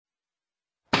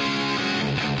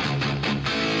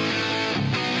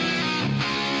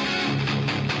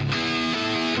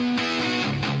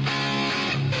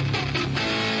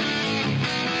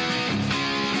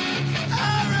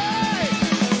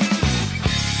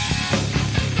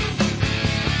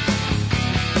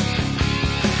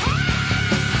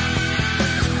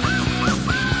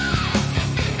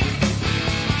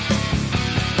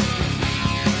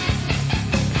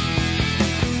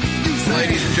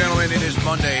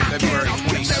Monday, February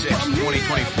 26,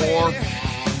 2024.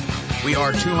 We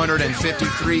are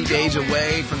 253 days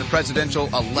away from the presidential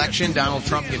election. Donald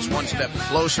Trump gets one step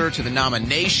closer to the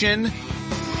nomination with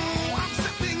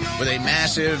a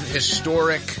massive,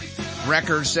 historic,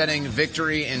 record-setting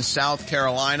victory in South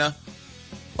Carolina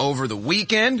over the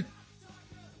weekend.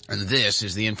 And this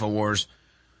is the InfoWars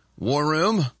War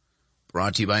Room,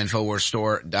 brought to you by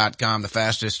InfoWarsStore.com. The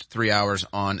fastest 3 hours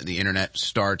on the internet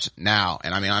starts now.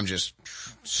 And I'm just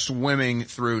swimming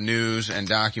through news and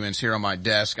documents here on my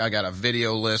desk. I got a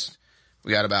video list.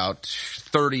 We got about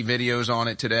 30 videos on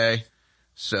it today.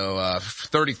 So,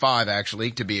 35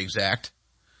 actually, to be exact.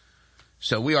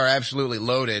 So we are absolutely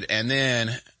loaded. And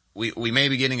then we may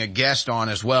be getting a guest on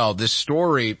as well. This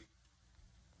story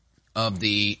of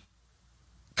the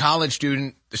college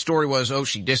student, the story was,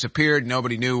 she disappeared.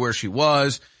 Nobody knew where she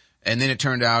was. And then it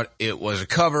turned out it was a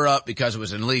cover-up because it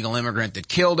was an illegal immigrant that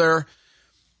killed her.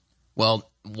 Well,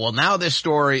 now this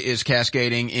story is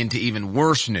cascading into even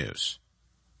worse news.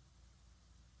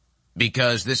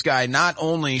 Because this guy not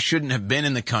only shouldn't have been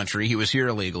in the country, he was here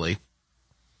illegally.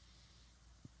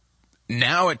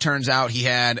 Now it turns out he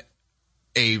had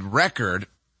a record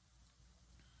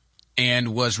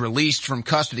and was released from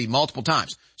custody multiple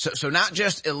times. So not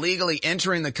just illegally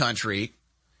entering the country,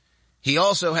 he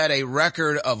also had a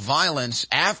record of violence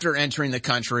after entering the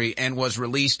country and was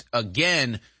released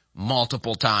again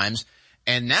multiple times.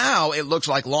 And now it looks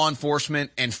like law enforcement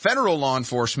and federal law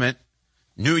enforcement,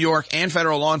 New York and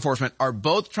federal law enforcement, are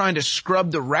both trying to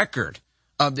scrub the record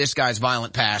of this guy's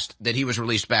violent past that he was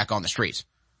released back on the streets.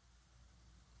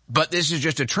 But this is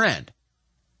just a trend.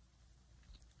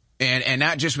 And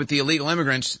not just with the illegal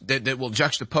immigrants, that will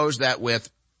juxtapose that with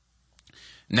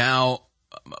now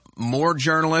more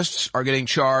journalists are getting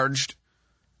charged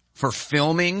for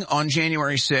filming on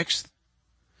January 6th.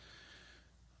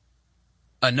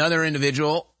 Another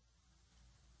individual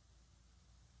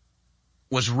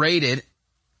was raided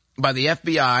by the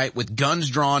FBI with guns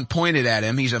drawn, pointed at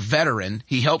him. He's a veteran.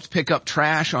 He helped pick up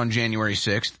trash on January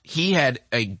 6th. He had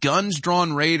a guns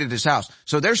drawn raid at his house.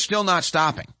 So they're still not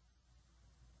stopping.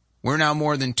 We're now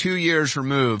more than 2 years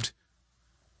removed,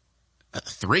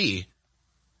 3,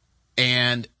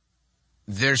 and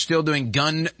they're still doing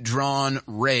gun-drawn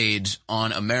raids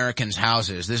on Americans'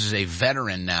 houses. This is a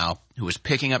veteran now who was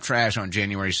picking up trash on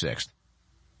January 6th.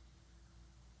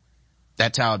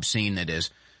 That's how obscene it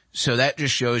is. So that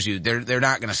just shows you they're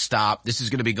not going to stop. This is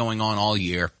going to be going on all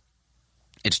year.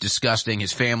 It's disgusting.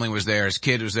 His family was there. His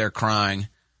kid was there crying.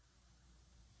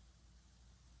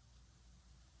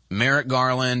 Merrick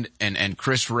Garland and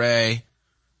Chris Wray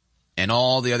and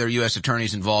all the other U.S.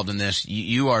 attorneys involved in this,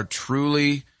 you are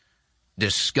truly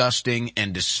disgusting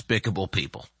and despicable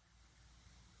people.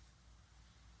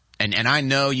 And I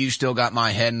know you still got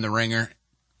my head in the ringer,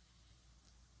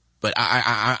 but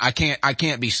I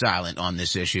can't be silent on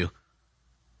this issue.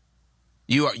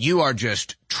 You are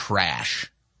just trash.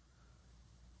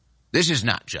 This is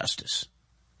not justice.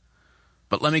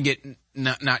 But let me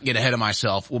not get ahead of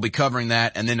myself. We'll be covering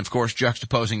that, and then, of course,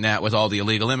 juxtaposing that with all the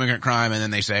illegal immigrant crime, and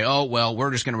then they say,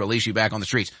 we're just going to release you back on the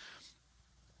streets.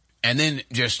 And then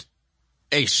just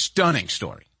a stunning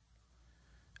story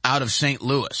out of St.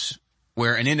 Louis,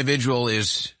 where an individual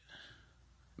is,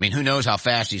 who knows how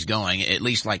fast he's going, at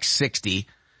least like 60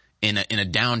 in a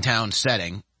downtown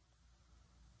setting,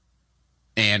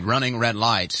 and running red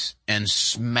lights, and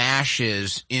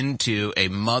smashes into a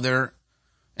mother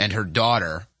and her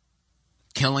daughter,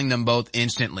 killing them both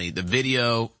instantly. The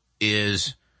video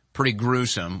is pretty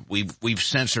gruesome. We've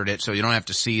censored it so you don't have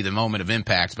to see the moment of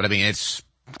impact, but it's,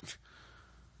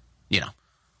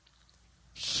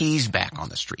 he's back on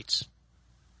the streets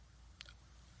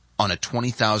on a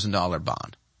 $20,000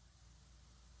 bond.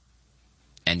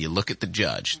 And you look at the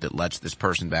judge that lets this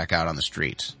person back out on the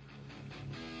streets,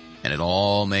 and it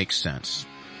all makes sense.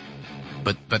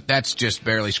 But that's just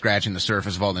barely scratching the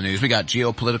surface of all the news. We got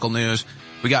geopolitical news.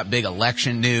 We got big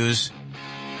election news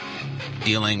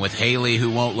dealing with Haley, who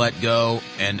won't let go,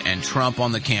 and Trump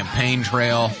on the campaign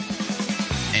trail,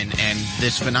 and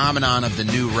this phenomenon of the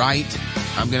new right.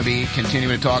 I'm going to be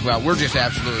continuing to talk about. We're just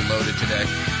absolutely loaded today.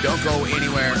 Don't go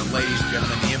anywhere, ladies and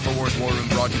gentlemen. The InfoWars War Room,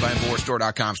 brought to you by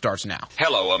InfoWarsStore.com, starts now.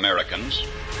 Hello, Americans.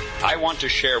 I want to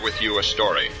share with you a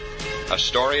story. A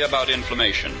story about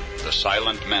inflammation, the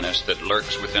silent menace that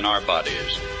lurks within our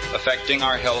bodies, affecting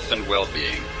our health and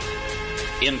well-being.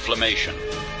 Inflammation,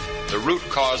 the root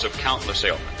cause of countless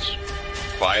ailments,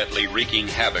 quietly wreaking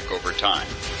havoc over time.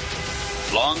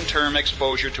 Long-term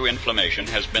exposure to inflammation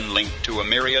has been linked to a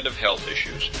myriad of health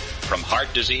issues, from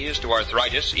heart disease to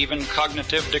arthritis, even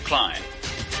cognitive decline.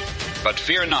 But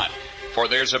fear not, for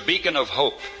there's a beacon of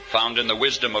hope found in the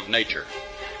wisdom of nature,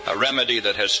 a remedy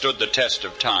that has stood the test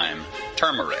of time,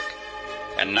 turmeric.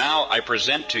 And now I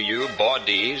present to you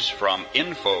Bodies from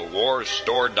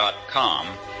InfoWarsStore.com,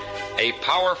 a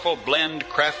powerful blend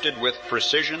crafted with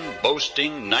precision,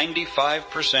 boasting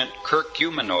 95%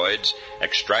 curcuminoids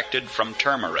extracted from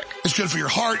turmeric. It's good for your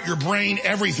heart, your brain,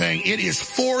 everything. It is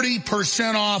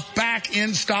 40% off, back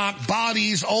in stock,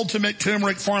 Bodies Ultimate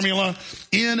Turmeric Formula,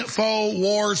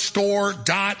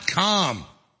 InfoWarsStore.com.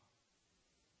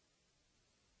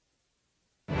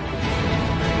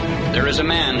 There is a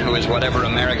man who is whatever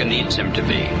America needs him to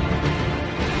be.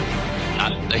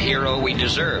 Not the hero we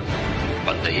deserve,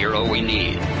 but the hero we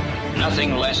need.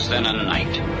 Nothing less than a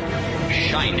knight.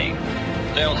 Shining.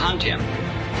 They'll hunt him.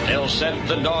 They'll set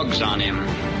the dogs on him.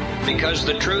 Because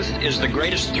the truth is the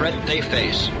greatest threat they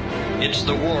face. It's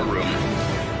the War Room.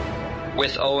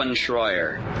 With Owen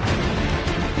Schroyer.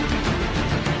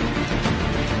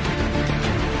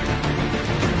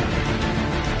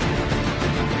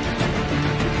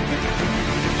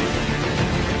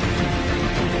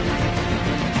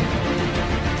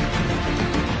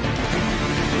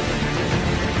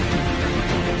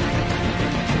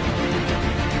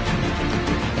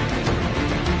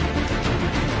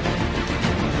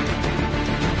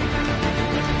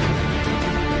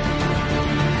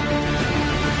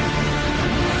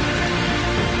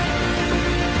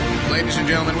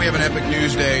 Gentlemen, we have an epic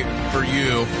news day for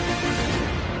you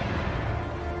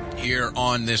here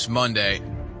on this Monday.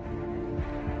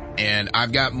 And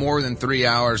I've got more than 3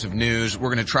 hours of news. We're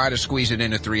going to try to squeeze it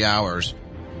into 3 hours.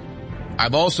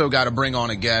 I've also got to bring on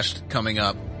a guest coming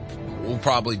up. We'll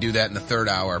probably do that in the third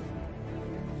hour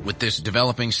with this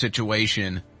developing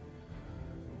situation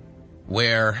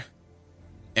where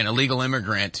an illegal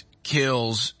immigrant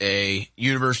kills a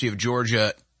University of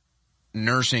Georgia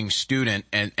nursing student,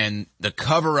 and the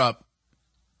cover-up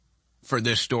for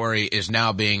this story is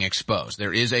now being exposed.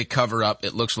 There is a cover-up,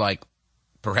 it looks like,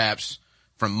 perhaps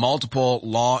from multiple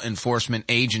law enforcement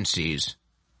agencies.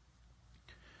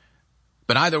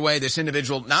 But either way, this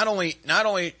individual, not only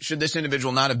should this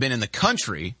individual not have been in the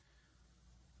country,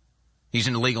 he's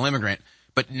an illegal immigrant,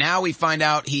 but now we find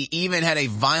out he even had a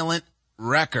violent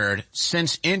record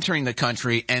since entering the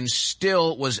country and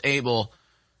still was able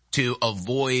to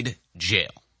avoid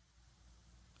jail.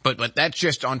 But that's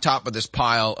just on top of this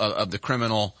pile of the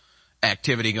criminal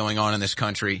activity going on in this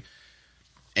country.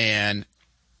 And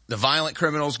the violent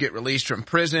criminals get released from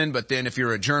prison, but then if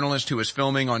you're a journalist who was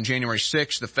filming on January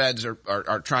 6th, the feds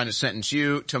are trying to sentence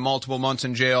you to multiple months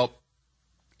in jail.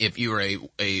 If you were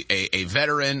a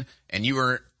veteran and you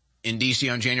were in D.C.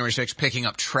 on January 6th picking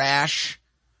up trash,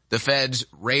 the feds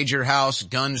raid your house,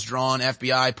 guns drawn,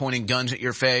 FBI pointing guns at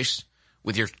your face,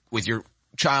 with your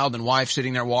child and wife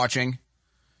sitting there watching.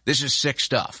 This is sick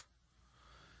stuff.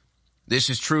 This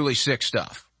is truly sick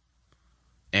stuff.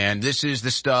 And this is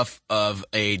the stuff of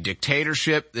a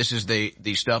dictatorship. This is the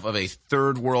stuff of a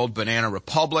third world banana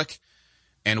republic.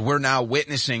 And we're now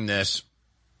witnessing this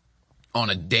on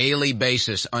a daily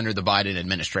basis under the Biden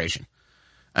administration.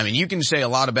 I mean, you can say a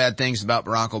lot of bad things about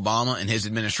Barack Obama and his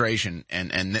administration,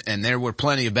 and there were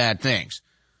plenty of bad things.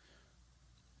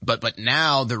 But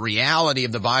now the reality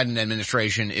of the Biden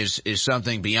administration is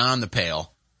something beyond the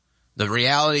pale. The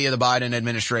reality of the Biden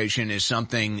administration is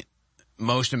something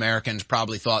most Americans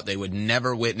probably thought they would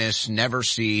never witness, never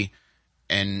see,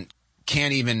 and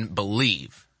can't even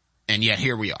believe. And yet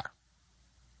here we are.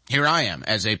 Here I am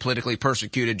as a politically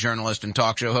persecuted journalist and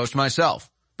talk show host myself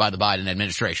by the Biden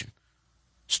administration.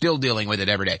 Still dealing with it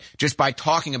every day. Just by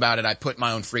talking about it, I put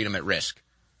my own freedom at risk.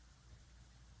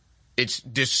 It's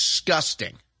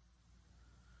disgusting.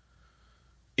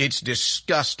 It's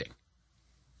disgusting.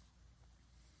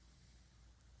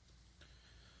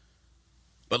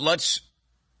 But let's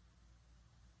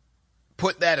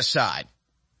put that aside,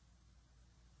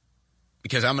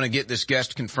 because I'm going to get this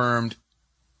guest confirmed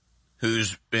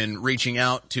who's been reaching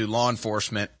out to law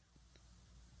enforcement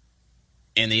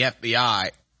and the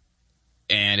FBI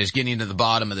and is getting to the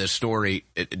bottom of this story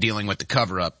dealing with the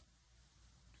cover-up.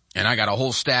 And I got a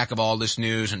whole stack of all this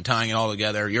news and tying it all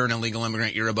together. You're an illegal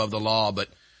immigrant, you're above the law, but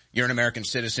you're an American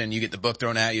citizen, you get the book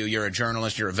thrown at you. You're a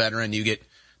journalist, you're a veteran, you get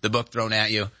the book thrown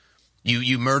at you.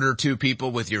 You murder two people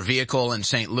with your vehicle in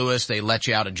St. Louis, they let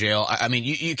you out of jail. I mean,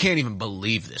 you can't even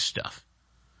believe this stuff.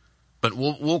 But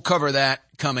we'll cover that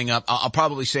coming up. I'll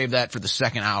probably save that for the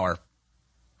second hour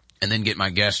and then get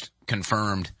my guest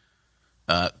confirmed,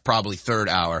 probably third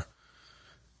hour.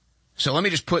 So let me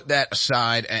just put that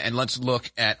aside and let's look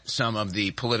at some of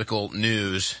the political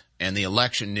news and the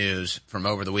election news from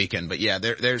over the weekend. But yeah,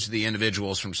 there's the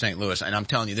individuals from St. Louis. And I'm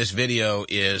telling you, this video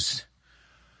is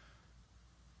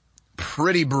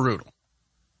pretty brutal,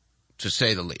 to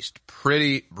say the least.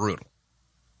 Pretty brutal.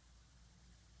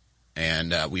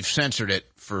 And we've censored it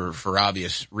for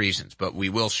obvious reasons, but we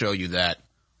will show you that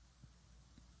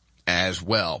as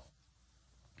well.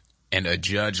 And a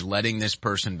judge letting this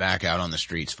person back out on the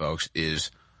streets, folks, is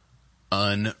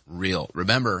unreal.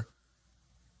 Remember,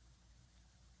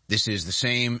 this is the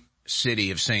same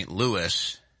city of St.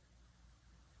 Louis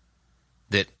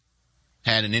that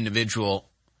had an individual,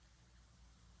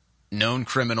 known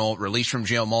criminal, released from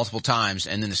jail multiple times,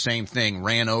 and then the same thing,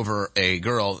 ran over a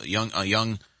girl, a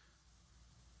young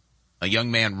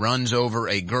man runs over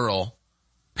a girl,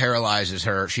 paralyzes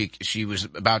her. She was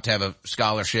about to have a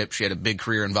scholarship. She had a big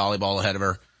career in volleyball ahead of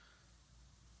her,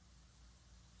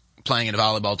 playing in a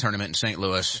volleyball tournament in St.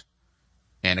 Louis.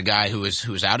 And a guy who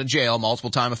was out of jail,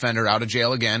 multiple time offender, out of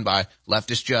jail again by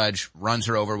leftist judge, runs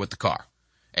her over with the car.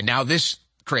 And now this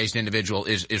crazed individual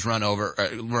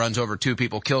runs over two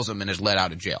people, kills them, and is let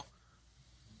out of jail.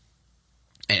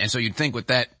 And so you'd think with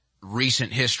that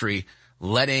recent history,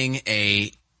 letting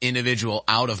a individual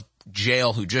out of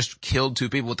jail who just killed two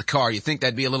people with the car, you think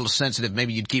that'd be a little sensitive.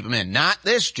 Maybe you'd keep him in. Not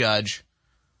this judge.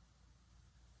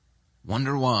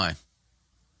 Wonder why.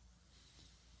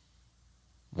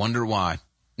 Wonder why.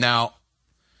 Now,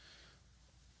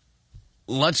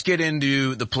 let's get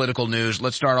into the political news.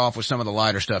 Let's start off with some of the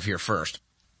lighter stuff here first.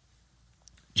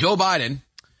 Joe Biden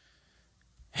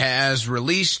has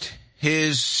released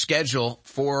his schedule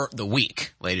for the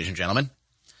week, ladies and gentlemen.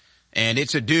 And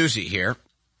it's a doozy here.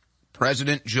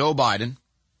 President Joe Biden,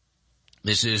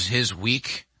 this is his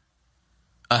week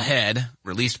ahead,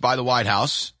 released by the White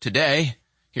House today.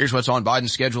 Here's what's on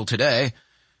Biden's schedule today.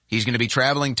 He's going to be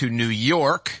traveling to New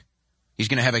York. He's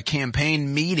going to have a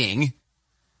campaign meeting,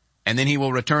 and then he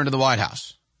will return to the White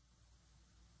House.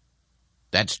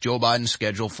 That's Joe Biden's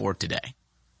schedule for today.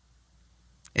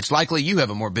 It's likely you have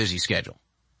a more busy schedule.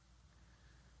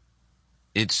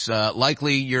 It's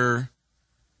likely your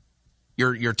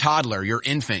toddler, your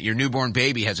infant, your newborn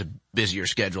baby has a busier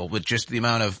schedule with just the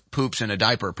amount of poops in a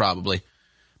diaper probably.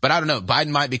 But I don't know.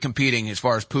 Biden might be competing as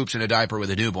far as poops in a diaper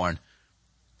with a newborn.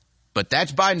 But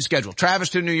that's Biden's schedule. Travis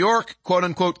to New York, quote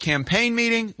unquote campaign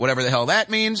meeting, whatever the hell that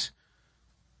means.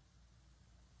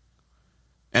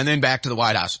 And then back to the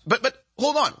White House. But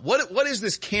hold on. What is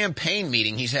this campaign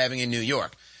meeting he's having in New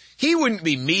York? He wouldn't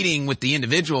be meeting with the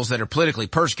individuals that are politically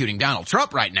persecuting Donald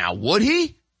Trump right now, would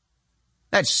he?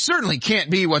 That certainly can't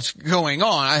be what's going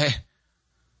on.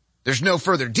 There's no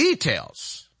further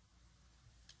details.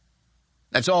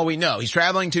 That's all we know. He's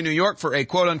traveling to New York for a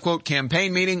quote-unquote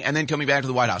campaign meeting and then coming back to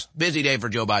the White House. Busy day for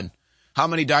Joe Biden. How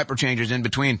many diaper changes in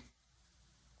between?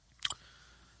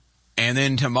 And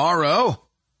then tomorrow,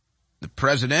 the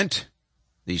president,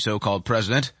 the so-called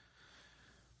president,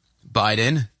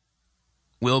 Biden,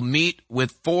 will meet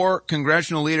with 4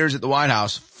 congressional leaders at the White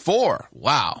House. 4.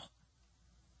 Wow.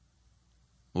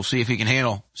 We'll see if he can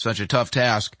handle such a tough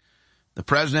task. The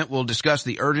president will discuss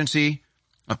the urgency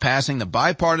of passing the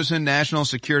bipartisan national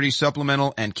security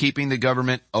supplemental and keeping the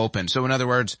government open. So in other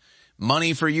words,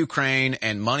 money for Ukraine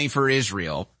and money for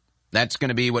Israel. That's going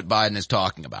to be what Biden is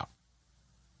talking about.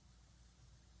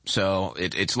 So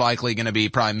it's likely going to be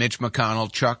probably Mitch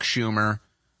McConnell, Chuck Schumer,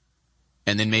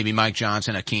 and then maybe Mike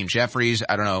Johnson, Hakeem Jeffries.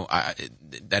 I don't know.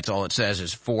 That's all it says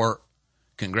is 4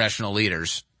 congressional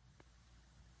leaders.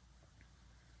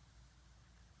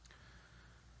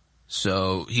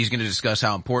 So he's going to discuss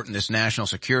how important this national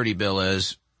security bill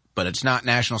is, but it's not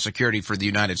national security for the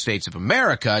United States of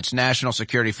America. It's national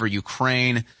security for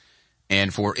Ukraine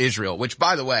and for Israel, which,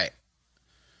 by the way,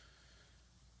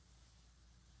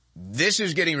 this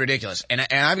is getting ridiculous. And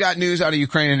I've got news out of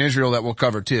Ukraine and Israel that we'll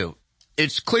cover too.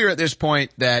 It's clear at this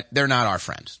point that they're not our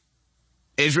friends.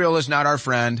 Israel is not our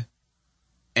friend,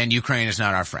 and Ukraine is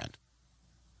not our friend.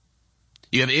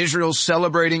 You have Israel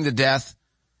celebrating the death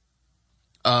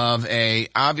of a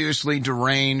obviously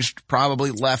deranged, probably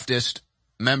leftist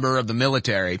member of the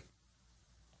military.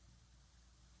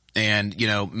 And,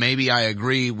 maybe I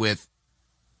agree with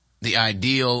the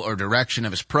ideal or direction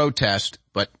of his protest,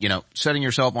 but, setting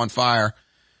yourself on fire,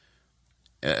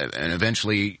 and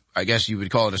eventually, I guess you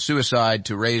would call it a suicide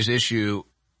to raise issue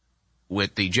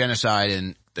with the genocide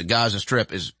in the Gaza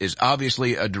Strip is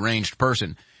obviously a deranged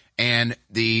person. And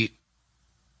the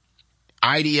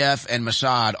IDF and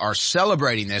Mossad are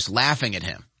celebrating this, laughing at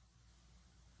him.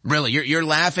 Really, you're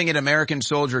laughing at American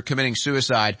soldier committing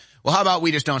suicide. Well, how about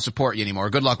we just don't support you anymore?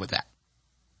 Good luck with that.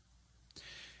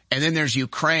 And then there's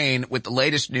Ukraine with the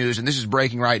latest news, and this is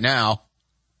breaking right now.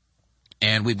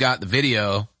 And we've got the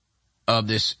video of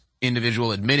this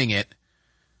individual admitting it.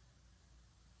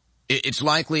 It's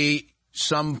likely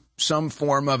some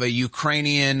form of a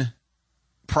Ukrainian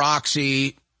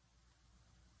proxy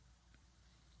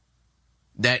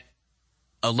that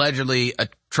allegedly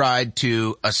tried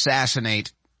to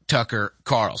assassinate Tucker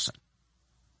Carlson.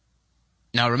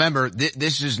 Now remember,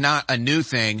 this is not a new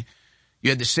thing. You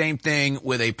had the same thing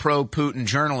with a pro-Putin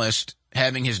journalist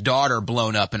having his daughter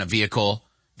blown up in a vehicle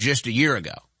just a year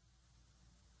ago.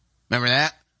 Remember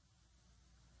that?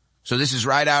 So this is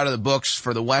right out of the books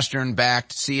for the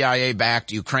Western-backed,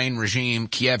 CIA-backed Ukraine regime,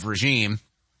 Kiev regime,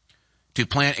 to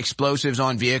plant explosives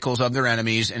on vehicles of their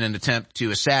enemies in an attempt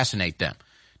to assassinate them.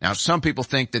 Now, some people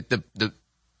think that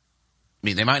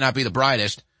they might not be the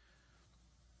brightest.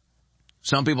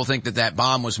 Some people think that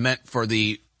bomb was meant for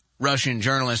the Russian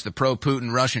journalist, the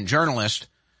pro-Putin Russian journalist,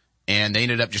 and they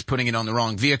ended up just putting it on the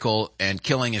wrong vehicle and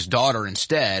killing his daughter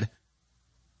instead.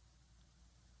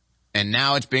 And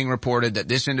now it's being reported that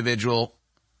this individual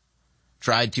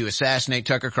tried to assassinate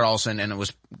Tucker Carlson and it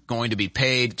was going to be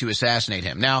paid to assassinate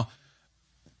him. Now,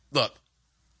 look,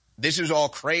 this is all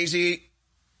crazy.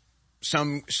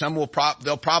 Some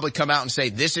they'll probably come out and say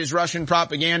this is Russian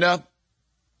propaganda.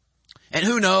 And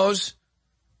who knows?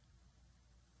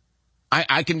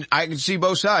 I can see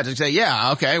both sides and say,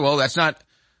 yeah, okay, well, that's not,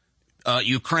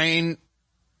 Ukraine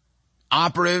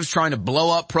operatives trying to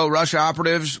blow up pro-Russia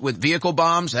operatives with vehicle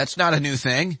bombs. That's not a new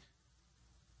thing.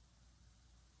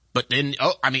 But then,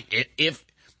 if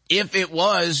it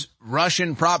was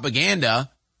Russian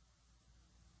propaganda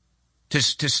to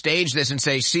stage this and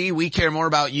say, see, we care more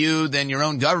about you than your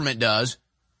own government does.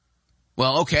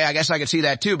 Well, okay, I guess I could see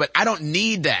that too, but I don't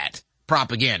need that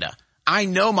propaganda. I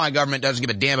know my government doesn't give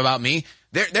a damn about me.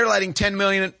 They're letting 10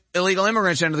 million illegal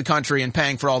immigrants into the country and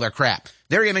paying for all their crap.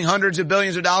 They're giving hundreds of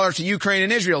billions of dollars to Ukraine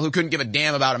and Israel, who couldn't give a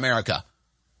damn about America.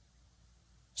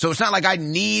 So it's not like I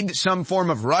need some form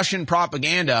of Russian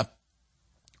propaganda.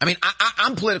 I mean,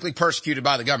 I'm politically persecuted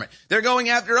by the government. They're going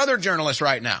after other journalists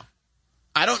right now.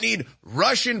 I don't need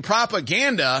Russian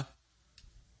propaganda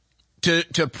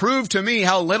to prove to me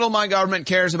how little my government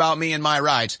cares about me and my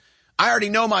rights. I already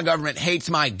know my government hates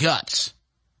my guts.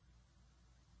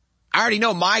 I already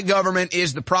know my government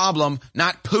is the problem,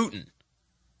 not Putin.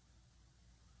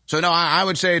 So no, I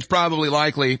would say it's probably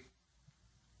likely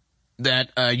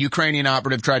that a Ukrainian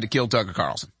operative tried to kill Tucker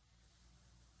Carlson.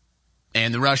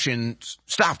 And the Russians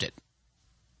stopped it.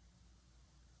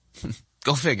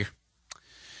 Go figure.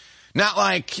 Not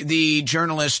like the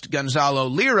journalist Gonzalo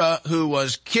Lira, who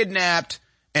was kidnapped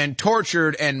and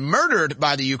tortured and murdered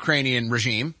by the Ukrainian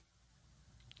regime,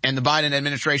 and the Biden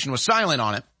administration was silent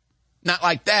on it. Not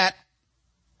like that.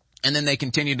 And then they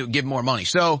continued to give more money.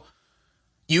 So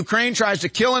Ukraine tries to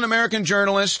kill an American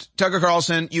journalist, Tucker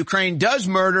Carlson. Ukraine does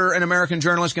murder an American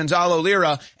journalist, Gonzalo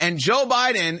Lira. And Joe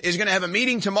Biden is going to have a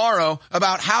meeting tomorrow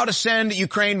about how to send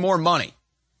Ukraine more money.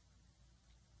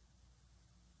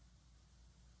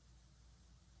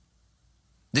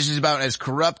 This is about as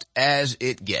corrupt as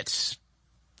it gets.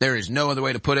 There is no other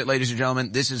way to put it, ladies and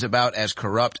gentlemen. This is about as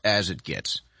corrupt as it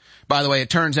gets. By the way, it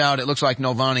turns out it looks like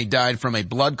Navalny died from a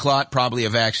blood clot, probably a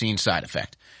vaccine side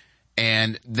effect.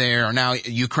 And there are now,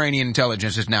 Ukrainian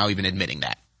intelligence is now even admitting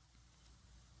that.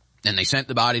 And they sent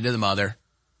the body to the mother,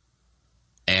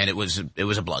 and it was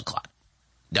a blood clot.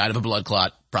 Died of a blood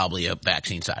clot, probably a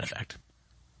vaccine side effect.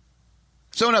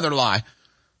 So another lie.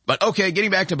 But okay,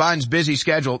 getting back to Biden's busy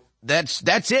schedule, that's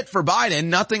it for Biden.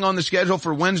 Nothing on the schedule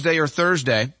for Wednesday or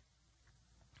Thursday.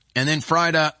 And then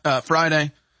Friday,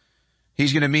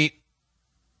 he's going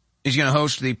to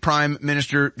host the Prime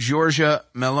Minister Giorgia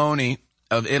Meloni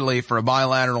of Italy for a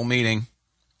bilateral meeting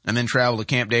and then travel to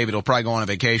Camp David. He'll probably go on a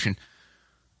vacation.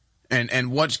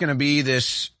 And what's going to be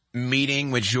this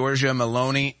meeting with Giorgia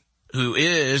Meloni, who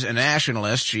is a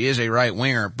nationalist? She is a right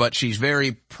winger, but she's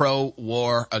very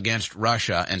pro-war against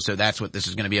Russia. And so that's what this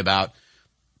is going to be about.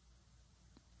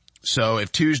 So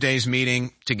if Tuesday's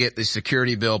meeting to get the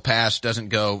security bill passed doesn't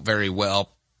go very well,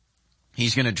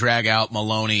 he's going to drag out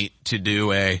Meloni to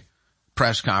do a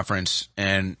press conference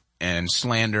and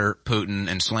slander Putin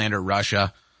and slander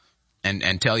Russia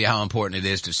and tell you how important it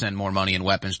is to send more money and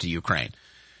weapons to Ukraine.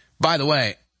 By the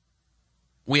way,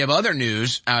 we have other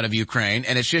news out of Ukraine,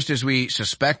 and it's just as we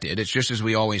suspected, it's just as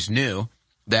we always knew,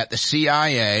 that the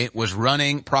CIA was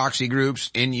running proxy groups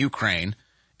in Ukraine,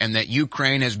 and that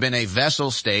Ukraine has been a vassal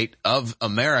state of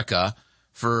America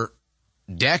for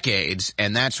decades,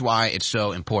 and that's why it's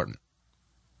so important.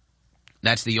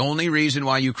 That's the only reason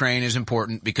why Ukraine is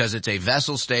important, because it's a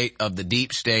vassal state of the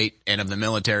deep state and of the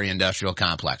military-industrial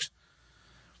complex.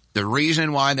 The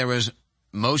reason why there was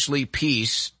mostly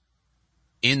peace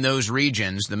in those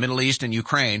regions, the Middle East and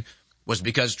Ukraine, was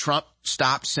because Trump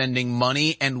stopped sending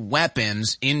money and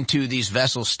weapons into these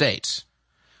vassal states.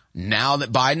 Now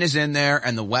that Biden is in there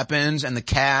and the weapons and the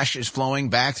cash is flowing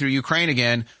back through Ukraine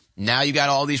again, now you got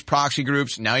all these proxy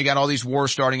groups, now you got all these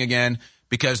wars starting again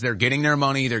because they're getting their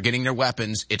money, they're getting their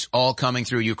weapons, it's all coming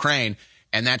through Ukraine.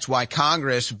 And that's why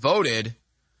Congress voted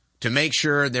to make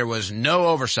sure there was no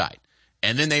oversight.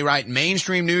 And then they write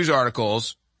mainstream news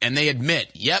articles and they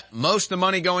admit, yep, most of the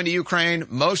money going to Ukraine,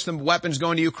 most of the weapons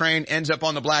going to Ukraine ends up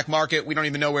on the black market. We don't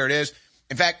even know where it is.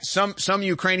 In fact, some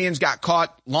Ukrainians got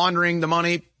caught laundering the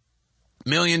money,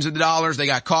 millions of dollars. They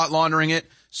got caught laundering it.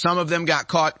 Some of them got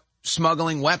caught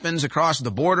smuggling weapons across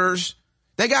the borders.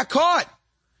 They got caught.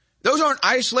 Those aren't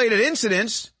isolated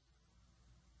incidents.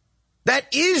 That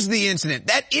is the incident.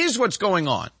 That is what's going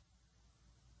on.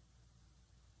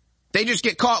 They just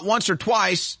get caught once or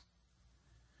twice,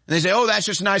 and they say, oh, that's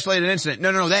just an isolated incident.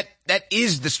 No, that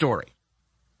is the story.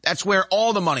 That's where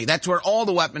all the money, that's where all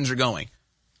the weapons are going.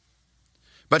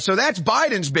 But so that's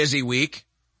Biden's busy week.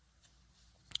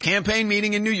 Campaign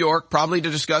meeting in New York, probably to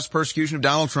discuss persecution of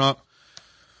Donald Trump.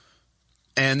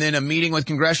 And then a meeting with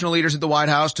congressional leaders at the White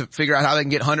House to figure out how they can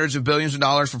get hundreds of billions of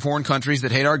dollars for foreign countries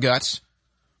that hate our guts.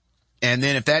 And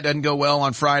then if that doesn't go well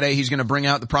on Friday, he's going to bring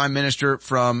out the prime minister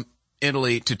from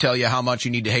Italy to tell you how much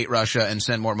you need to hate Russia and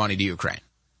send more money to Ukraine.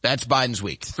 That's Biden's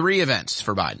week. 3 events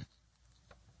for Biden.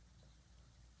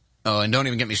 Oh, and don't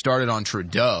even get me started on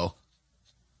Trudeau.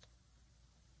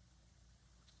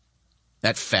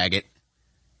 That faggot.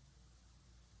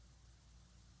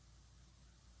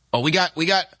 Oh, we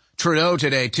got Trudeau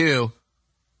today too.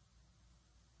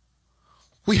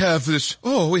 We have this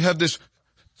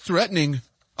threatening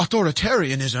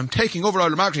authoritarianism taking over our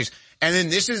democracies. And then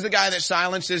this is the guy that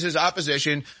silences his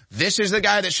opposition. This is the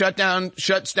guy that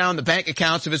shuts down the bank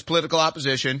accounts of his political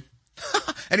opposition.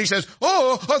 And he says,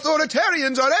 oh,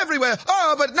 authoritarians are everywhere.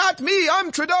 Oh, but not me.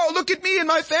 I'm Trudeau. Look at me in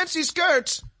my fancy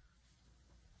skirts.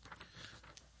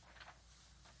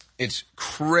 It's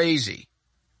crazy.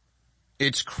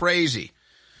 It's crazy.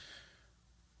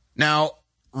 Now,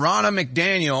 Ronna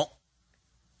McDaniel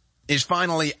is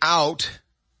finally out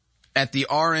at the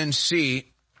RNC,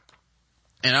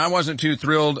 and I wasn't too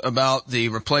thrilled about the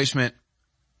replacement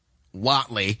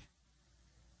Whatley.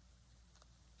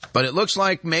 But it looks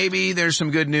like maybe there's some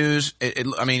good news.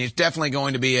 It's definitely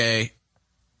going to be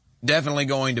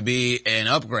an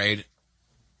upgrade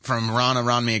from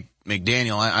Ronna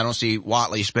McDaniel. I don't see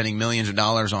Whatley spending millions of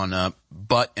dollars on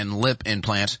butt and lip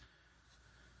implants.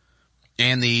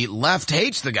 And the left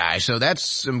hates the guy, so that's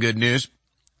some good news.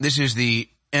 This is the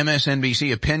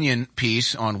MSNBC opinion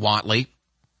piece on Whatley.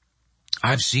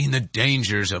 I've seen the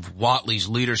dangers of Whatley's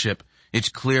leadership. It's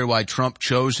clear why Trump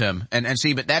chose him. And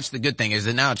see, but that's the good thing, is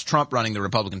that now it's Trump running the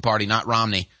Republican Party, not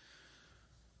Romney.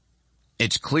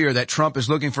 It's clear that Trump is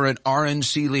looking for an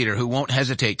RNC leader who won't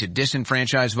hesitate to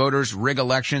disenfranchise voters, rig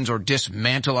elections, or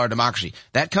dismantle our democracy.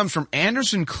 That comes from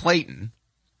Anderson Clayton.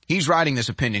 He's writing this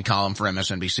opinion column for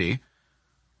MSNBC.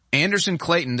 Anderson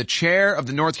Clayton, the chair of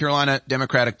the North Carolina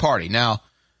Democratic Party. Now,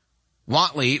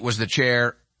 Whatley was the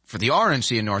chair for the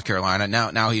RNC in North Carolina.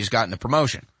 Now he's gotten the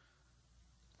promotion.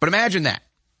 But imagine that.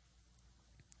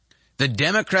 The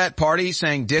Democrat Party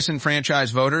saying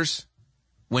disenfranchise voters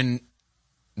when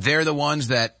they're the ones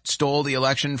that stole the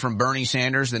election from Bernie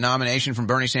Sanders, the nomination from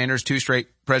Bernie Sanders, 2 straight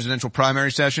presidential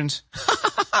primary sessions.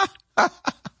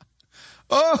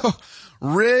 Oh,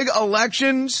 rig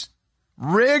elections.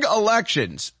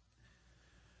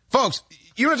 Folks,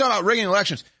 you want to talk about rigging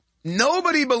elections.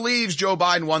 Nobody believes Joe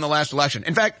Biden won the last election.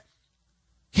 In fact,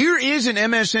 here is an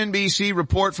MSNBC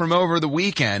report from over the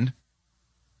weekend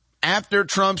after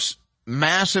Trump's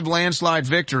massive landslide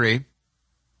victory.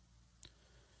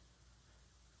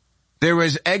 There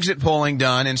was exit polling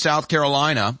done in South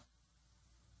Carolina.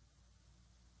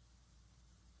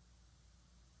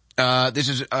 This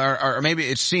is, or maybe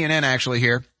it's CNN actually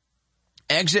here.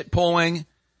 Exit polling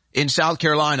in South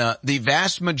Carolina. The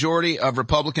vast majority of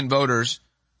Republican voters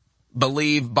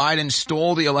believe Biden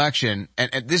stole the election.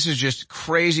 And this is just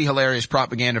crazy, hilarious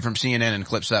propaganda from CNN and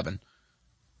Clip 7.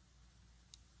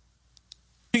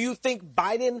 Do you think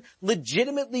Biden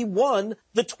legitimately won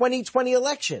the 2020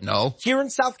 election? No. Here in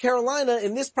South Carolina,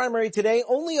 in this primary today,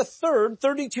 only a third,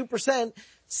 32%,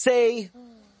 say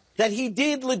that he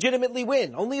did legitimately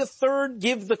win. Only a third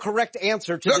give the correct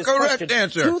answer to this question. The correct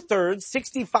answer. 2/3,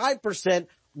 65%,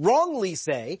 wrongly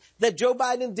say that Joe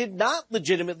Biden did not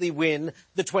legitimately win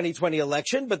the 2020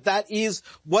 election, but that is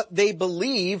what they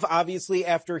believe, obviously,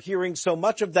 after hearing so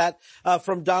much of that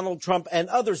from Donald Trump and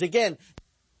others. Again,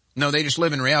 no, they just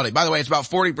live in reality. By the way, it's about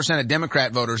 40% of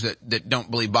Democrat voters that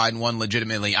don't believe Biden won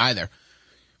legitimately either.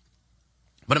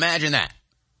 But imagine that.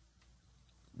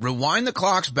 Rewind the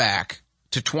clocks back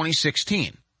to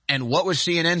 2016. And what was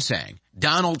CNN saying?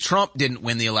 Donald Trump didn't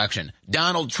win the election.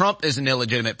 Donald Trump is an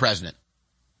illegitimate president.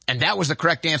 And that was the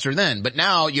correct answer then. But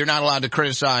now you're not allowed to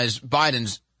criticize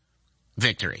Biden's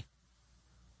victory.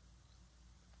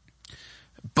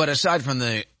 But aside from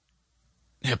the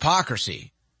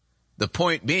hypocrisy, the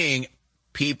point being,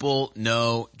 people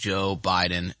know Joe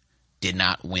Biden did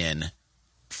not win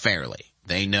fairly.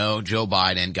 They know Joe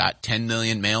Biden got 10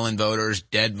 million mail-in voters,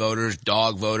 dead voters,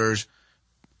 dog voters,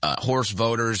 horse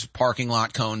voters, parking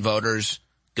lot cone voters.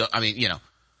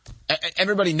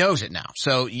 Everybody knows it now.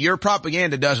 So your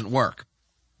propaganda doesn't work.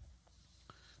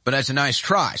 But that's a nice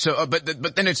try. So,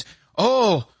 but then it's,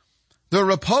 the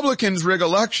Republicans rig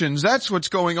elections. That's what's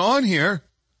going on here.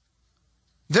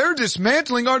 They're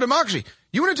dismantling our democracy.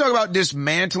 You want to talk about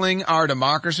dismantling our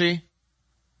democracy?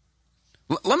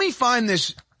 Let me find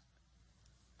this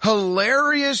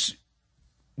hilarious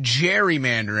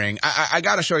gerrymandering. I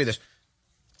gotta show you this.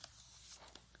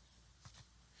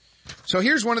 So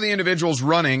here's one of the individuals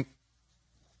running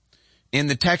in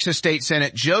the Texas State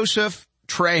Senate, Joseph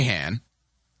Trahan.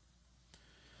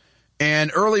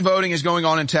 And early voting is going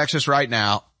on in Texas right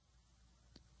now.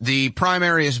 The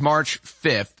primary is March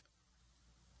 5th.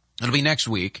 It'll be next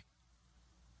week.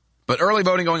 But early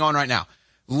voting going on right now.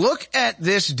 Look at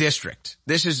this district.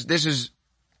 This is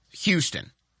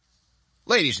Houston.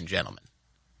 Ladies and gentlemen.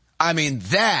 I mean,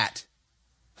 that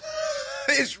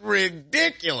is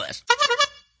ridiculous.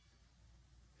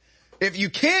 If you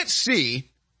can't see,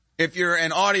 if you're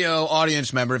an audio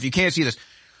audience member, if you can't see this,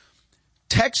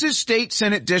 Texas State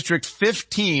Senate District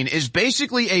 15 is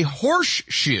basically a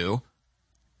horseshoe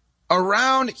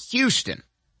around Houston.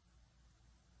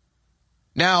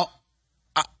 Now,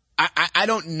 I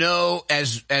don't know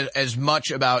as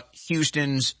much about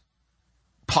Houston's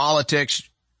politics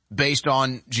based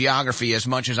on geography as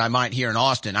much as I might here in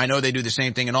Austin. I know they do the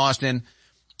same thing in Austin.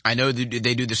 I know they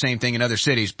do the same thing in other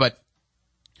cities, but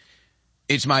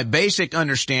it's my basic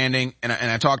understanding, and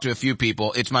I talked to a few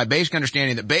people, it's my basic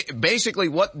understanding that basically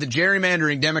what the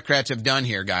gerrymandering Democrats have done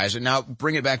here, guys, and now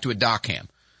bring it back to a doc cam.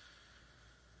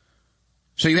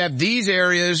 So you have these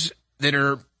areas that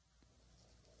are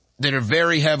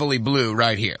very heavily blue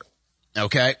right here.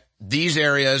 Okay? These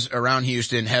areas around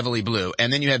Houston, heavily blue.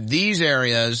 And then you have these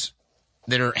areas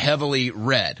that are heavily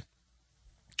red.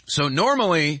 So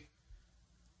normally,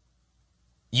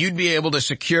 you'd be able to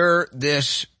secure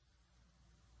this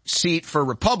seat for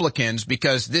Republicans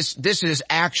because this is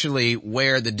actually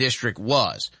where the district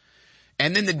was.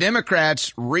 And then the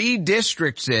Democrats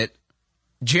redistricts it,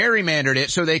 gerrymandered it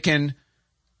so they can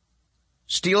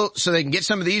get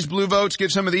some of these blue votes, get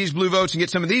some of these blue votes, and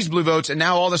get some of these blue votes, and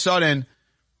now all of a sudden,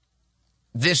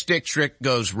 this district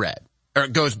goes red, or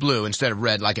it goes blue instead of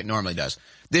red like it normally does.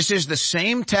 This is the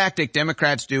same tactic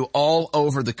Democrats do all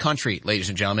over the country, ladies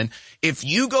and gentlemen. If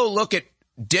you go look at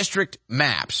district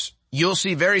maps, you'll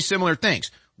see very similar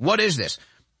things. What is this?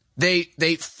 They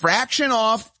fraction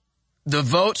off the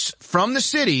votes from the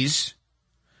cities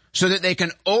so that they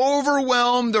can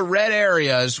overwhelm the red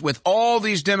areas with all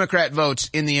these Democrat votes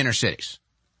in the inner cities.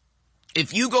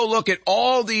 If you go look at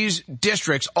all these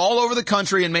districts all over the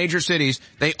country in major cities,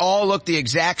 they all look the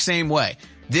exact same way.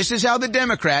 This is how the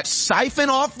Democrats siphon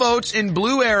off votes in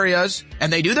blue areas,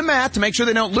 and they do the math to make sure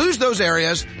they don't lose those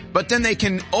areas, but then they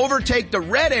can overtake the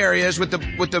red areas with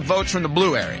the votes from the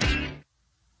blue areas.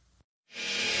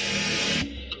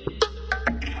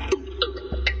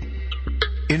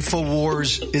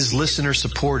 InfoWars is listener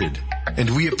supported, and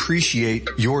we appreciate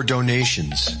your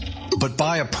donations. But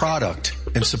buy a product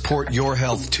and support your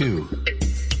health too.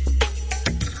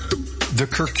 The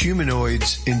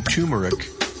curcuminoids in turmeric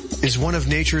is one of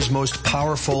nature's most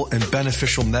powerful and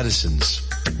beneficial medicines.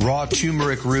 Raw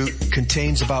turmeric root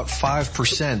contains about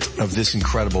 5% of this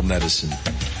incredible medicine.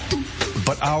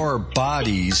 But our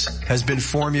bodies has been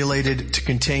formulated to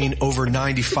contain over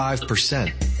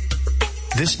 95%.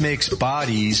 This makes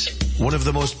bodies one of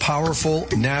the most powerful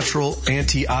natural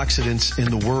antioxidants in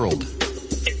the world.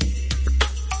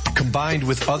 Combined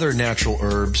with other natural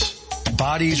herbs,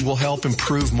 bodies will help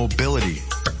improve mobility,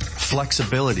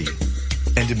 flexibility,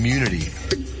 and immunity.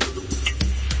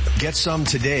 Get some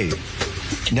today.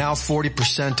 Now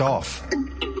 40% off.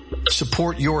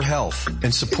 Support your health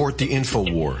and support the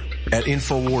InfoWar at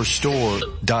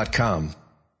InfoWarsStore.com.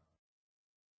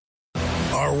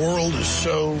 Our world is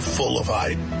so full of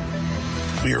hype.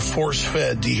 We are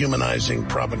force-fed dehumanizing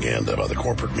propaganda by the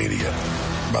corporate media,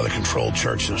 by the controlled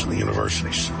churches and the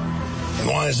universities. And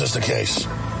why is this the case?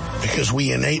 Because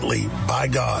we innately, by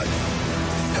God,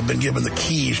 have been given the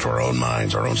keys to our own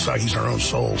minds, our own psyches, our own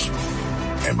souls.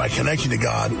 And by connecting to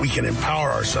God, we can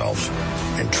empower ourselves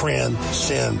and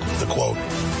transcend the, quote,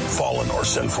 fallen or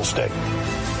sinful state.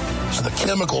 So the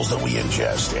chemicals that we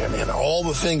ingest and all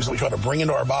the things that we try to bring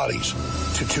into our bodies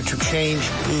to change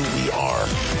who we are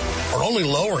only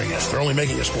lowering us. They're only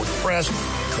making us more depressed.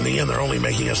 In the end, they're only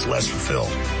making us less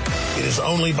fulfilled. It is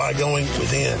only by going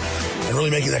within and really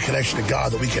making that connection to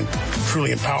God that we can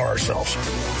truly empower ourselves.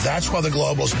 That's why the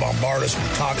globalists bombard us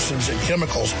with toxins and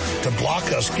chemicals to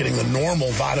block us getting the normal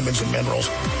vitamins and minerals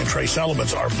and trace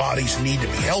elements our bodies need to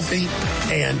be healthy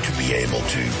and to be able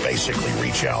to basically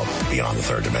reach out beyond the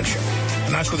third dimension.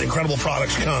 And that's where the incredible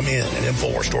products come in at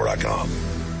InfoWarsStore.com.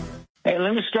 Hey,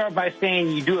 let me start by saying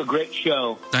you do a great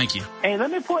show. Thank you. Hey, let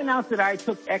me point out that I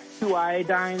took X2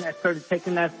 iodine. I started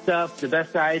taking that stuff. The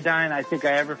best iodine I think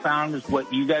I ever found is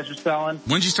what you guys are selling.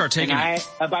 When did you start taking it?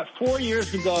 About 4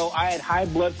 years ago, I had high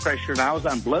blood pressure, and I was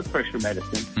on blood pressure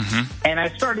medicine. Mm-hmm. And I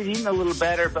started eating a little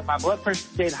better, but my blood pressure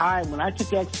stayed high. And when I took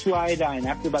X2 iodine,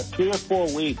 after about 3 or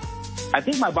 4 weeks, I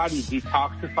think my body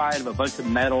detoxified of a bunch of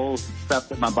metals and stuff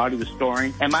that my body was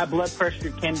storing. And my blood pressure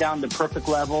came down to perfect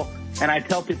level. And I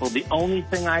tell people the only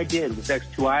thing I did was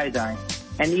X2 iodine.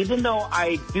 And even though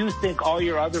I do think all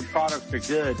your other products are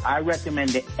good, I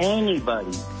recommend to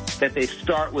anybody that they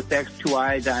start with X2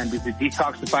 iodine because it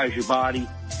detoxifies your body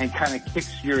and kind of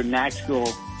kicks your natural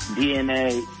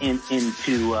DNA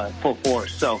into full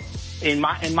force. So in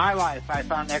my life, I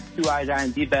found X2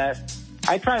 iodine the best.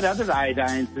 I tried other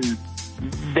iodines and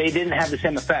they didn't have the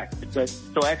same effect. But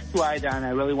so X2 iodine, I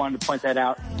really wanted to point that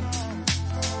out.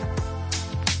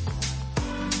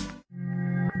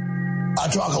 I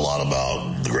talk a lot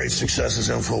about the great successes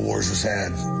InfoWars has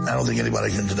had. I don't think anybody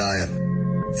can deny it.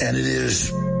 And it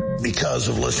is because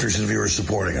of listeners and viewers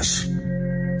supporting us.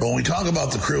 But when we talk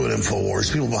about the crew at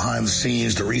InfoWars, people behind the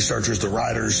scenes, the researchers, the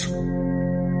writers,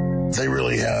 they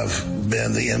really have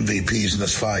been the MVPs in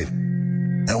this fight.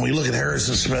 And when we look at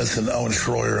Harrison Smith and Owen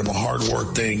Schroyer and the hard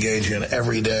work they engage in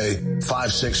every day,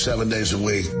 5, 6, 7 days a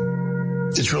week,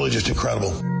 it's really just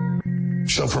incredible.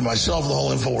 So for myself and the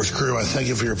whole InfoWars crew, I thank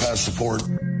you for your past support.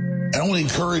 And I want to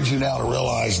encourage you now to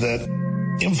realize that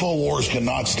InfoWars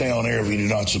cannot stay on air if you do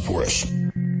not support us.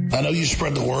 I know you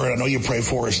spread the word. I know you pray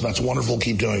for us, and that's wonderful.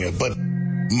 Keep doing it. But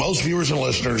most viewers and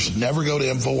listeners never go to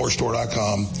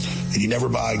InfoWarsStore.com, and you never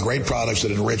buy great products that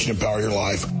enrich and empower your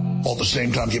life, while at the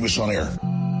same time keep us on air.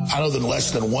 I know that less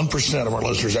than 1% of our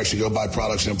listeners actually go buy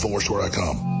products at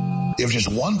InfoWarsStore.com. If just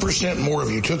 1% more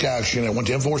of you took action and went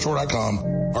to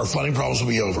InfoWarsStore.com, our funding problems will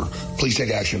be over. Please take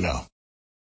action now.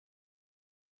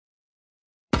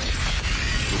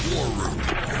 The War Room.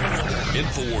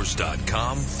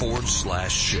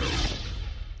 Infowars.com/show.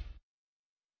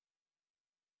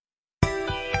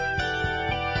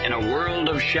 In a world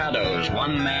of shadows,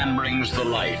 one man brings the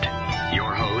light.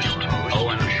 Your host,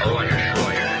 Owen Schroyer.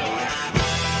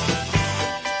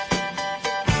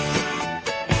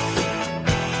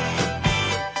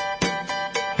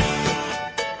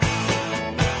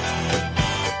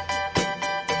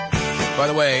 By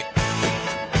the way,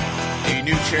 the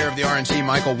new chair of the RNC,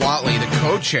 Michael Whatley, the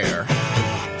co-chair,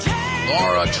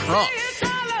 Laura Trump.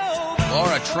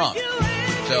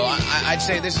 So I'd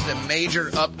say this is a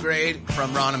major upgrade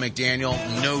from Ronna McDaniel,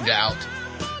 no doubt.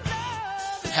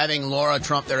 Having Laura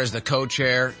Trump there as the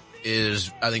co-chair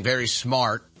is, I think, very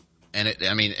smart. And at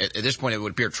this point, it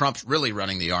would appear Trump's really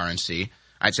running the RNC.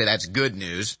 I'd say that's good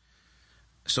news.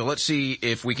 So let's see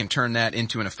if we can turn that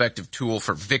into an effective tool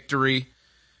for victory,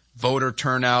 voter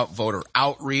turnout, voter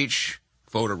outreach,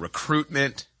 voter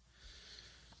recruitment,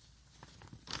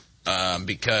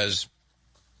 because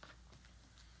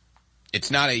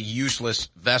it's not a useless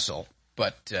vessel,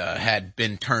 but had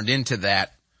been turned into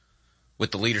that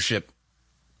with the leadership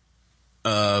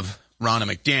of Ronna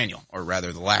McDaniel, or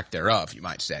rather the lack thereof, you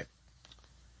might say.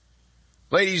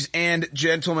 Ladies and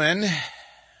gentlemen,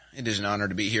 it is an honor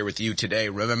to be here with you today.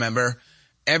 Remember,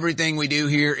 everything we do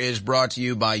here is brought to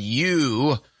you by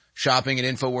you shopping at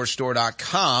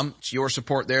InfoWarsStore.com. It's your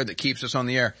support there that keeps us on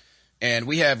the air. And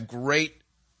we have great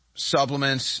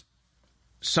supplements,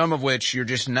 some of which you're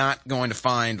just not going to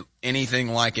find anything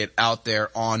like it out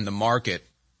there on the market.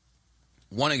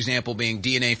 One example being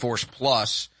DNA Force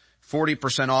Plus,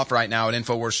 40% off right now at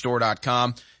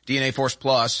InfoWarsStore.com. DNA Force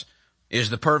Plus is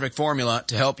the perfect formula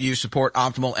to help you support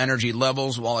optimal energy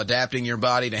levels while adapting your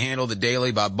body to handle the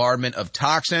daily bombardment of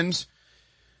toxins.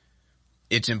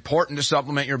 It's important to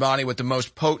supplement your body with the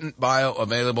most potent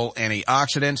bioavailable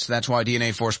antioxidants. That's why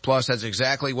DNA Force Plus has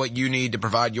exactly what you need to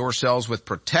provide your cells with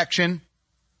protection.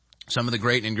 Some of the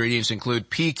great ingredients include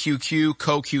PQQ,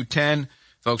 CoQ10.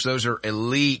 Folks, those are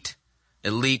elite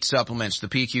supplements, the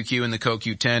PQQ and the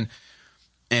CoQ10,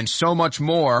 and so much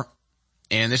more.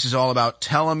 And this is all about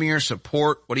telomere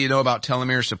support. What do you know about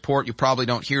telomere support? You probably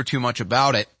don't hear too much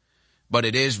about it, but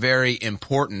it is very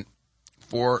important.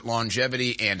 for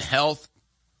longevity and health.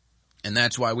 And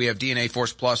that's why we have DNA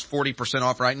Force Plus 40%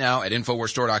 off right now at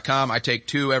InfoWarsStore.com. I take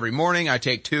 2 every morning. I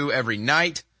take 2 every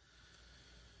night.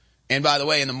 And by the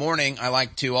way, in the morning, I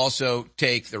like to also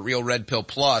take the Real Red Pill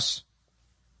Plus.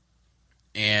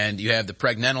 And you have the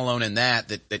pregnenolone in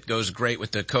that goes great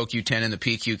with the CoQ10 and the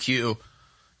PQQ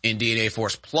in DNA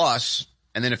Force Plus.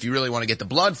 And then if you really want to get the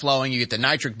blood flowing, you get the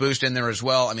nitric boost in there as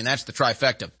well. I mean, that's the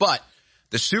trifecta. But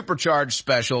the supercharged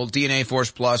special, DNA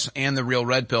Force Plus and the Real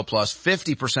Red Pill Plus,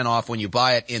 50% off when you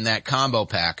buy it in that combo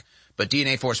pack. But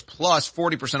DNA Force Plus,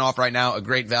 40% off right now, a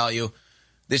great value.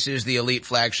 This is the elite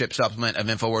flagship supplement of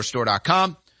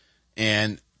InfoWarsStore.com.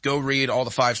 And go read all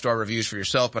the 5-star reviews for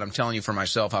yourself, but I'm telling you for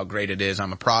myself how great it is.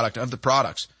 I'm a product of the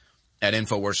products at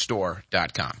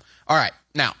InfoWarsStore.com. All right,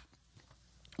 now,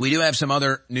 we do have some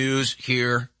other news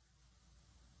here,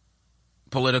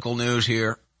 political news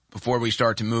here, before we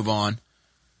start to move on.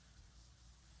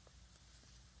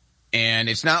 And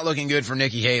it's not looking good for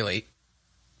Nikki Haley.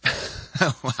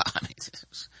 Well, I mean,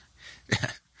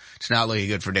 it's not looking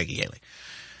good for Nikki Haley.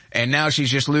 And now she's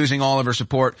just losing all of her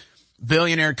support.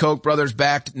 Billionaire Koch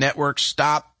brothers-backed networks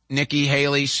stopped Nikki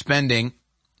Haley spending.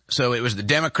 So it was the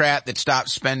Democrat that stopped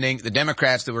spending, the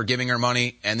Democrats that were giving her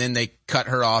money, and then they cut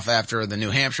her off after the New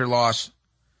Hampshire loss.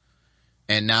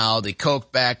 And now the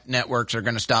Koch-backed networks are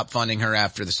going to stop funding her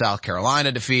after the South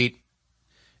Carolina defeat.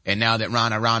 And now that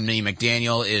Ronna Romney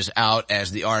McDaniel is out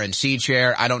as the RNC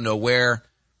chair, I don't know where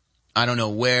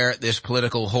this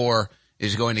political whore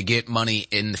is going to get money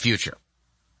in the future.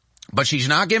 But she's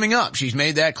not giving up. She's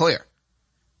made that clear.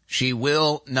 She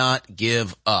will not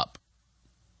give up.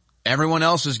 Everyone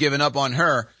else has given up on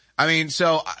her. I mean,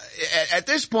 so at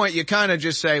this point, you kind of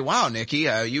just say, wow, Nikki,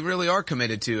 you really are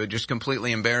committed to just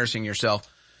completely embarrassing yourself.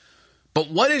 But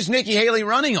what is Nikki Haley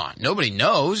running on? Nobody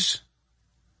knows.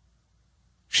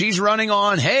 She's running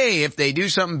on, hey, if they do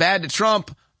something bad to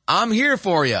Trump, I'm here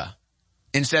for you.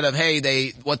 Instead of,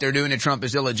 hey, what they're doing to Trump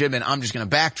is illegitimate, I'm just going to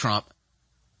back Trump.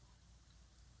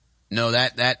 No,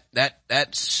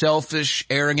 that selfish,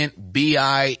 arrogant,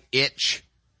 BI itch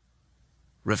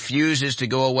refuses to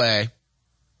go away.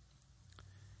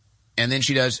 And then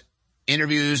she does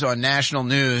interviews on national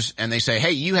news and they say,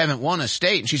 hey, you haven't won a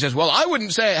state. And she says, well, I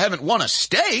wouldn't say I haven't won a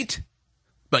state,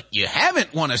 but you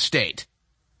haven't won a state.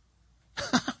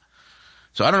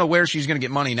 So I don't know where she's going to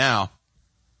get money now,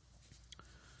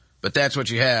 but that's what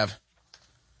you have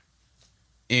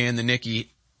in the Nikki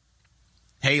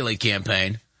Haley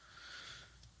campaign.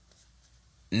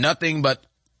 Nothing but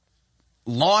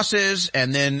losses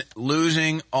and then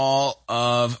losing all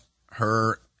of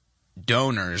her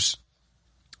donors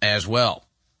as well.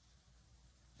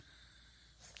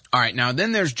 All right, now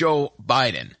then there's Joe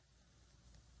Biden.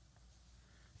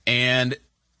 And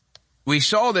we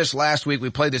saw this last week. We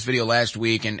played this video last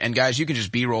week. And guys, you can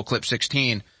just B-roll clip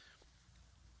 16.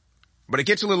 But it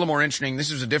gets a little more interesting.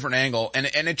 This is a different angle. And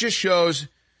it just shows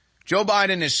Joe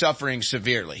Biden is suffering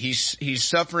severely. He's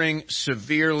suffering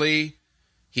severely.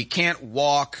 He can't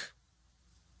walk.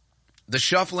 The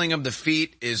shuffling of the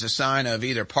feet is a sign of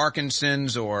either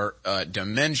Parkinson's or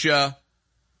dementia.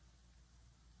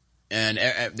 And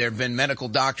there have been medical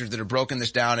doctors that have broken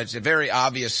this down. It's a very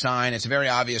obvious sign. It's a very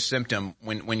obvious symptom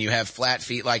when you have flat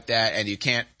feet like that and you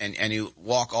can't, and you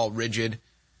walk all rigid.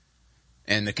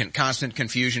 And the constant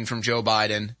confusion from Joe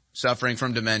Biden, suffering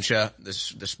from dementia. The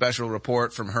special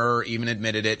report from her even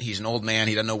admitted it. He's an old man.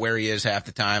 He doesn't know where he is half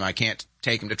the time. I can't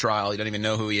take him to trial. He doesn't even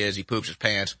know who he is. He poops his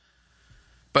pants.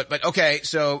 But okay,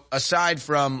 so aside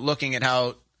from looking at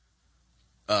how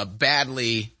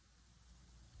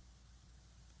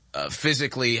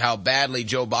physically how badly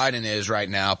Joe Biden is right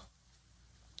now,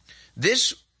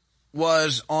 this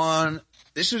was on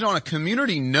a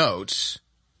Community Notes.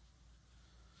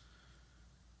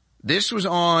 This was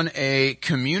on a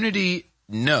Community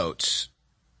Notes.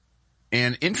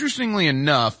 And interestingly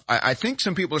enough, I think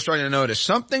some people are starting to notice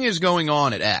something is going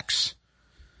on at X.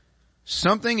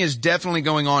 Something is definitely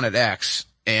going on at X.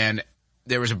 And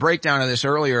there was a breakdown of this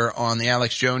earlier on the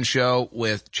Alex Jones show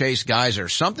with Chase Geiser.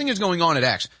 Something is going on at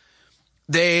X.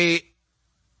 They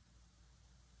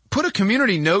put a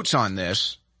Community Notes on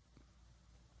this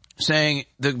saying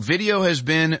the video has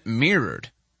been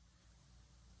mirrored.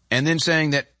 And then saying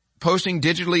that posting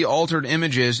digitally altered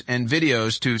images and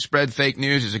videos to spread fake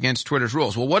news is against Twitter's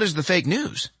rules. Well, what is the fake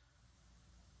news?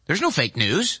 There's no fake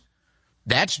news.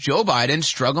 That's Joe Biden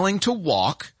struggling to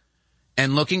walk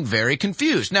and looking very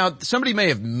confused. Now, somebody may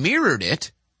have mirrored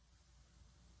it,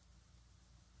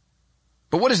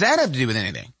 but what does that have to do with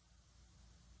anything?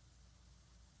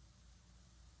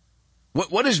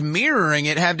 What does mirroring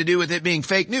it have to do with it being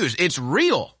fake news? It's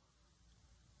real.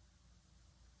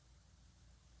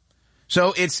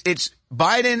 So it's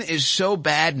Biden is so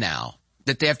bad now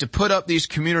that they have to put up these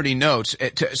community notes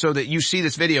so that you see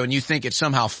this video and you think it's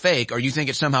somehow fake or you think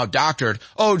it's somehow doctored.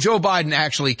 Oh, Joe Biden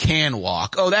actually can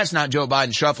walk. Oh, that's not Joe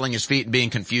Biden shuffling his feet and being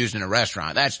confused in a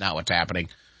restaurant. That's not what's happening.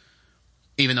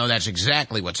 Even though that's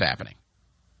exactly what's happening.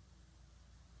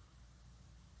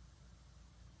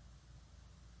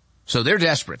 So they're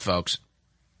desperate, folks.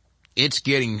 It's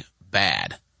getting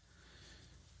bad.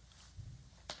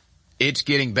 It's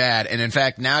getting bad. And in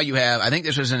fact, now you have, I think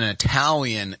this was an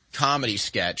Italian comedy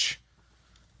sketch.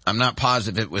 I'm not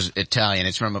positive it was Italian.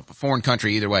 It's from a foreign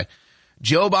country either way.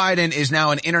 Joe Biden is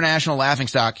now an international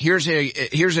laughingstock. Here's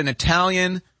an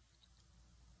Italian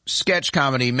sketch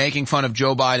comedy making fun of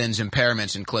Joe Biden's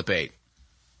impairments in clip 8.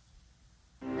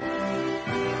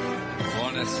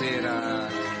 Buonasera.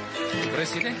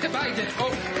 Presidente Biden.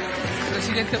 Oh,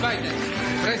 Presidente Biden.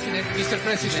 President, Mr.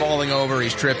 President. He's falling over.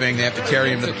 He's tripping. They have to carry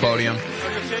him to the podium. Okay.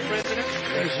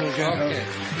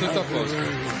 Tutto a posto.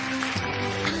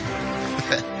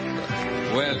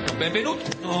 Welcome. Benvenuto.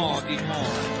 Oh, di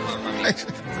nuovo. Mamma mia. It's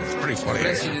pretty funny.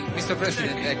 Mr.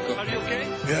 President, ecco. Are you okay?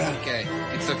 Yeah. Okay.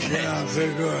 It's okay. Yeah,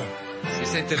 very good. Si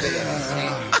sente bene?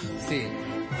 Sì.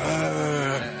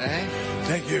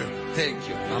 Thank you. Thank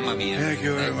you. Mamma mia. Thank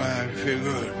you very much. I feel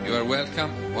good. You are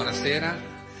welcome. Buonasera.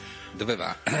 Dove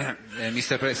va?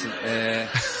 Mr. President.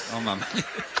 Oh mamma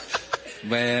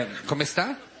mia. Come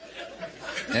sta?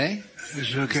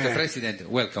 It's okay. Mr. President,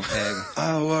 welcome.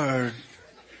 I'm worried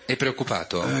È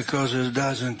preoccupato? because it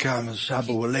doesn't come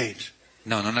subway late.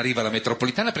 No, non arriva la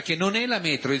metropolitana perché non è la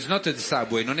metro, it's not the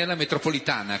subway, non è la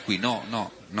metropolitana qui, no.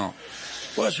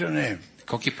 What's your name?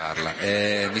 Con chi parla?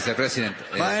 Mr. President.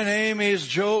 My name is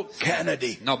Joe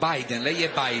Kennedy. No, Biden, lei è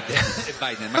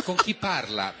Biden, ma con chi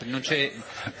parla? Non c'è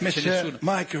nessuno.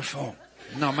 Microphone.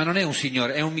 No, ma non è un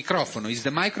signore, è un microfono. Is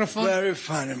the microphone? Very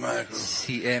funny microphone.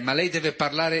 Sì, ma lei deve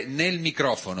parlare nel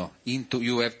microfono.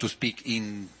 You have to speak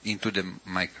into the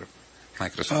microphone.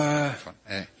 I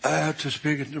have to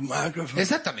speak into the microphone.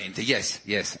 Esattamente, yes,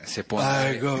 se può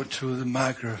I go to the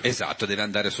microphone. Esatto, deve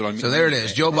andare solo al So microfono. there it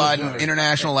is. Joe Biden,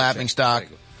 international laughingstock.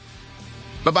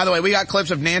 But by the way, we got clips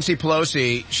of Nancy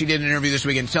Pelosi. She did an interview this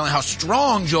weekend telling how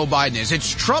strong Joe Biden is. It's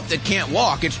Trump that can't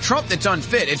walk. It's Trump that's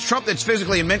unfit. It's Trump that's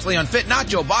physically and mentally unfit, not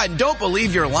Joe Biden. Don't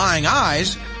believe your lying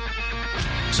eyes.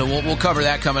 So we'll cover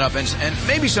that coming up and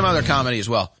maybe some other comedy as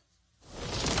well.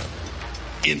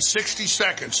 In 60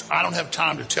 seconds, I don't have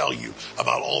time to tell you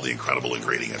about all the incredible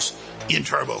ingredients in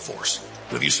TurboForce.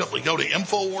 But if you simply go to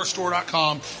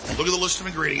InfoWarsStore.com and look at the list of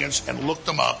ingredients and look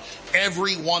them up,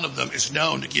 every one of them is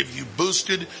known to give you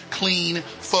boosted, clean,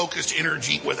 focused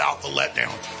energy without the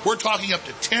letdown. We're talking up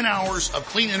to 10 hours of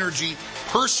clean energy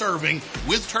per serving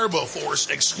with TurboForce,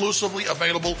 exclusively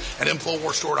available at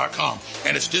InfoWarsStore.com.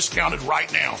 And it's discounted right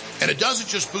now. And it doesn't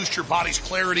just boost your body's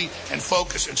clarity and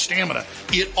focus and stamina.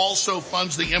 It also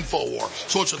funds the InfoWar.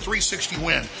 So it's a 360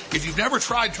 win. If you've never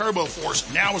tried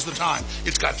TurboForce, now is the time.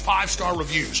 It's got 5-star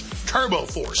reviews.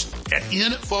 TurboForce at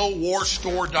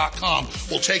InfoWarsStore.com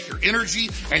will take your energy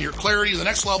and your clarity to the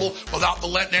next level without the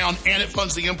letdown, and it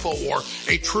funds the InfoWar,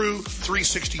 a true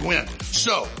 360 win.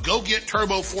 So go get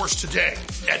TurboForce today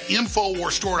at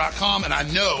InfoWarsStore.com, and I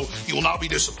know you will not be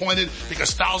disappointed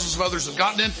because thousands of others have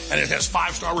gotten it, and it has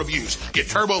 5-star reviews. Get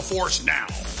TurboForce now.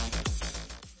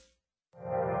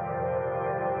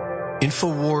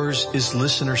 InfoWars is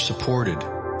listener supported,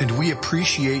 and we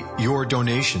appreciate your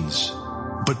donations.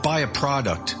 But buy a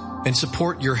product and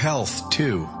support your health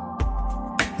too.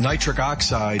 Nitric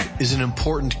oxide is an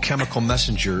important chemical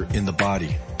messenger in the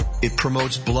body. It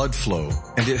promotes blood flow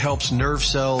and it helps nerve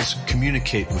cells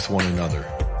communicate with one another.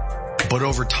 But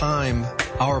over time,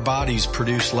 our bodies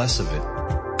produce less of it.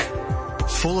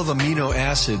 Full of amino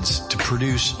acids to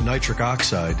produce nitric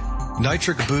oxide,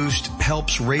 Nitric Boost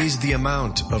helps raise the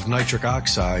amount of nitric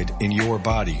oxide in your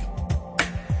body.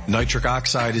 Nitric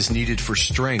oxide is needed for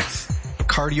strength,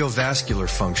 cardiovascular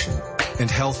function,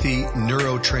 and healthy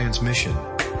neurotransmission.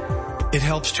 It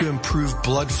helps to improve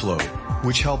blood flow,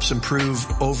 which helps improve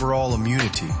overall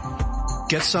immunity.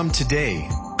 Get some today,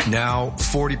 now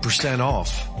 40%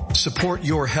 off. Support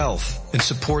your health and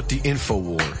support the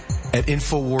InfoWar at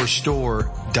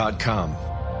InfoWarsStore.com.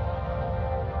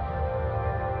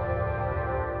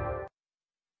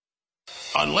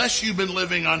 Unless you've been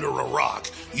living under a rock,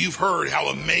 you've heard how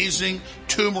amazing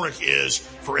turmeric is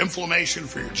for inflammation,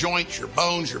 for your joints, your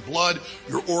bones, your blood,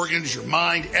 your organs, your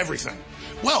mind, everything.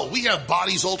 Well, we have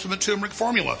Body's Ultimate Turmeric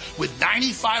Formula with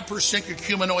 95%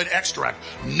 curcuminoid extract.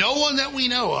 No one that we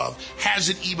know of has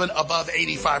it even above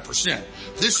 85%.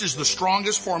 This is the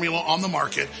strongest formula on the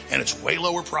market, and it's way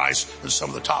lower price than some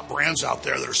of the top brands out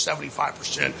there that are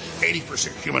 75%, 80%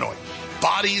 curcuminoid.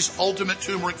 Body's Ultimate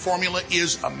Turmeric Formula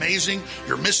is amazing.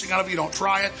 You're missing out if you don't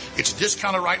try it. It's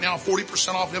discounted right now,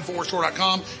 40% off at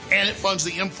InfoWarsStore.com, and it funds the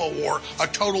InfoWar, a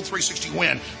total 360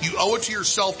 win. You owe it to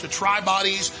yourself to try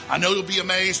Body's. I know you'll be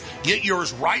amazed. Get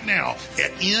yours right now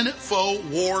at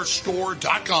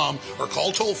InfoWarsStore.com or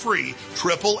call toll free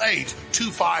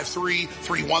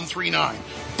 888-253-3139.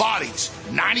 Body's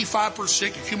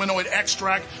 95% curcuminoid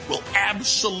extract will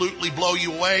absolutely blow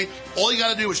you away. All you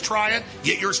got to do is try it.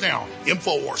 Get yours now.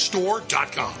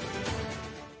 InfoWarsStore.com.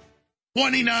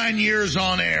 29 years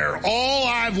on air. All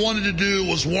I've wanted to do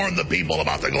was warn the people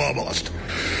about the globalist.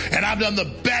 And I've done the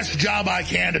best job I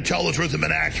can to tell the truth and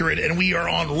been accurate, and we are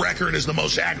on record as the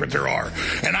most accurate there are.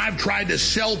 And I've tried to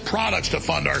sell products to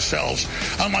fund ourselves.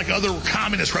 Unlike other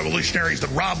communist revolutionaries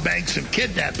that rob banks and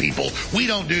kidnap people, we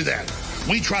don't do that.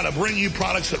 We try to bring you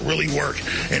products that really work.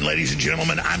 And ladies and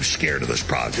gentlemen, I'm scared of this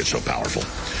product. It's so powerful.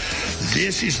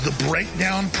 This is the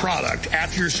breakdown product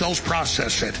after your cells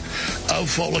process it of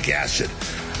folic acid,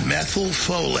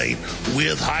 methylfolate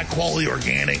with high quality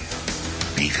organic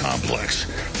B-complex.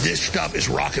 This stuff is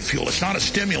rocket fuel. It's not a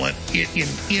stimulant. It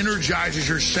energizes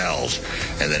your cells,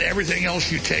 and then everything else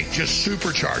you take just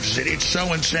supercharges it. It's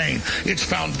so insane. It's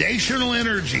foundational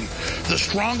energy, the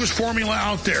strongest formula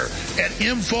out there at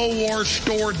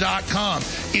InfoWarsStore.com.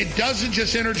 It doesn't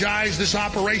just energize this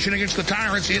operation against the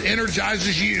tyrants. It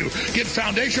energizes you. Get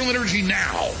foundational energy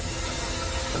now.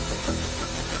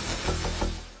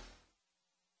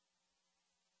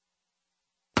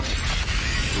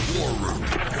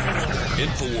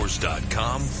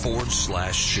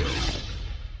 Infowars.com/show.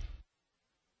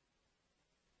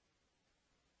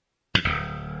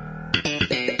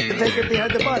 Take it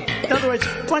behind the barn. In other words,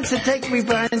 wants to take me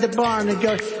behind the barn and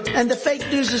go, and the fake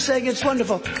news is saying it's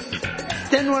wonderful.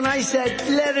 Then when I said,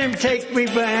 let him take me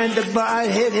behind the barn,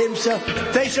 hit himself,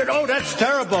 they said, oh, that's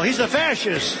terrible. He's a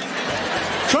fascist.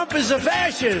 Trump is a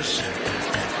fascist.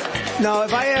 Now,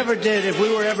 if we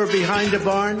were ever behind the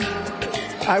barn,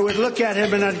 I would look at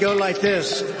him and I'd go like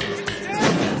this.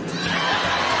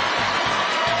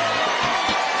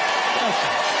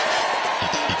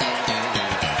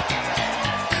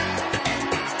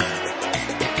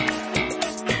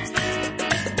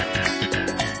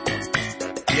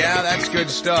 Yeah, that's good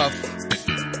stuff.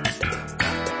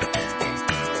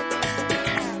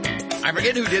 I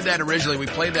forget who did that originally. We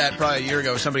played that probably a year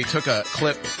ago. Somebody took a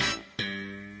clip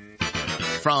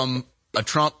from a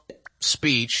Trump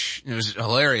speech. It was a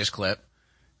hilarious clip.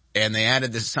 And they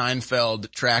added the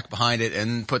Seinfeld track behind it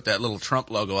and put that little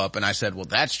Trump logo up. And I said, well,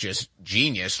 that's just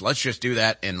genius. Let's just do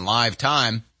that in live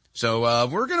time. So,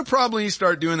 we're going to probably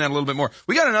start doing that a little bit more.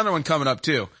 We got another one coming up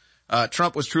too.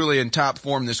 Trump was truly in top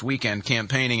form this weekend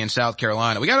campaigning in South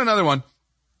Carolina. We got another one.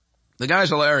 The guy's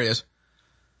hilarious.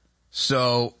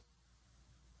 So,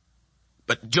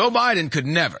 but Joe Biden could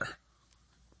never.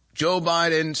 Joe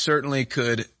Biden certainly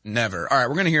could never. All right,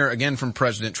 we're going to hear again from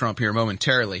President Trump here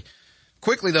momentarily.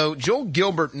 Quickly, though, Joel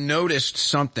Gilbert noticed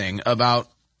something about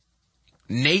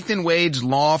Nathan Wade's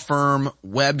law firm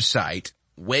website,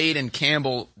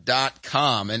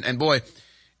 wadeandcampbell.com. And boy,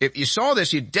 if you saw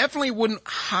this, you definitely wouldn't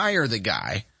hire the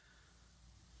guy.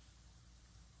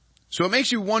 So it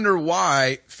makes you wonder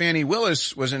why Fani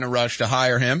Willis was in a rush to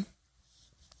hire him.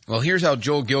 Well, here's how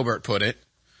Joel Gilbert put it.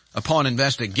 Upon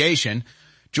investigation,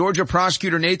 Georgia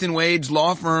prosecutor Nathan Wade's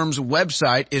law firm's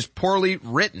website is poorly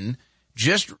written.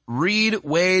 Just read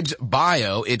Wade's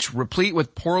bio. It's replete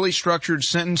with poorly structured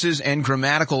sentences and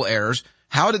grammatical errors.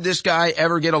 How did this guy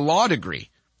ever get a law degree?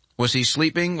 Was he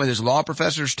sleeping with his law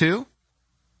professors too?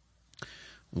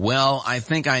 Well, I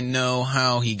think I know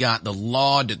how he got the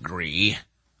law degree.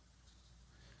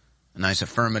 A nice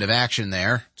affirmative action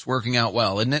there. It's working out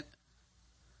well, isn't it?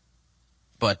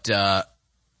 But,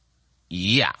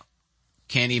 yeah.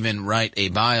 Can't even write a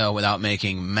bio without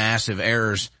making massive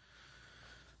errors.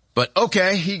 But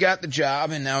okay, he got the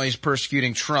job and now he's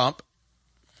persecuting Trump.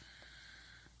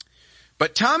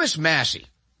 But Thomas Massie,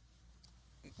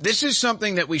 this is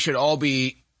something that we should all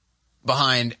be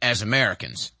behind as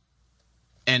Americans.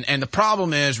 And the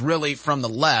problem is really from the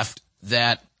left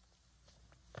that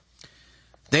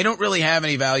they don't really have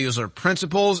any values or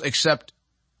principles except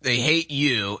they hate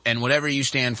you, and whatever you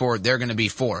stand for, they're going to be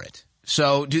for it.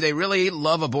 So do they really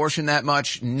love abortion that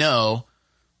much? No.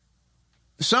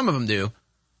 Some of them do.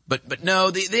 But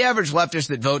no, the average leftist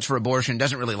that votes for abortion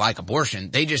doesn't really like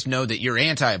abortion. They just know that you're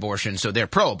anti-abortion, so they're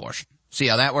pro-abortion. See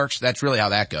how that works? That's really how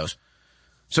that goes.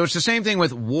 So it's the same thing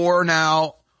with war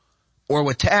now or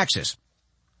with taxes.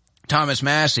 Thomas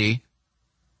Massie,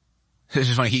 this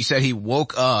is funny, he said he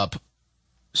woke up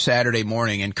Saturday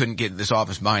morning and couldn't get this off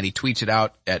his mind. He tweets it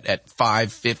out at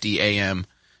 5:50 a.m.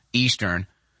 Eastern.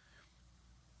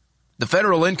 The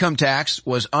federal income tax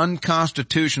was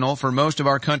unconstitutional for most of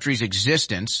our country's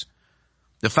existence.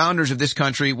 The founders of this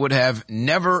country would have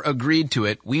never agreed to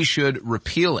it. We should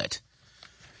repeal it.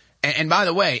 And by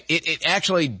the way, it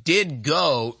actually did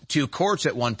go to courts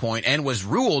at one point and was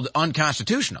ruled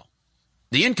unconstitutional.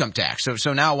 The income tax.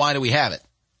 So now why do we have it?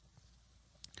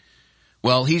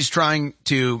 Well, he's trying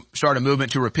to start a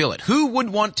movement to repeal it. Who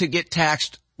would want to get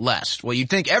taxed less? Well,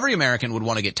 you'd think every American would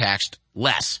want to get taxed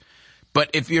less. But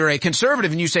if you're a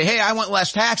conservative and you say, hey, I want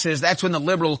less taxes, that's when the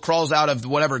liberal crawls out of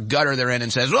whatever gutter they're in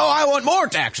and says, oh, I want more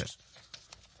taxes.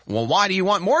 Well, why do you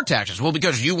want more taxes? Well,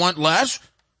 because you want less.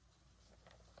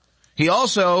 He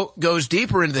also goes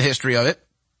deeper into the history of it.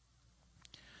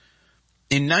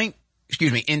 In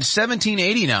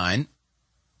 1789,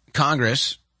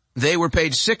 Congress, they were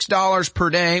paid $6 per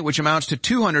day, which amounts to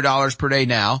 $200 per day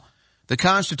now. The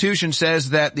Constitution says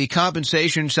that the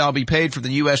compensation shall be paid from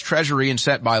the U.S. Treasury and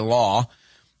set by law,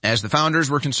 as the founders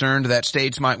were concerned that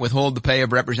states might withhold the pay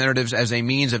of representatives as a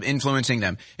means of influencing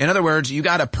them. In other words, you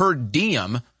got a per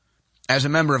diem as a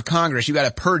member of Congress. You got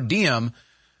a per diem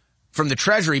from the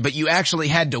Treasury, but you actually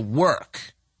had to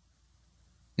work.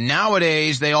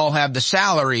 Nowadays, they all have the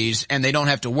salaries and they don't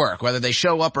have to work. Whether they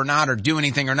show up or not or do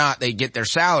anything or not, they get their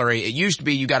salary. It used to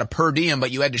be you got a per diem,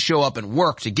 but you had to show up and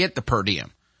work to get the per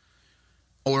diem.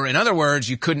 Or in other words,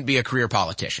 you couldn't be a career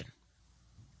politician.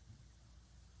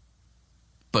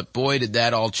 But boy, did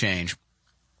that all change.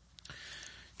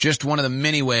 Just one of the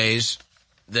many ways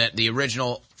that the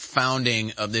original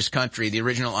founding of this country, the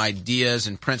original ideas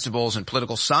and principles and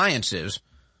political sciences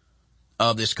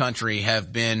of this country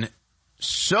have been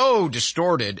so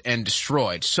distorted and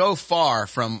destroyed, so far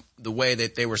from the way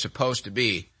that they were supposed to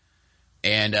be.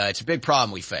 And it's a big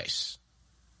problem we face.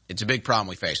 It's a big problem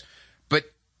we face. But,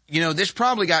 you know, this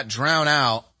probably got drowned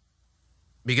out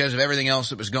because of everything else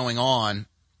that was going on.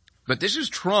 But this is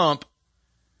Trump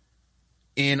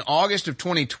in August of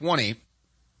 2020,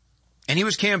 and he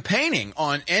was campaigning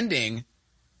on ending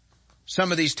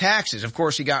some of these taxes. Of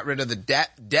course, he got rid of the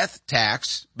death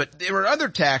tax, but there were other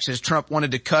taxes Trump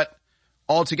wanted to cut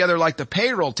altogether, like the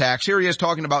payroll tax. Here he is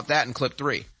talking about that in clip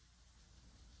 3.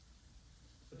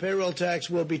 The payroll tax,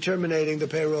 will be terminating the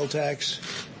payroll tax.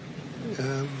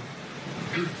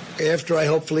 After I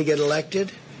hopefully get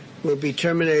elected, we'll be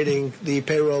terminating the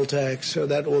payroll tax. So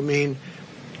that will mean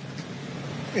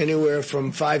anywhere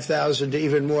from $5,000 to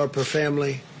even more per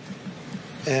family.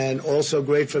 And also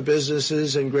great for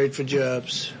businesses and great for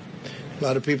jobs. A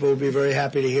lot of people will be very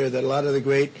happy to hear that. A lot of the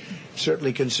great,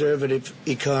 certainly conservative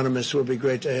economists will be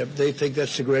great to have. They think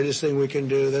that's the greatest thing we can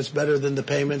do. That's better than the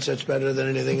payments. That's better than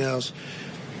anything else.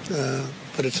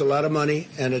 But it's a lot of money,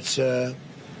 and it's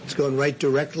going right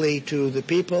directly to the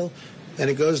people, and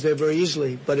it goes there very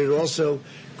easily. But it also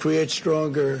creates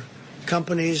stronger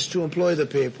companies to employ the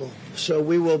people. So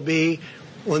we will be,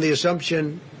 on the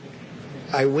assumption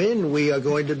I win, we are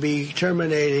going to be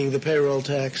terminating the payroll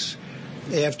tax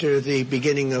after the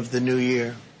beginning of the new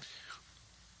year.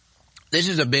 This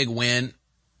is a big win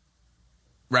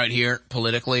right here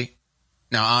politically.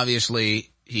 Now,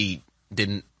 obviously, he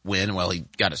didn't win. Well, he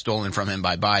got it stolen from him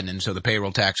by Biden, and so the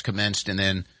payroll tax commenced, and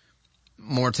then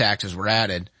more taxes were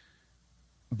added.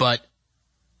 But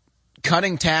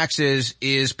cutting taxes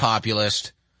is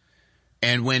populist,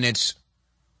 and when it's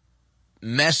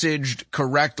messaged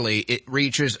correctly, it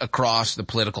reaches across the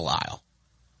political aisle.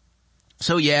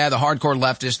 So yeah, the hardcore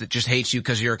leftist that just hates you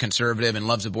because you're a conservative and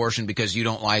loves abortion because you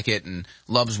don't like it and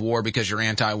loves war because you're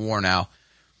anti-war now.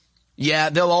 Yeah,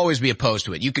 they'll always be opposed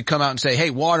to it. You could come out and say,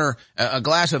 hey, water, a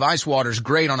glass of ice water is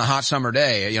great on a hot summer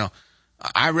day. You know,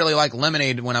 I really like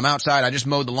lemonade when I'm outside. I just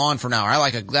mowed the lawn for an hour. I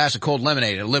like a glass of cold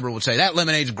lemonade. A liberal would say, that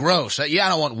lemonade's gross. Yeah, I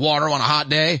don't want water on a hot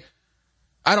day.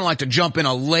 I don't like to jump in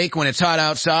a lake when it's hot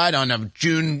outside on a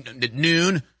June at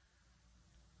noon.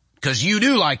 Because you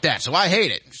do like that, so I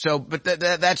hate it. So, but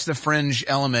that's the fringe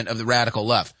element of the radical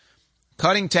left.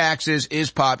 Cutting taxes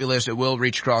is populist. It will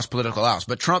reach across political aisles.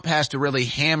 But Trump has to really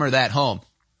hammer that home.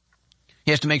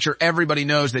 He has to make sure everybody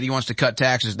knows that he wants to cut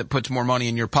taxes that puts more money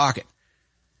in your pocket.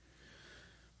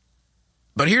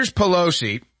 But here's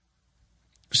Pelosi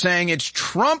saying it's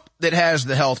Trump that has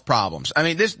the health problems. I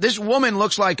mean, this woman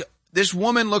looks like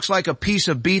a piece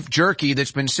of beef jerky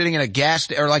that's been sitting in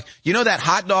a or like, you know, that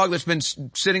hot dog that's been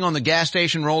sitting on the gas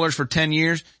station rollers for 10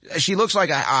 years? She looks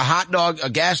like a hot dog, a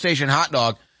gas station hot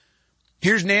dog.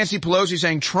 Here's Nancy Pelosi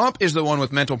saying Trump is the one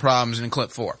with mental problems in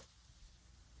clip 4.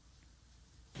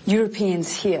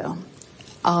 Europeans here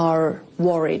are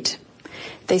worried.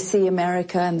 They see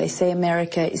America and they say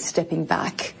America is stepping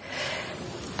back.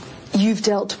 You've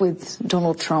dealt with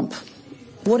Donald Trump.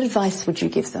 What advice would you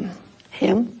give them?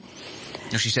 Him?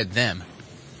 No, she said them.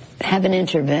 Have an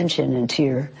intervention into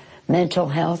your mental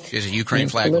health. She has a Ukraine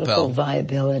flag political lapel.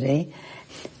 Viability.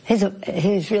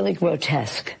 He's really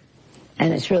grotesque.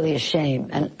 And it's really a shame.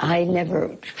 And I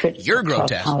never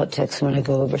talk politics when I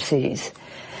go overseas.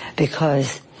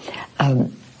 Because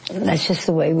that's just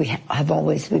the way we have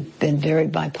always been very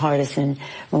bipartisan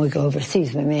when we go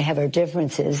overseas. We may have our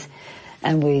differences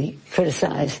and we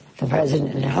criticize the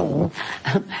president at home.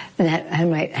 And I have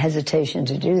my hesitation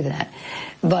to do that.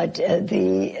 But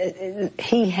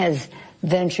he has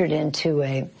ventured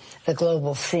into the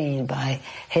global scene by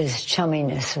his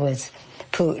chumminess with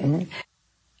Putin.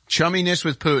 Chumminess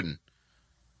with Putin.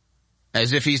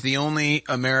 As if he's the only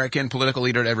American political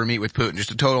leader to ever meet with Putin.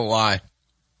 Just a total lie.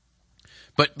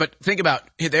 But think about,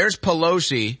 there's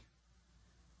Pelosi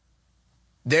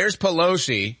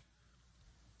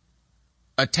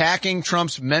attacking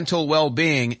Trump's mental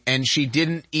well-being, and she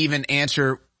didn't even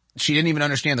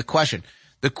understand the question.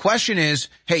 The question is,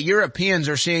 hey, Europeans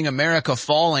are seeing America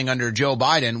falling under Joe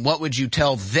Biden. What would you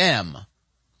tell them?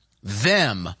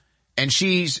 And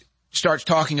she starts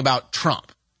talking about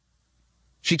Trump.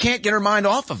 She can't get her mind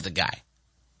off of the guy.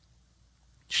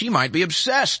 She might be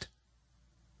obsessed.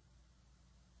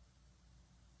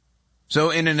 So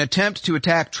in an attempt to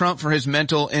attack Trump for his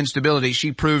mental instability,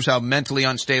 she proves how mentally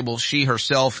unstable she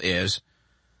herself is.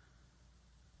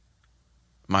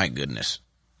 My goodness.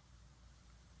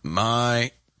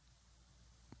 My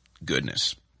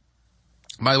goodness.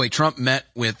 By the way, Trump met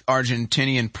with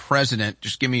Argentinian president.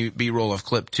 Just give me B-roll of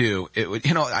clip 2.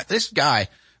 This guy,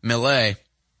 Milei,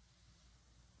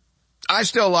 I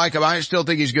still like him. I still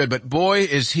think he's good, but boy,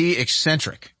 is he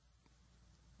eccentric.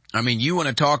 I mean, you want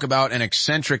to talk about an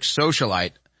eccentric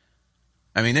socialite.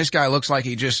 I mean, this guy looks like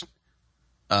he just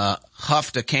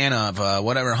huffed a can of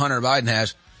whatever Hunter Biden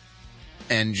has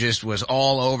and just was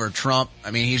all over Trump.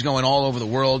 I mean, he's going all over the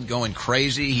world, going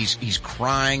crazy. He's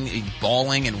crying, he's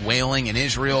bawling and wailing in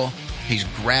Israel. He's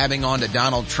grabbing onto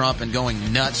Donald Trump and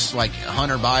going nuts like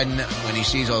Hunter Biden when he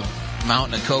sees a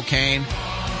mountain of cocaine.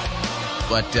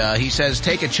 But he says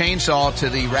take a chainsaw to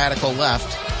the radical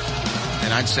left.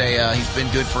 And I'd say he's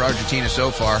been good for Argentina so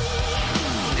far.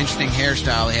 Interesting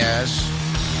hairstyle he has.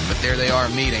 But there they are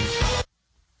meeting.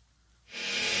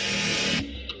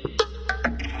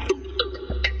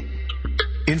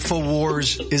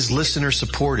 InfoWars is listener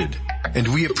supported, and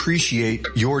we appreciate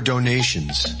your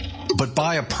donations. But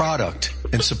buy a product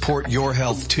and support your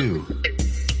health too.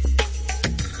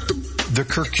 The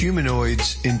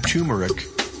curcuminoids in turmeric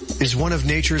is one of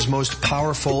nature's most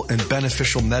powerful and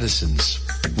beneficial medicines.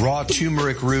 Raw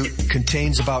turmeric root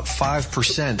contains about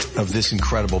 5% of this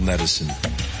incredible medicine.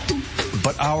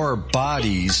 But our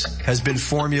bodies has been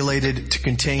formulated to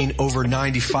contain over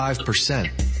 95%.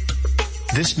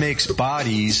 This makes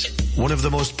bodies one of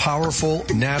the most powerful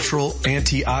natural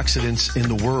antioxidants in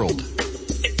the world.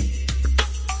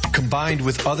 Combined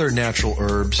with other natural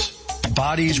herbs,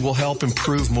 bodies will help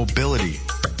improve mobility,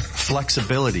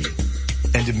 flexibility,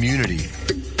 and immunity.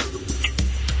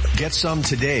 Get some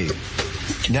today.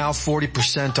 Now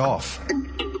 40% off.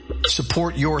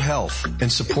 Support your health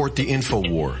and support the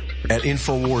InfoWar at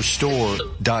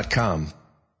InfoWarsStore.com.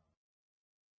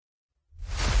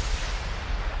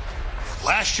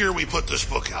 Last year we put this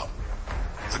book out,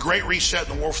 The Great Reset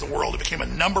and the War for the World. It became a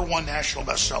 #1 national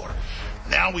bestseller.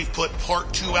 Now we've put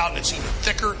part 2 out and it's even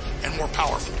thicker and more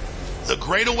powerful. The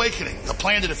Great Awakening, the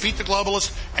plan to defeat the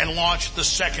globalists and launch the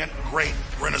second Great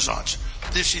Renaissance.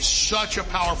 This is such a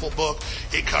powerful book.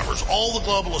 It covers all the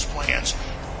globalist plans,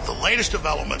 the latest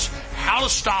developments, how to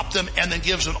stop them, and then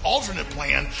gives an alternate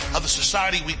plan of the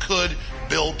society we could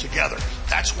build together.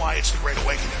 That's why it's the Great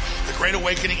Awakening. The Great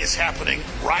Awakening is happening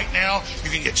right now.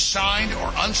 You can get signed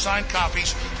or unsigned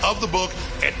copies of the book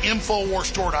at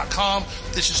InfoWarsStore.com.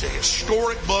 This is a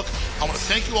historic book. I want to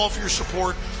thank you all for your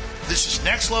support. This is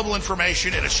next level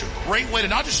information, and it's a great way to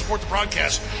not just support the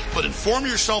broadcast, but inform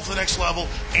yourself to the next level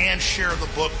and share the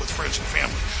book with friends and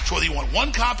family. So whether you want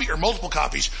one copy or multiple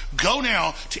copies, go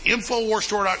now to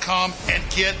InfoWarsStore.com and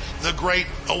get The Great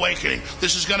Awakening.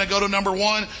 This is going to go to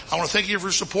 #1. I want to thank you for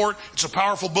your support. It's a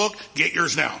powerful book. Get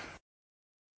yours now.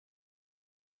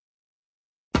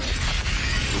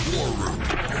 The War Room.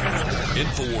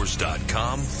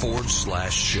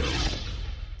 InfoWars.com/show.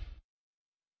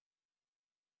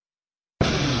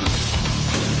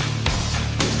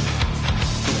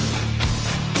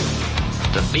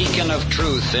 The beacon of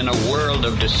truth in a world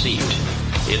of deceit.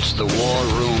 It's the War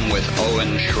Room with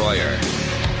Owen Schroyer.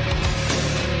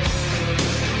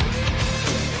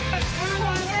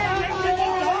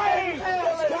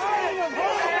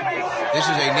 This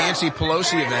is a Nancy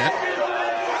Pelosi event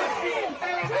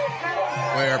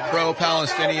where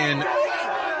pro-Palestinian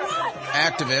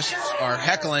activists are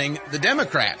heckling the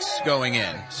Democrats going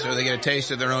in, so they get a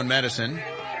taste of their own medicine.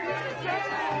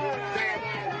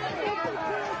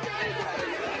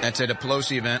 That's at a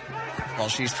Pelosi event while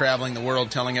she's traveling the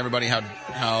world telling everybody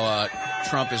how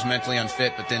Trump is mentally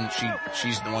unfit, but then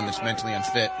she's the one that's mentally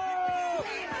unfit.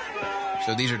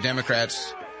 So these are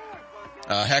Democrats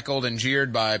heckled and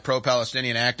jeered by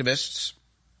pro-Palestinian activists.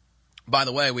 By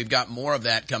the way, we've got more of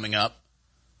that coming up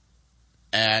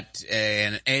at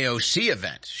an AOC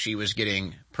event. She was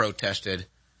getting protested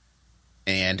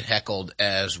and heckled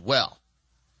as well.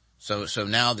 So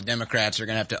now the Democrats are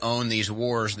going to have to own these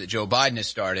wars that Joe Biden has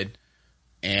started,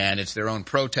 and it's their own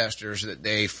protesters that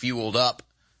they fueled up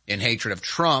in hatred of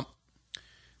Trump.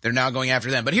 They're now going after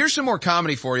them. But here's some more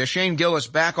comedy for you. Shane Gillis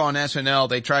back on SNL.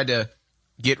 They tried to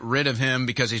get rid of him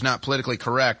because he's not politically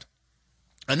correct.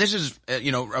 And this is,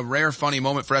 a rare funny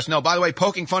moment for SNL. By the way,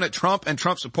 poking fun at Trump and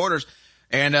Trump supporters.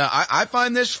 And I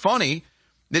find this funny.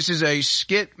 This is a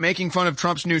skit making fun of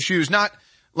Trump's new shoes, not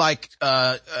like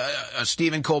a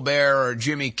Stephen Colbert or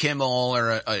Jimmy Kimmel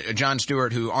or a Jon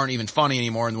Stewart who aren't even funny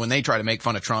anymore. And when they try to make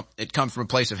fun of Trump, it comes from a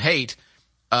place of hate.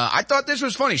 I thought this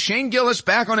was funny. Shane Gillis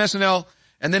back on SNL,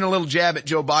 and then a little jab at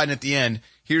Joe Biden at the end.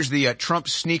 Here's the Trump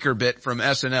sneaker bit from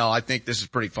SNL. I think this is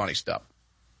pretty funny stuff.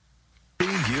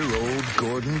 3-year-old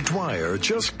Gordon Dwyer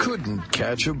just couldn't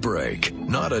catch a break.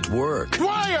 Not at work.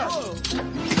 Dwyer!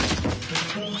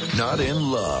 Not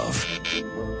in love.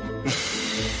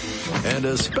 And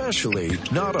especially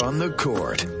not on the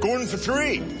court. Gordon for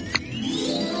 3.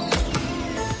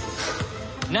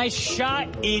 Nice shot,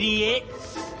 idiot.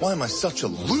 Why am I such a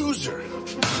loser?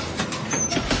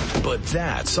 But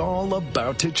that's all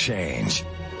about to change.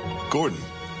 Gordon,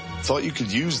 thought you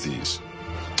could use these.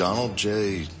 Donald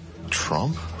J.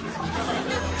 Trump?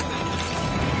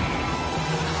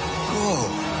 Whoa,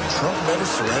 Trump never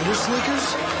surrender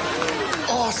sneakers?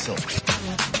 Awesome.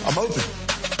 I'm open.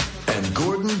 And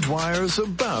Gordon Dwyer's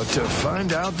about to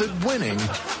find out that winning...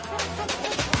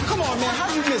 Come on, man,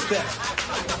 how'd you miss that?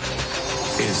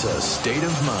 ...is a state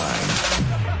of mind.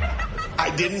 I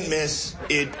didn't miss.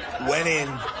 It went in.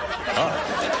 Oh.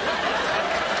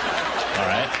 All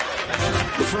right.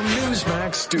 From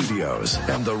Newsmax Studios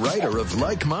and the writer of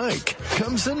Like Mike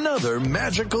comes another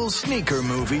magical sneaker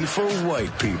movie for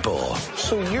white people.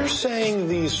 So you're saying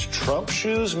these Trump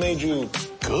shoes made you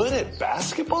good at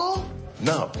basketball?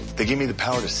 No, they give me the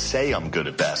power to say I'm good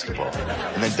at basketball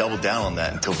and then double down on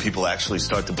that until people actually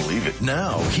start to believe it.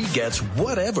 Now he gets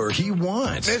whatever he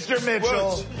wants. Mr.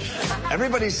 Mitchell,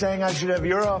 everybody's saying I should have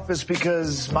your office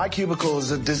because my cubicle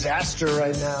is a disaster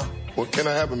right now. Well, can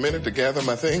I have a minute to gather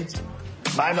my things?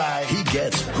 Bye-bye. He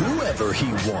gets whoever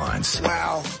he wants.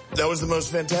 Wow, that was the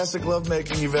most fantastic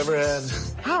lovemaking you've ever had.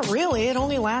 Not really. It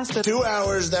only lasted 2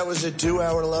 hours. That was a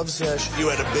 2-hour love session. You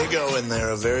had a big O in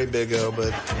there, a very big O,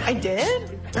 but... I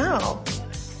did? Oh.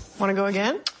 Want to go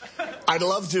again? I'd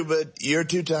love to, but you're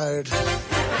too tired.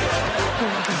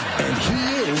 And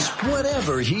he is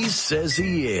whatever he says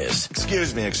he is.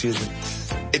 Excuse me.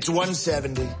 It's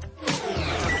 170.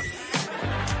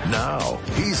 Now,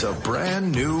 he's a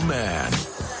brand new man.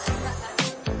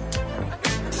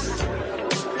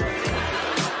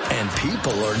 And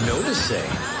people are noticing.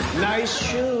 Nice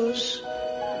shoes.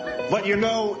 But you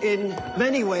know, in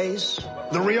many ways,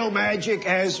 the real magic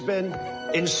has been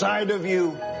inside of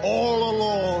you all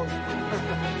along.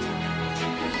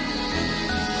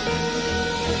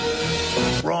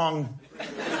 Wrong.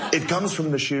 It comes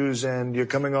from the shoes, and you're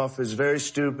coming off as very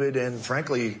stupid and,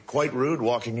 frankly, quite rude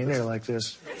walking in here like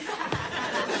this.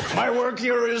 My work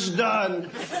here is done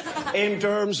in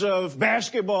terms of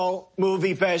basketball,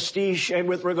 movie pastiche, and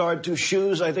with regard to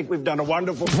shoes, I think we've done a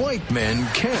wonderful... White men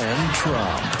can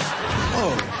Trump.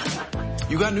 Oh,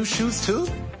 you got new shoes too?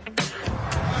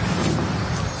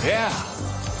 Yeah,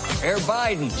 Air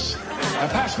Bidens. Now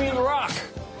pass me the rock.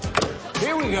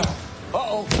 Here we go.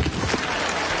 Uh-oh.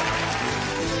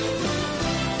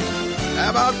 How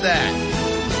about that?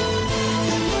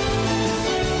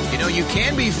 You know, you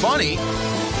can be funny,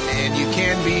 and you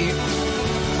can be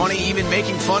funny even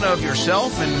making fun of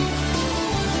yourself and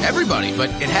everybody,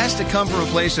 but it has to come from a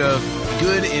place of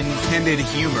good intended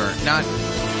humor, not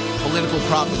political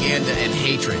propaganda and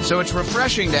hatred. So it's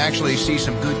refreshing to actually see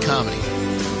some good comedy.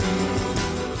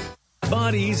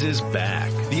 Body's is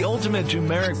back. The ultimate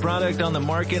turmeric product on the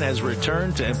market has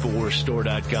returned to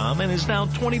InfoWarsStore.com and is now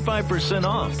 25%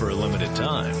 off for a limited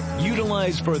time.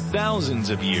 Utilized for thousands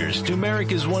of years,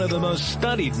 turmeric is one of the most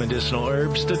studied medicinal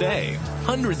herbs today.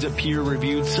 Hundreds of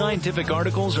peer-reviewed scientific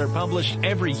articles are published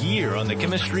every year on the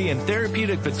chemistry and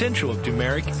therapeutic potential of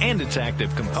turmeric and its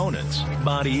active components.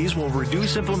 Body's will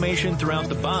reduce inflammation throughout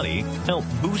the body, help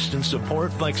boost and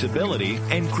support flexibility,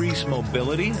 increase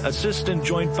mobility, assist in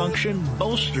joint function,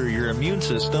 bolster your immune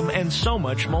system, and so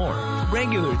much more.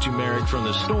 Regular turmeric from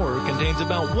the store contains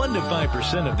about 1 to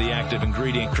 5% of the active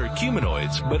ingredient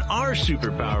curcuminoids, but our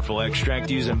super powerful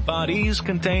extract using Body's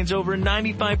contains over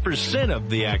 95% of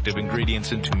the active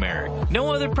ingredients in turmeric.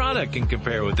 No other product can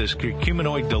compare with this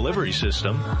curcuminoid delivery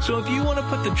system, so if you want to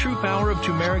put the true power of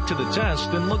turmeric to the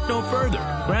test, then look no further.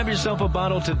 Grab yourself a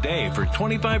bottle today for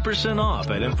 25% off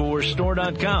at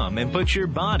InfoWarsStore.com and put your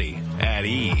body at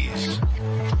ease.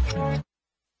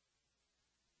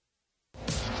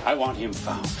 I want him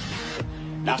found.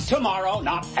 Not tomorrow,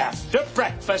 not after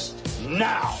breakfast,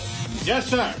 now. Yes,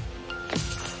 sir.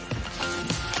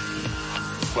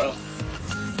 Well,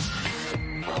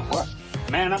 what?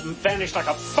 Man up and vanished like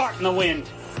a fart in the wind.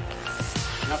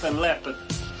 Nothing left but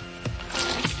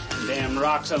damn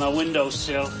rocks on the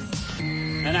windowsill.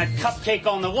 And that cupcake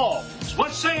on the wall.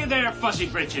 What's saying there, Fuzzy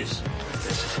Britches?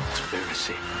 This is a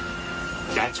conspiracy.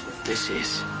 That's what this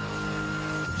is.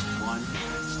 One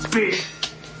big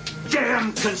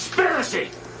damn conspiracy!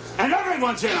 And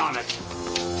everyone's in on it!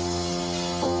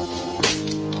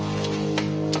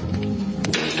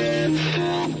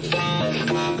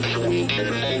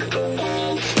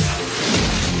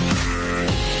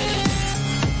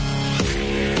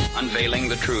 Unveiling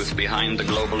the truth behind the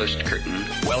globalist curtain.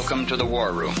 Welcome to the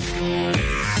War Room.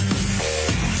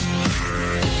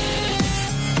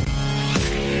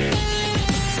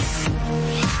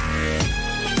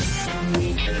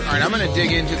 All right, I'm going to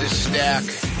dig into the stack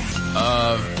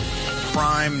of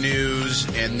crime news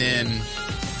and then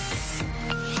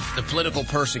the political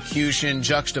persecution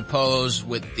juxtaposed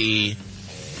with the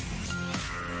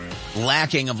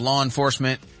lacking of law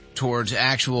enforcement towards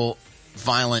actual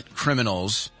violent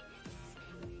criminals.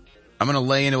 I'm going to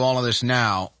lay into all of this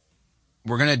now.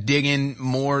 We're going to dig in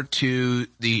more to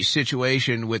the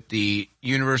situation with the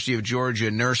University of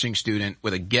Georgia nursing student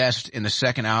with a guest in the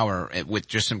second hour with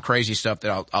just some crazy stuff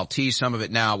that I'll tease some of it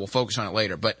now. We'll focus on it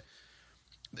later. But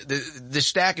the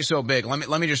stack is so big.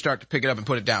 Let me just start to pick it up and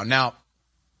put it down. Now,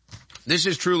 this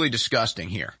is truly disgusting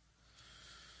here.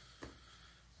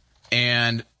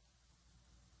 And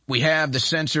we have the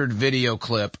censored video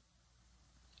clip,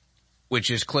 which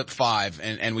is clip 5,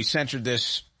 and we censored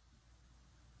this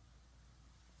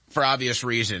for obvious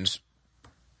reasons.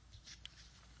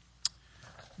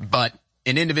 But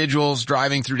an individual's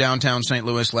driving through downtown St.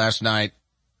 Louis last night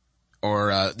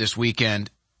or this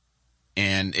weekend,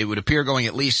 and it would appear going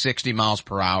at least 60 miles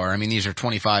per hour. I mean, these are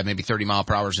 25, maybe 30 mile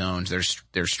per hour zones. There's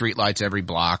street lights every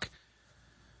block.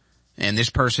 And this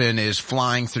person is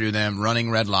flying through them, running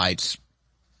red lights,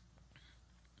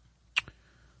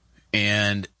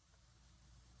 and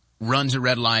runs a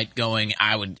red light going,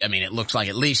 it looks like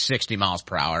at least 60 miles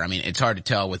per hour. I mean, it's hard to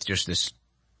tell with just this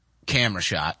camera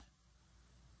shot.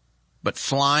 But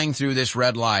flying through this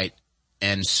red light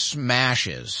and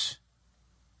smashes.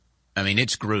 I mean,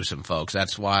 it's gruesome, folks.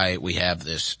 That's why we have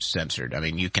this censored. I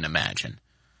mean, you can imagine.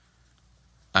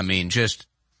 I mean, just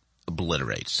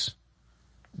obliterates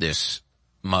this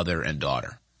mother and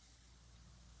daughter.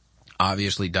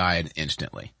 Obviously died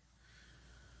instantly.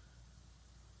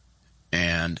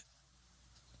 And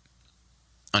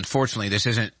unfortunately, this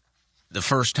isn't the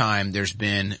first time there's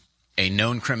been a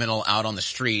known criminal out on the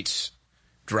streets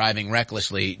driving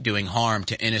recklessly, doing harm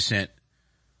to innocent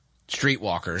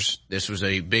streetwalkers. This was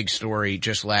a big story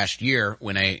just last year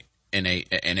when a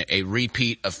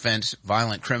repeat offense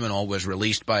violent criminal was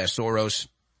released by a Soros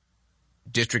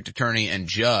district attorney and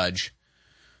judge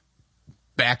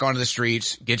back onto the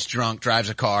streets, gets drunk, drives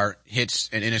a car, hits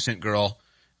an innocent girl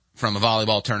from a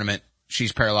volleyball tournament.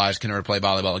 She's paralyzed, can never play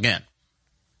volleyball again.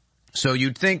 So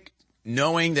you'd think,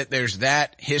 knowing that there's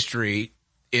that history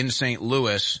in St.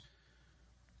 Louis,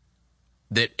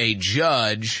 that a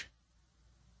judge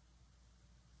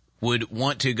would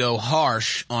want to go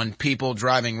harsh on people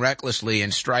driving recklessly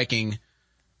and striking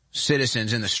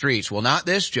citizens in the streets. Well, not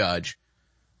this judge.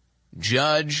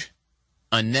 Judge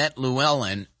Annette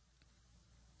Llewellyn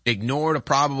ignored a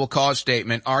probable cause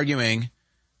statement, arguing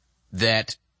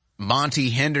that Monty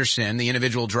Henderson, the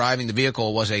individual driving the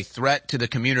vehicle, was a threat to the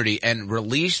community, and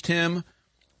released him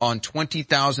on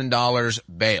 $20,000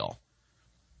 bail.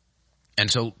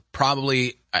 And so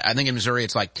probably, I think in Missouri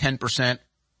it's like 10%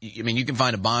 I mean, you can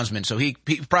find a bondsman. So he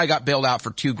probably got bailed out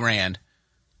for $2,000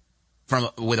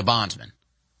 with a bondsman.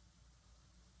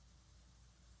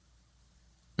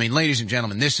 I mean, ladies and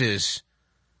gentlemen, this is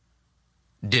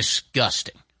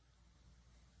disgusting.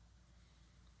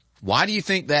 Why do you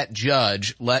think that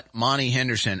judge let Monty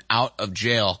Henderson out of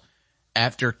jail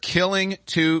after killing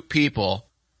 2 people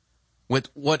with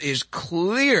what is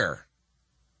clear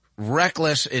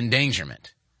reckless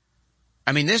endangerment?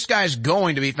 I mean, this guy's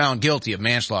going to be found guilty of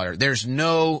manslaughter. There's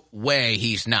no way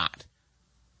he's not.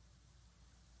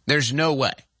 There's no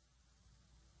way.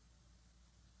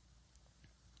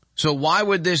 So why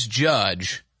would this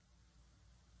judge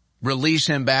release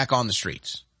him back on the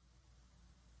streets?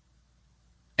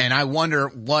 And I wonder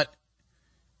what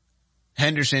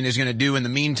Henderson is going to do in the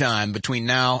meantime between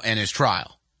now and his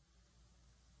trial.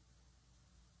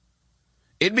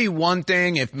 It'd be one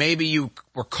thing if maybe you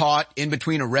were caught in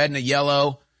between a red and a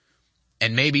yellow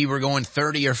and maybe you were going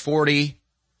 30 or 40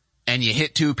 and you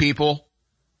hit 2 people.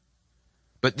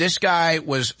 But this guy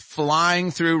was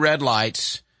flying through red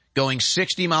lights, going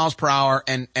 60 miles per hour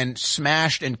and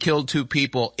smashed and killed 2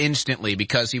 people instantly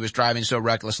because he was driving so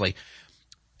recklessly.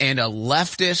 And a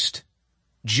leftist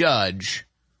judge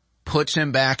puts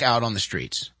him back out on the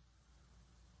streets.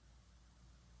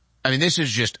 I mean, this is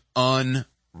just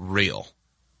unreal.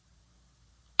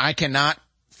 I cannot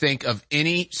think of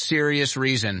any serious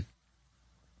reason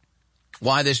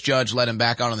why this judge let him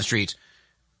back out on the streets.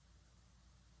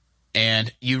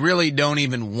 And you really don't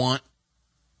even want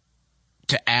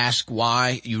to ask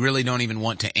why. You really don't even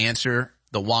want to answer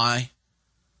the why.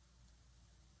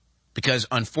 Because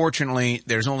unfortunately,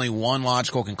 there's only one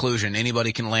logical conclusion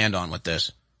anybody can land on with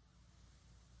this.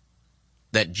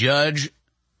 That Judge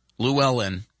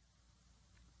Llewellyn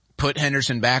put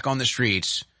Henderson back on the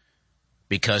streets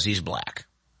because he's black.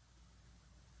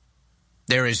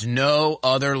 There is no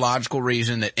other logical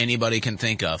reason that anybody can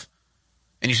think of.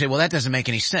 And you say, well, that doesn't make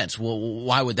any sense. Well,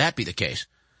 why would that be the case?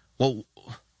 Well,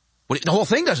 the whole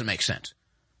thing doesn't make sense.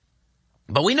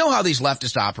 But we know how these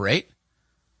leftists operate.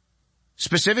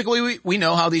 Specifically, we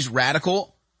know how these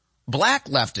radical black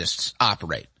leftists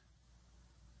operate.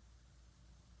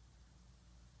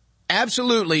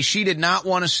 Absolutely, she did not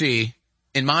want to see,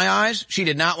 in my eyes, she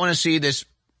did not want to see this,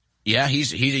 yeah,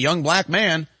 he's a young black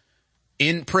man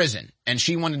in prison, and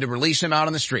she wanted to release him out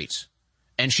on the streets.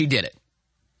 And she did it.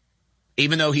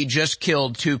 Even though he just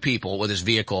killed 2 people with his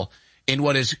vehicle in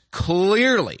what is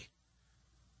clearly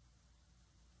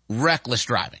reckless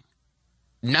driving.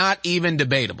 Not even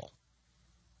debatable.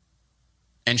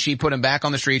 And she put him back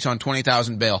on the streets on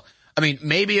 $20,000 bail. I mean,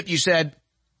 maybe if you said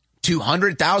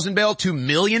 $200,000 bail, $2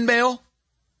 million bail,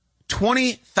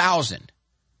 $20,000.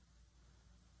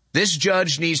 This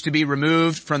judge needs to be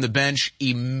removed from the bench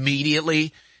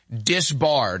immediately,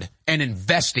 disbarred, and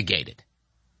investigated.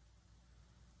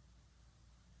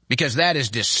 Because that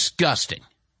is disgusting.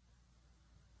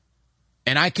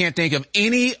 And I can't think of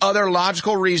any other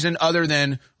logical reason other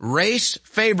than race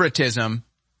favoritism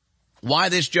why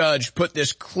this judge put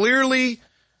this clearly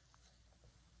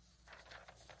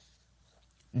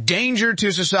danger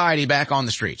to society back on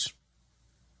the streets.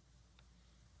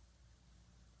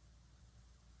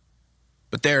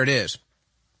 But there it is.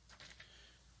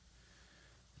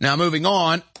 Now moving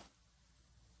on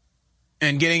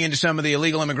and getting into some of the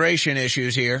illegal immigration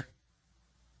issues here.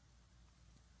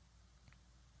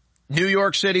 New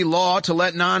York City law to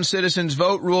let non-citizens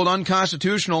vote ruled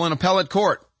unconstitutional in appellate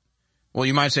court. Well,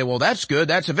 you might say, well, that's good.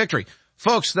 That's a victory.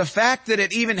 Folks, the fact that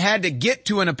it even had to get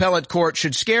to an appellate court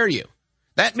should scare you.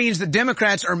 That means the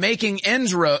Democrats are making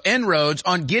inroads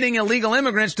on getting illegal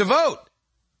immigrants to vote.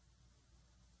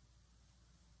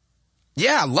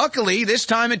 Yeah, luckily this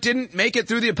time it didn't make it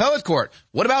through the appellate court.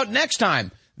 What about next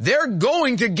time? They're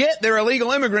going to get their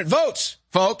illegal immigrant votes,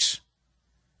 folks.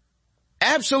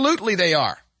 Absolutely they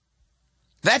are.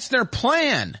 That's their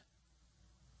plan.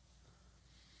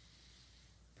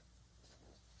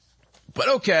 But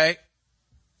okay,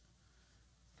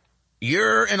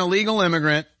 you're an illegal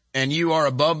immigrant and you are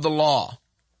above the law.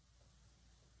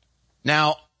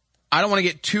 Now, I don't want to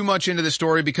get too much into the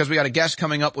story because we got a guest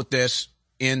coming up with this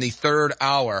in the third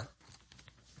hour.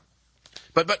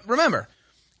 But remember,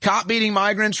 cop beating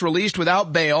migrants released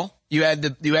without bail. You had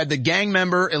the gang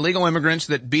member illegal immigrants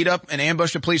that beat up and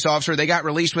ambushed a police officer. They got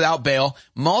released without bail.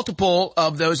 Multiple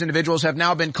of those individuals have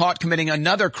now been caught committing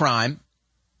another crime.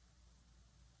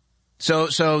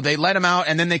 So they let them out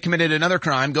and then they committed another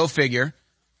crime. Go figure.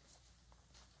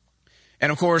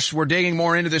 And of course, we're digging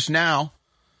more into this now.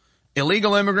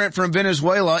 Illegal immigrant from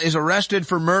Venezuela is arrested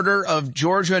for murder of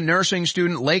Georgia nursing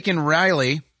student Laken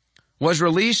Riley, was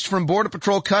released from Border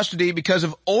Patrol custody because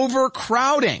of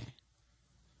overcrowding.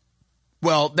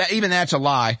 Well, even that's a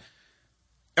lie.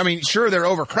 I mean, sure, they're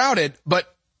overcrowded,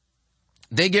 but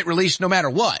they get released no matter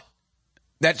what.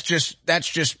 That's just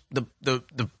the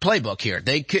playbook here.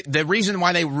 The reason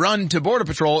why they run to Border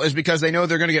Patrol is because they know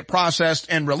they're going to get processed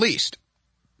and released.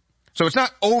 So it's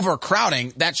not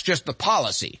overcrowding. That's just the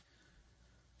policy.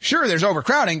 Sure, there's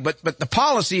overcrowding, but the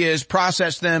policy is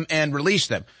process them and release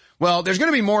them. Well, there's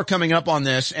going to be more coming up on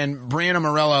this, and Brianna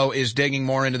Morello is digging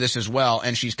more into this as well,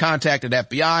 and she's contacted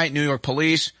FBI, New York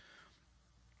police.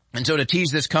 And so to tease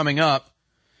this coming up,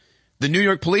 the New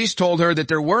York police told her that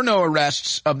there were no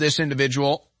arrests of this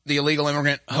individual, the illegal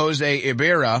immigrant Jose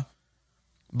Ibarra,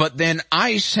 but then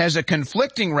ICE has a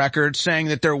conflicting record saying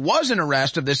that there was an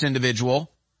arrest of this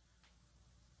individual.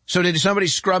 So did somebody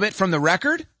scrub it from the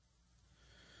record?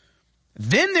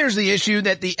 Then there's the issue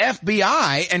that the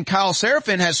FBI and Kyle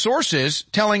Seraphin has sources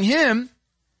telling him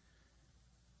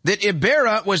that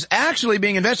Ibarra was actually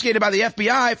being investigated by the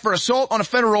FBI for assault on a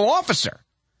federal officer.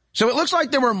 So it looks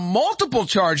like there were multiple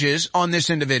charges on this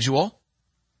individual,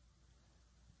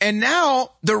 and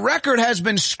now the record has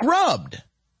been scrubbed.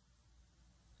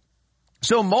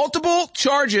 So multiple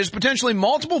charges, potentially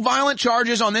multiple violent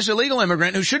charges on this illegal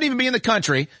immigrant who shouldn't even be in the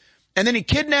country, and then he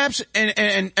kidnaps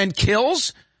and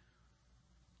kills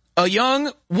a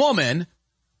young woman.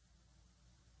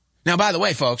 Now, by the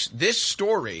way, folks, this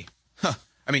story,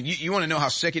 I mean, you want to know how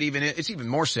sick it even is? It's even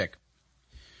more sick.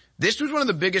 This was one of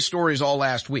the biggest stories all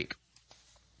last week.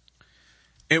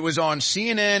 It was on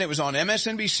CNN. It was on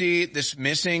MSNBC, this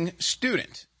missing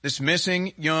student, this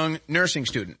missing young nursing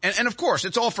student. And of course,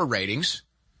 it's all for ratings.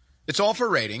 It's all for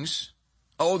ratings.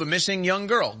 Oh, the missing young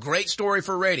girl. Great story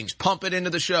for ratings. Pump it into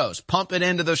the shows. Pump it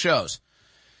into the shows.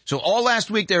 So all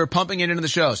last week they were pumping it into the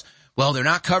shows. Well, they're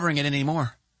not covering it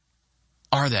anymore,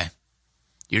 are they?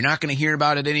 You're not going to hear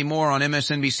about it anymore on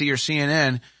MSNBC or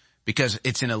CNN because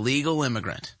it's an illegal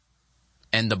immigrant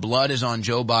and the blood is on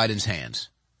Joe Biden's hands.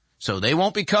 So they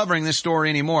won't be covering this story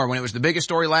anymore. When it was the biggest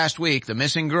story last week, the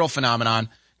missing girl phenomenon,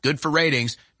 good for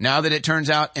ratings. Now that it turns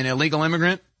out an illegal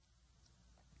immigrant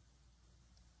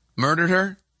murdered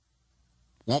her,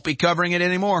 won't be covering it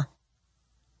anymore.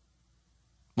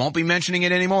 Won't be mentioning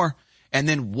it anymore. And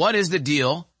then what is the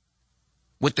deal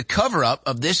with the cover-up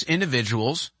of this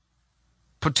individual's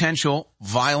potential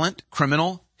violent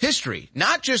criminal history?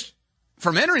 Not just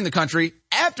from entering the country,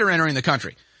 after entering the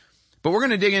country. But we're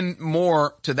going to dig in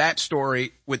more to that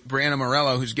story with Brianna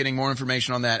Morello, who's getting more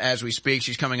information on that as we speak.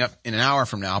 She's coming up in an hour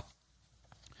from now.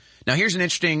 Now, here's an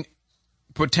interesting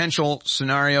potential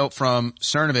scenario from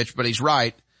Cernovich, but he's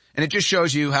right. And it just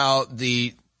shows you how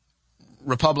the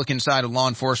Republican side of law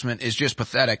enforcement is just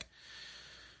pathetic.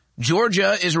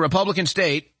 Georgia is a Republican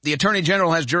state. The Attorney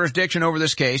General has jurisdiction over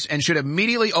this case and should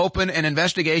immediately open an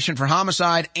investigation for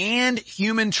homicide and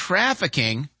human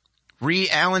trafficking, re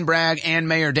Alvin Bragg and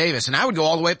Mayor Davis. And I would go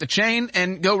all the way up the chain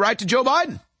and go right to Joe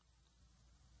Biden.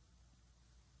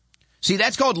 See,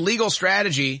 that's called legal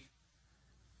strategy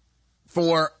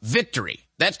for victory.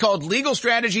 That's called legal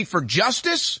strategy for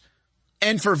justice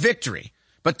and for victory.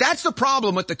 But that's the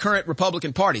problem with the current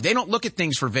Republican Party. They don't look at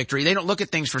things for victory. They don't look at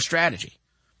things for strategy.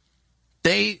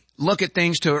 They look at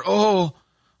things to,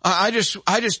 I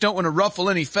just don't want to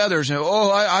ruffle any feathers.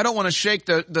 I don't want to shake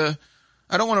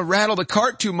I don't want to rattle the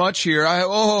cart too much here.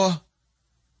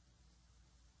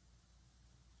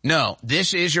 No,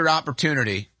 this is your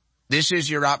opportunity. This is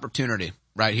your opportunity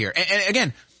right here. And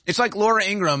again, it's like Laura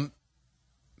Ingraham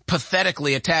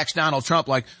pathetically attacks Donald Trump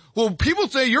like, well, people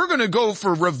say you're going to go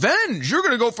for revenge. You're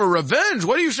going to go for revenge.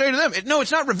 What do you say to them? No,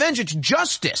 it's not revenge. It's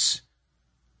justice.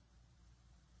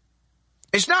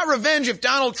 It's not revenge if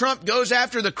Donald Trump goes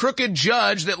after the crooked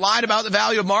judge that lied about the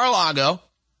value of Mar-a-Lago.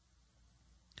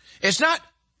 It's not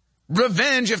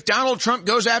revenge if Donald Trump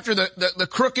goes after the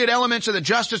crooked elements of the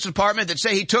Justice Department that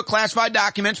say he took classified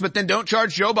documents but then don't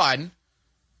charge Joe Biden.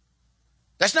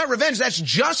 That's not revenge. That's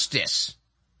justice.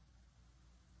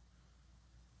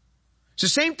 It's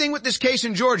the same thing with this case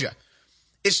in Georgia.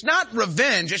 It's not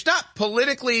revenge. It's not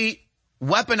politically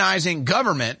weaponizing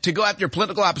government to go after your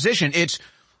political opposition. It's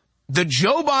the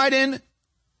Joe Biden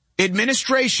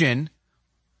administration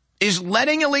is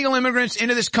letting illegal immigrants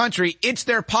into this country. It's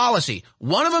their policy.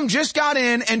 One of them just got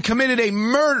in and committed a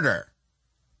murder.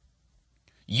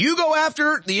 You go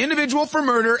after the individual for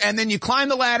murder, and then you climb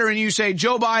the ladder and you say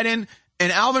Joe Biden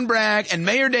and Alvin Bragg and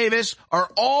Mayor Davis are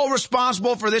all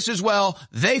responsible for this as well.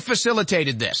 They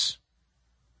facilitated this.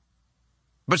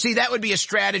 But see, that would be a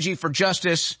strategy for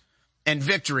justice and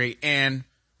victory, and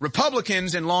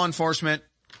Republicans and law enforcement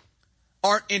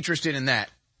aren't interested in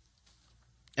that,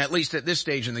 at least at this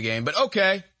stage in the game. But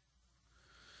okay,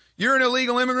 you're an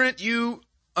illegal immigrant. You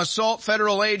assault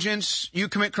federal agents, you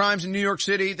commit crimes in New York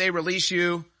City, they release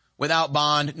you without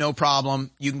bond, no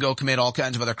problem. You can go commit all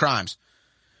kinds of other crimes.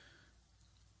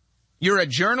 You're a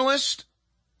journalist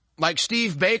like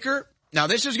Steve Baker. Now,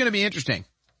 this is going to be interesting.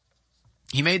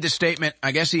 He made this statement.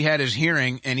 I guess he had his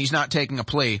hearing, and he's not taking a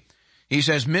plea. He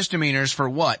says misdemeanors for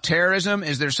what? Terrorism?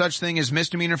 Is there such thing as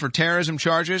misdemeanor for terrorism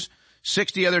charges?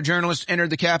 60 other journalists entered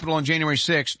the Capitol on January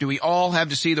 6th. Do we all have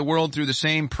to see the world through the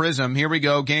same prism? Here we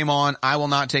go. Game on. I will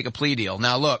not take a plea deal.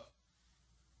 Now, look.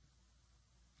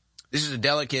 This is a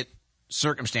delicate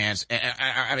circumstance.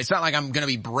 I it's not like I'm going to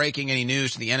be breaking any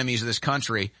news to the enemies of this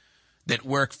country that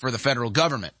work for the federal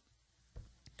government.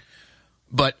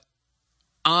 But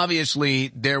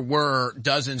obviously, there were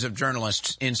dozens of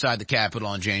journalists inside the Capitol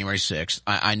on January 6th.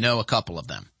 I know a couple of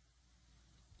them.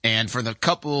 And for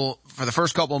the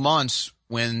first couple of months,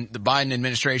 when the Biden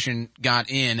administration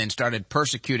got in and started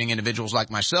persecuting individuals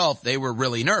like myself, they were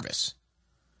really nervous.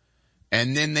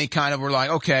 And then they kind of were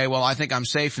like, okay, well, I think I'm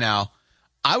safe now.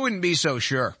 I wouldn't be so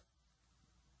sure.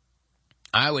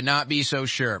 I would not be so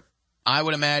sure. I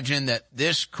would imagine that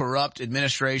this corrupt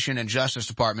administration and Justice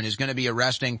Department is going to be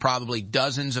arresting probably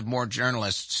dozens of more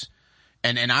journalists.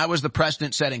 And I was the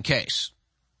precedent-setting case.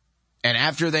 And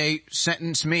after they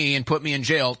sentenced me and put me in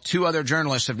jail, 2 other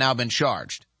journalists have now been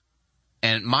charged.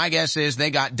 And my guess is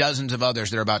they got dozens of others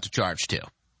they're about to charge too.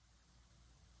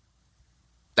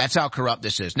 That's how corrupt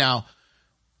this is. Now,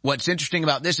 what's interesting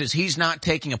about this is he's not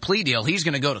taking a plea deal. He's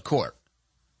going to go to court.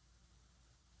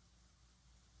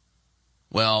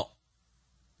 Well,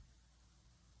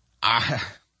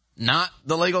 not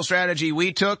the legal strategy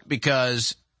we took,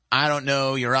 because I don't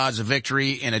know your odds of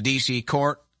victory in a D.C.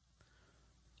 court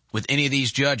with any of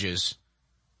these judges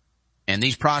and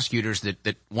these prosecutors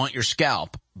that want your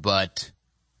scalp, but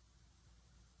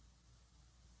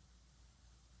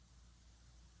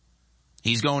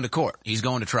he's going to court. He's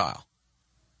going to trial.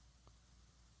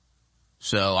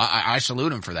 So I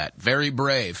salute him for that. Very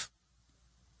brave.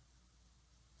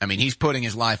 I mean, he's putting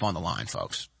his life on the line,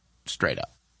 folks. Straight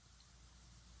up.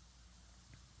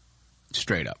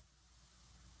 Straight up.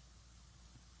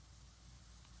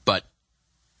 But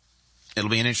it'll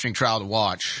be an interesting trial to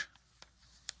watch.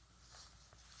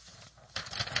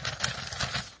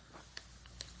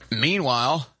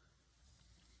 Meanwhile,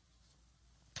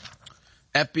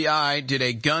 FBI did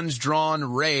a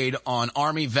guns-drawn raid on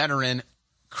Army veteran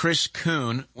Chris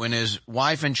Kuhn when his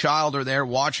wife and child are there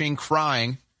watching,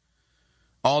 crying.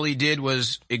 All he did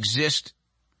was exist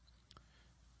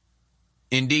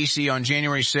in D.C. on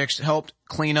January 6th, helped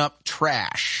clean up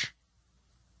trash.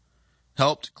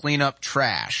 Helped clean up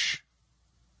trash.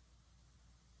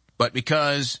 But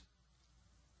because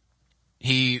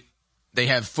they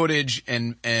have footage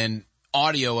and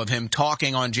audio of him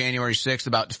talking on January 6th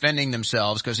about defending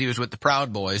themselves because he was with the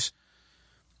Proud Boys,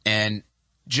 and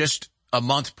just a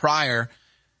month prior,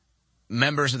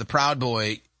 members of the Proud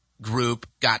Boy group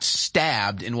got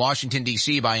stabbed in Washington,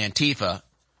 D.C. by Antifa.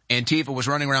 Antifa was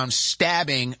running around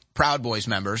stabbing Proud Boys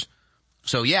members.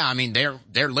 So yeah, I mean,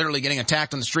 they're literally getting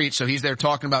attacked on the street. So he's there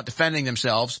talking about defending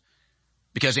themselves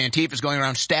because Antifa is going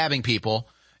around stabbing people.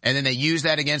 And then they use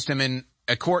that against him in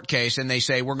a court case, and they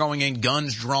say, we're going in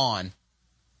guns drawn.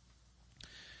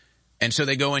 And so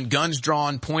they go in guns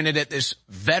drawn, pointed at this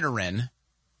veteran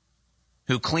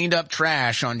who cleaned up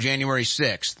trash on January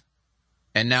 6th.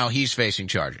 And now he's facing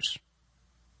charges.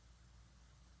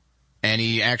 And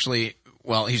he actually,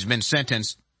 well, he's been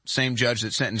sentenced, same judge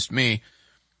that sentenced me,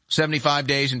 75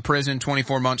 days in prison,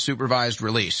 24 months supervised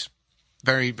release.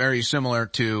 Very, very similar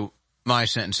to my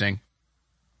sentencing.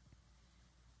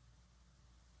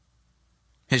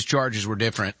 His charges were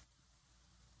different.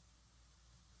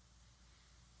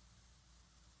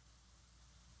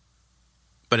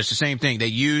 But it's the same thing. They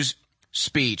use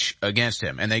speech against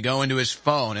him, and they go into his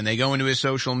phone, and they go into his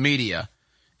social media,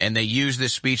 and they use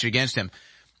this speech against him.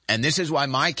 And this is why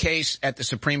my case at the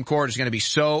Supreme Court is going to be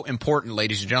so important,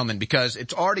 ladies and gentlemen, because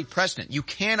it's already precedent. You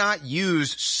cannot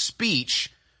use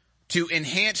speech to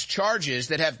enhance charges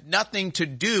that have nothing to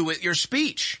do with your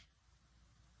speech.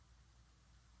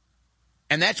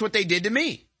 And that's what they did to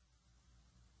me.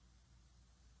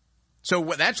 So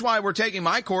that's why we're taking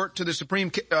my case to the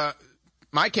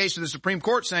Supreme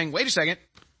Court, saying, wait a second.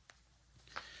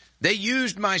 They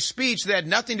used my speech that had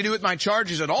nothing to do with my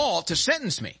charges at all to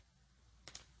sentence me.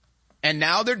 And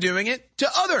now they're doing it to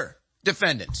other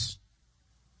defendants.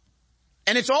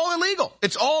 And it's all illegal.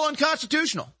 It's all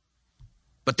unconstitutional.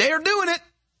 But they are doing it.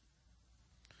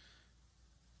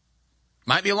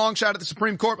 Might be a long shot at the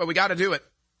Supreme Court, but we got to do it.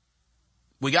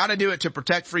 We got to do it to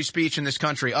protect free speech in this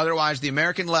country. Otherwise, the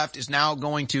American left is now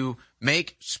going to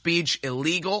make speech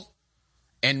illegal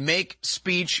and make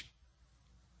speech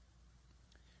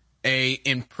a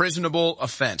imprisonable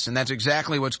offense. And that's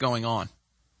exactly what's going on.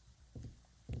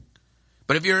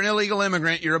 But if you're an illegal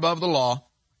immigrant, you're above the law.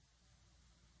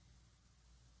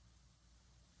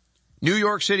 New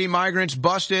York City migrants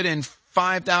busted in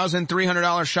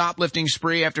 $5,300 shoplifting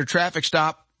spree after traffic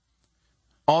stop.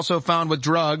 Also found with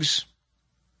drugs.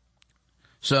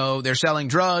 So they're selling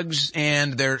drugs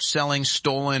and they're selling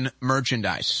stolen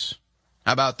merchandise.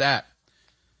 How about that?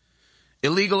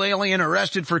 Illegal alien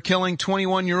arrested for killing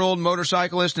 21-year-old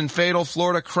motorcyclist in fatal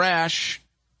Florida crash.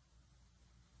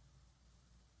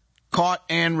 Caught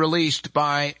and released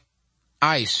by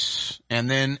ICE and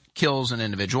then kills an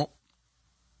individual.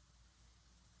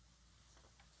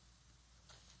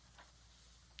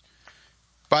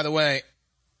 By the way,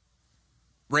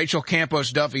 Rachel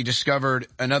Campos Duffy discovered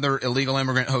another illegal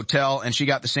immigrant hotel, and she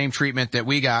got the same treatment that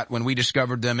we got when we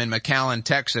discovered them in McAllen,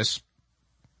 Texas.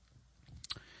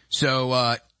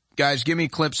 So, guys, give me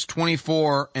clips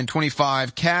 24 and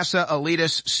 25. Casa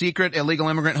Alitas Secret Illegal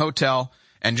Immigrant Hotel.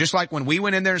 And just like when we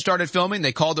went in there and started filming,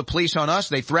 they called the police on us.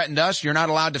 They threatened us. You're not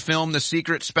allowed to film the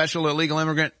secret special illegal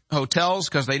immigrant hotels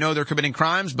because they know they're committing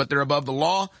crimes, but they're above the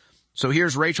law. So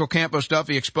here's Rachel Campos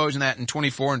Duffy exposing that in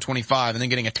 24 and 25 and then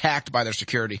getting attacked by their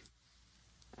security.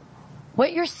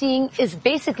 What you're seeing is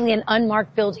basically an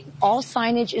unmarked building. All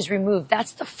signage is removed.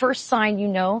 That's the first sign you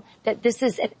know that this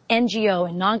is an NGO,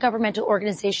 a non-governmental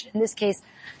organization, in this case,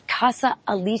 Casa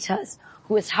Alitas,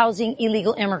 who is housing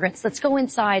illegal immigrants. Let's go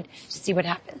inside to see what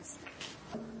happens.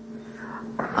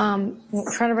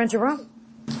 We're trying to rent a room.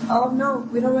 Oh, no,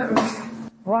 we don't rent rooms.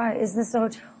 Why? Is this a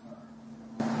hotel?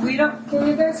 We don't. Can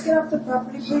you guys get off the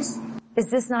property, please? Is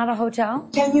this not a hotel?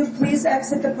 Can you please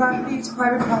exit the property? It's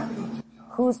private property.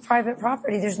 Whose private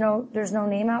property? There's no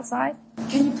name outside?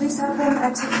 Can you please have them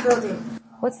exit the building?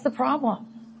 What's the problem?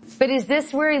 But is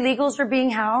this where illegals are being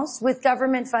housed with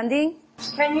government funding?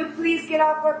 Can you please get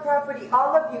off our property?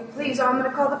 All of you, please, or I'm going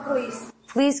to call the police.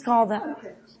 Please call them.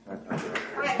 Okay.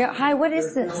 Yeah, hi, what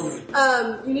is this?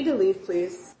 You need to leave,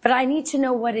 please. But I need to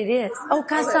know what it is. Oh,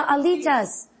 Casa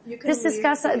Alitas. This is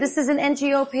Casa. This is an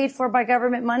NGO paid for by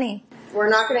government money. We're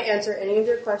not going to answer any of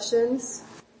your questions.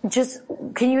 Just,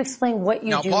 can you explain what you do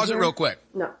Now, pause here? it real quick.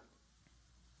 No.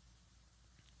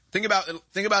 Think about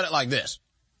it like this.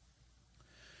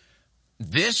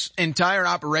 This entire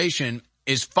operation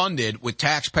is funded with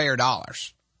taxpayer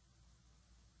dollars.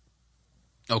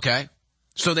 Okay?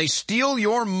 So they steal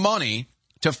your money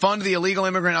to fund the illegal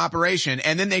immigrant operation,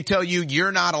 and then they tell you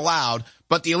you're not allowed,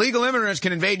 but the illegal immigrants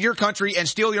can invade your country and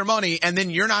steal your money, and then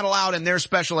you're not allowed in their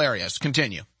special areas.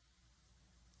 Continue.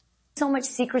 So much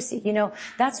secrecy, you know.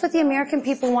 That's what the American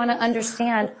people want to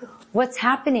understand, what's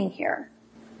happening here.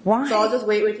 Why? So I'll just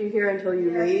wait with you here until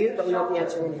you leave, but we won't be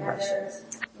answering any questions.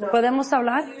 ¿Podemos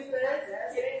hablar?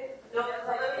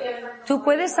 Tú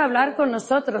puedes hablar con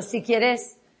nosotros si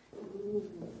quieres.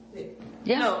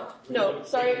 Yeah. No,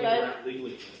 sorry, bud.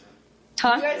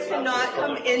 Huh? You guys cannot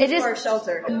come into our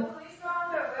shelter.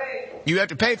 You have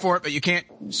to pay for it, but you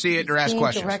can't see it or ask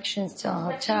questions. Directions to a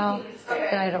hotel, el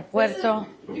aeropuerto.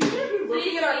 We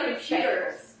can get our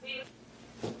computers.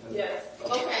 Yes.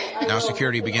 Okay. Now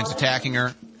security begins attacking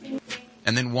her,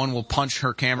 and then one will punch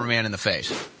her cameraman in the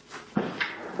face.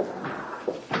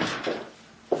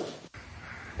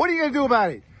 What are you gonna do about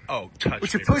it? Oh, touch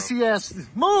with your me, pussy ass.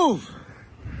 Move!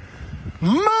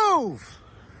 Move!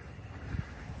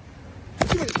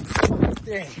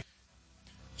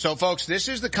 So, folks, this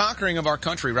is the conquering of our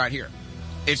country right here.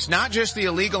 It's not just the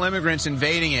illegal immigrants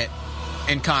invading it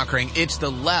and conquering. It's the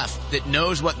left that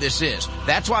knows what this is.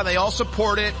 That's why they all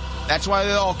support it. That's why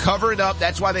they all cover it up.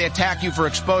 That's why they attack you for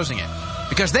exposing it.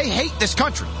 Because they hate this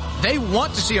country. They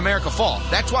want to see America fall.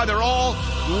 That's why they're all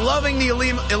loving the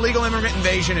illegal immigrant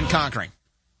invasion and conquering.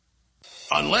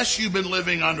 Unless you've been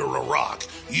living under a rock,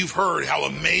 you've heard how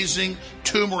amazing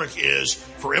turmeric is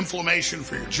for inflammation,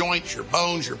 for your joints, your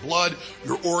bones, your blood,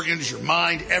 your organs, your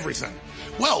mind, everything.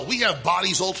 Well, we have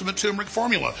Body's Ultimate Turmeric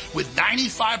Formula with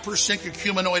 95%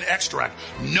 curcuminoid extract.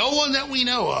 No one that we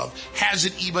know of has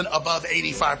it even above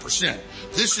 85%.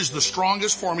 This is the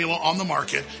strongest formula on the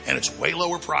market, and it's way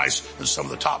lower price than some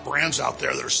of the top brands out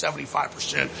there that are 75%,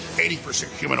 80%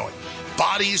 curcuminoid.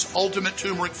 Body's Ultimate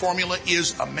Turmeric Formula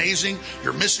is amazing.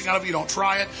 You're missing out if you don't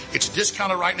try it. It's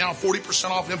discounted right now,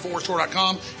 40% off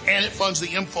InfoWarsStore.com, and it funds the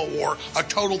InfoWar, a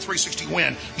total 360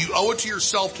 win. You owe it to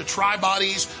yourself to try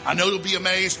Body's. I know you'll be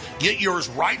amazed. Get yours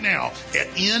right now at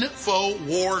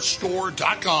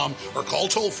InfoWarsStore.com or call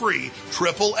toll free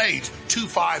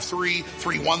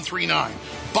 888-253-3139.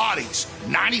 bodies.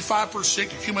 95%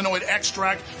 humanoid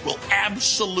extract will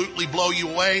absolutely blow you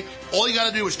away. All you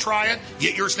got to do is try it.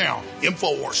 Get yours now.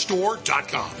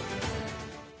 InfoWarsStore.com.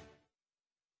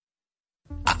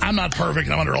 I'm not perfect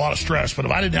and I'm under a lot of stress, but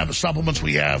if I didn't have the supplements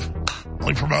we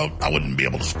promote, I wouldn't be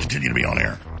able to continue to be on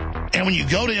air. And when you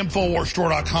go to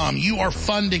InfoWarsStore.com, you are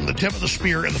funding the tip of the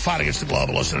spear in the fight against the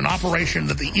globalists in an operation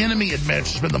that the enemy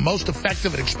admits has been the most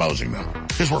effective at exposing them.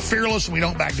 Because we're fearless and we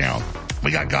don't back down.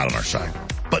 We got God on our side.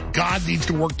 But God needs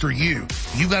to work through you.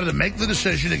 You've got to make the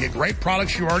decision to get great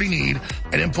products you already need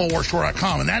at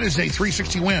InfoWarsStore.com, and that is a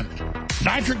 360 win.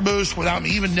 Nitric Boost, without me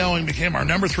even knowing, became our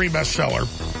number 3 bestseller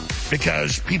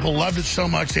because people loved it so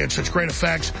much. They had such great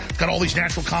effects. Got all these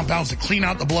natural compounds that clean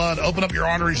out the blood, open up your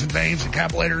arteries and veins and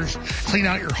capillaries, clean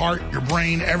out your heart, your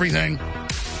brain, everything.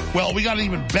 Well, we got an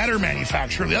even better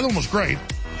manufacturer. The other one was great,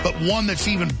 but one that's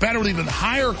even better with even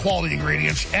higher quality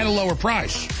ingredients at a lower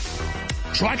price.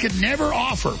 So I could never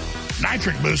offer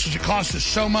Nitric Boost as it cost us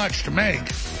so much to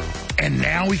make. And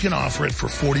now we can offer it for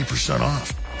 40%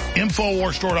 off.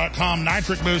 InfoWarsStore.com,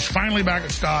 Nitric Boost, finally back in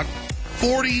stock.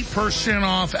 40%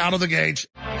 off out of the gates.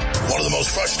 One of the most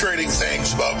frustrating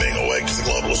things about being awake to the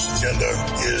globalist agenda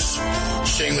is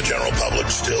seeing the general public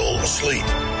still asleep.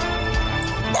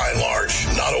 By and large,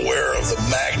 not aware of the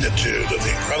magnitude of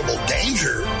the incredible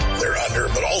danger they're under,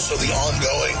 but also the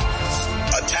ongoing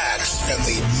attacks and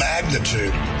the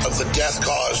magnitude of the death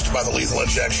caused by the lethal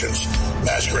injections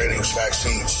masquerading as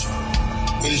vaccines.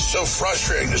 It is so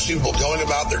frustrating to see people going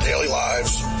about their daily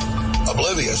lives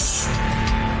oblivious.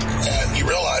 And you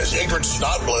realize ignorance is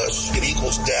not bliss, it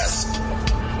equals death.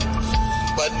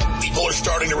 But people are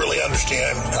starting to really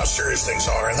understand how serious things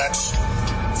are, and that's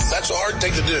a hard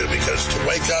thing to do, because to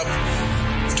wake up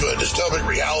to a dystopic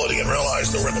reality and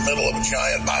realize that we're in the middle of a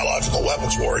giant biological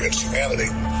weapons war against humanity,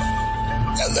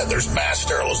 and that there's mass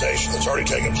sterilization that's already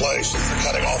taken place, and they're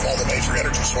cutting off all the major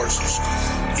energy sources,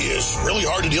 is really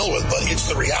hard to deal with, but it's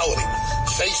the reality.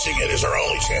 Facing it is our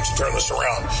only chance to turn this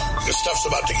around, because stuff's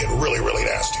about to get really, really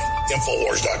nasty.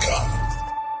 Infowars.com.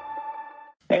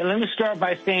 Hey, let me start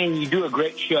by saying you do a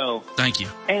great show. Thank you.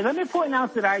 Hey, let me point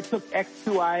out that I took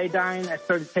X2 iodine. I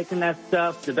started taking that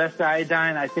stuff. The best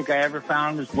iodine I think I ever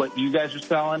found is what you guys are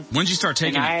selling. When did you start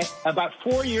taking it? About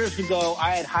 4 years ago,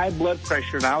 I had high blood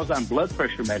pressure, and I was on blood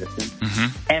pressure medicine.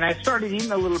 Mm-hmm. And I started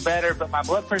eating a little better, but my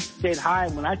blood pressure stayed high.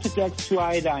 And when I took X2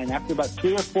 iodine, after about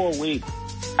 3 or 4 weeks,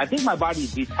 I think my body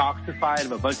detoxified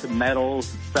of a bunch of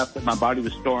metals and stuff that my body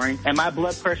was storing. And my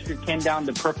blood pressure came down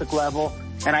to perfect level.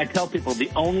 And I tell people the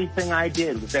only thing I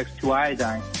did was X2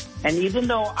 iodine. And even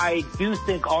though I do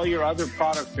think all your other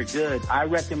products are good, I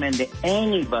recommend to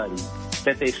anybody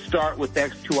that they start with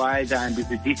X2 iodine,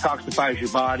 because it detoxifies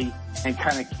your body and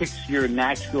kind of kicks your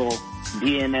natural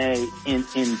DNA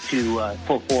into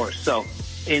full force. So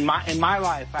in my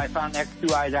life, I found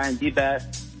X2 iodine the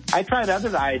best. I tried other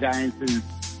iodines and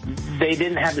they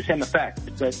didn't have the same effect.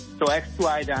 But so X2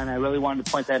 iodine, I really wanted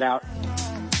to point that out.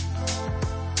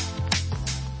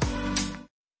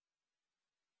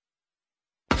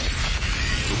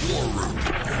 The War Room.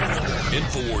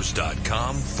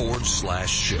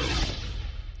 Infowars.com/show.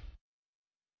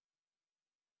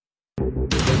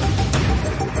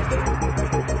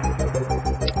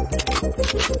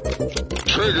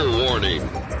 Trigger warning.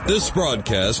 This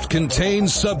broadcast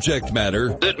contains subject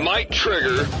matter that might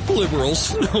trigger liberal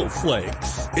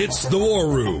snowflakes. It's The War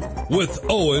Room with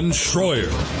Owen Schroyer.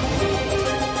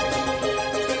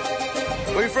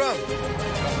 Where are you from?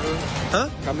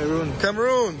 Cameroon. Huh?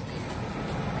 Cameroon.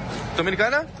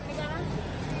 Dominicana?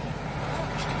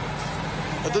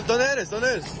 ¿Dónde eres?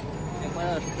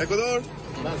 Ecuador.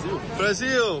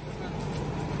 Brasil.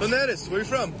 ¿Dónde eres? Where are you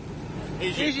from?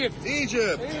 Egypt.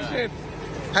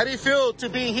 How do you feel to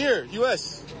be here,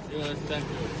 U.S.? Thank you.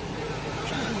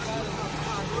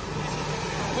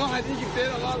 Well, I think you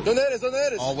did a lot. ¿Dónde eres?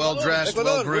 All well dressed,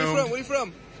 well groomed. Where are you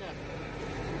from?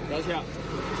 Russia.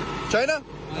 China?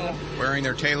 Wearing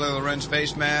their Taylor Lorenz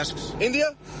face masks.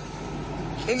 India?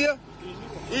 Egypt.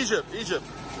 This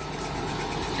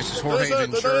is Jorge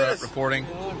Ventura reporting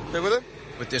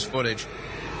with this footage.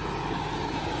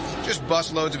 Just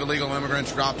busloads of illegal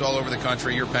immigrants dropped all over the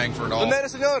country. You're paying for it all.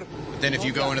 But then if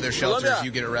you go into their shelters,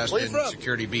 you get arrested and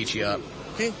security beats you up.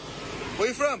 Where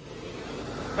you from?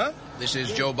 Huh? This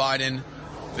is Joe Biden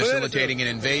facilitating an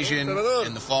invasion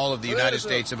and the fall of the United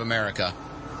States of America.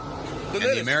 And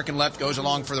the American left goes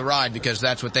along for the ride because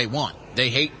that's what they want. They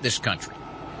hate this country.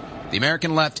 The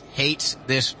American left hates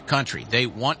this country. They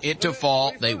want it to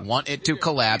fall. They want it to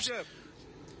collapse.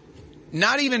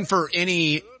 Not even for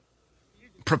any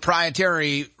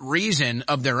proprietary reason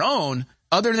of their own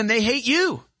other than they hate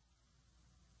you.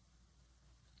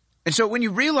 And so when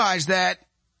you realize that,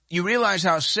 you realize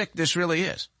how sick this really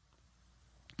is.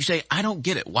 You say, I don't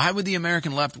get it. Why would the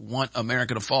American left want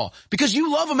America to fall? Because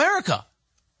you love America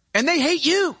and they hate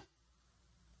you.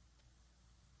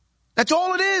 That's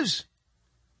all it is.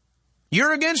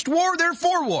 You're against war, they're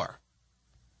for war.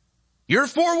 You're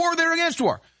for war, they're against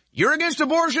war. You're against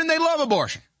abortion, they love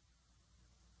abortion.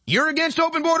 You're against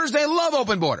open borders, they love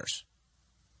open borders.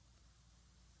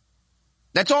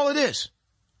 That's all it is.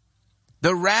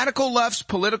 The radical left's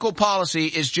political policy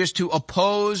is just to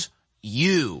oppose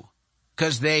you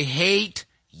because they hate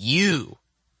you.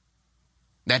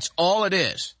 That's all it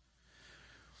is.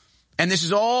 And this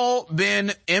has all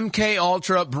been MK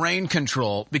Ultra brain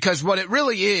control, because what it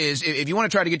really is, if you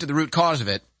want to try to get to the root cause of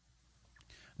it,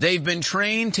 they've been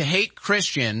trained to hate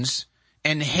Christians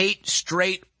and hate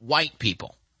straight white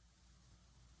people.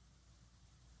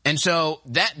 And so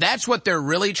that's what they're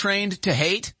really trained to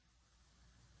hate.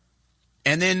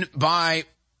 And then by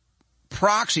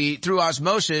proxy, through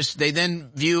osmosis, they then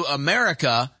view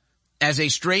America as a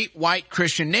straight white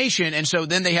Christian nation, and so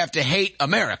then they have to hate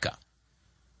America.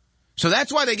 So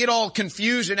that's why they get all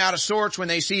confused and out of sorts when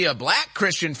they see a black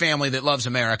Christian family that loves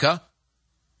America,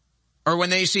 or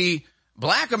when they see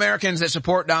black Americans that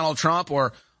support Donald Trump,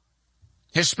 or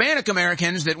Hispanic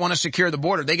Americans that want to secure the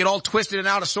border. They get all twisted and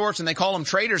out of sorts and they call them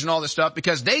traitors and all this stuff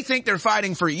because they think they're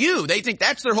fighting for you. They think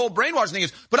that's their whole brainwashing thing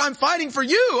is, but I'm fighting for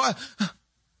you.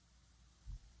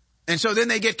 And so then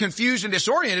they get confused and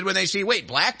disoriented when they see, wait,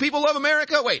 black people love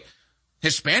America? Wait,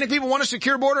 Hispanic people want a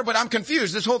secure border, but I'm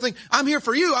confused. This whole thing, I'm here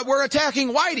for you. We're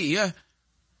attacking Whitey.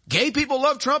 Gay people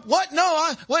love Trump. What?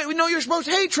 No, no, you're supposed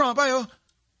to hate Trump.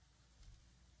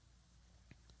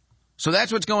 So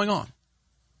that's what's going on.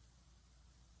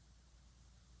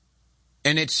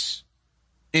 And it's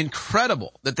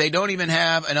incredible that they don't even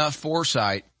have enough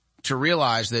foresight to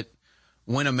realize that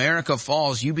when America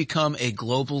falls, you become a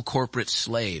global corporate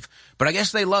slave. But I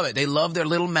guess they love it. They love their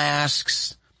little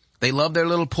masks. They love their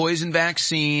little poison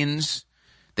vaccines.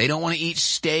 They don't want to eat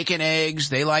steak and eggs.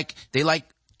 They like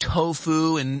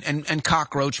tofu and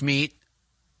cockroach meat.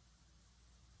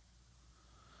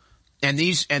 And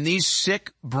these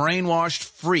sick, brainwashed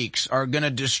freaks are going to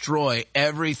destroy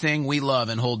everything we love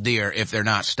and hold dear if they're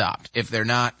not stopped. If they're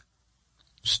not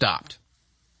stopped.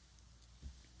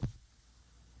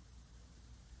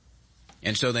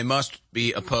 And so they must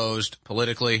be opposed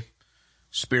politically,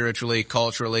 spiritually,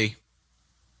 culturally.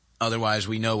 Otherwise,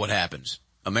 we know what happens.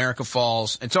 America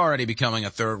falls. It's already becoming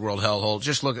a third world hellhole.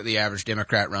 Just look at the average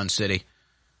Democrat-run city.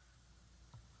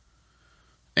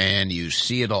 And you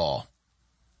see it all.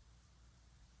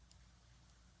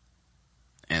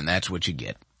 And that's what you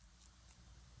get.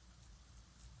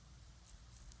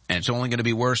 And it's only going to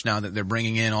be worse now that they're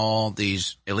bringing in all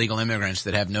these illegal immigrants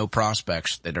that have no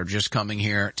prospects, that are just coming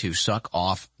here to suck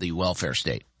off the welfare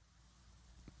state.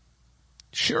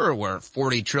 Sure, we're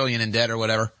 $40 trillion in debt or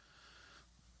whatever,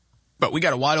 but we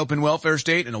got a wide open welfare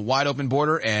state and a wide open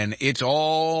border, and it's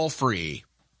all free.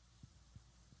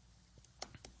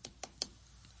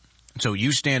 So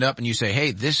you stand up and you say,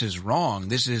 hey, this is wrong.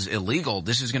 This is illegal.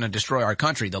 This is going to destroy our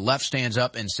country. The left stands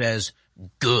up and says,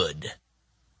 good.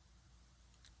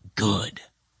 Good.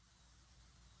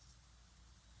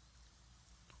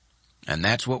 And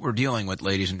that's what we're dealing with,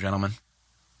 ladies and gentlemen.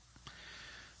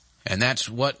 And that's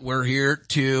what we're here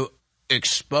to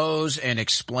expose and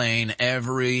explain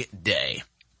every day.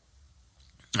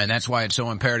 And that's why it's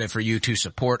so imperative for you to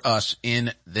support us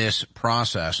in this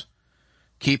process.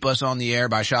 Keep us on the air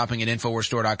by shopping at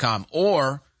InfoWarsStore.com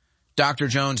or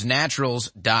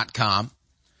DrJonesNaturals.com,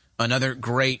 another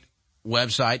great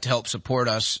website to help support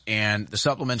us. And the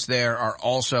supplements there are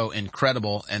also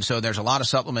incredible. And so there's a lot of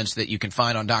supplements that you can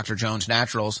find on Dr. Jones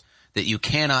Naturals that you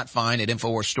cannot find at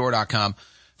InfoWarsStore.com.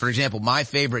 For example, my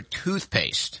favorite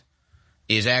toothpaste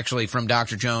is actually from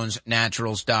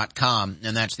DrJonesNaturals.com,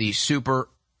 and that's the Super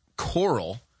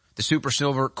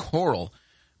Silver Coral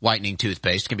whitening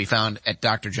toothpaste. Can be found at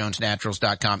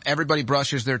DrJonesNaturals.com. Everybody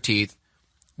brushes their teeth.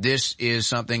 This is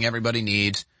something everybody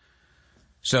needs.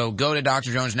 So go to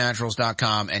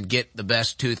DrJonesNaturals.com and get the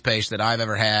best toothpaste that I've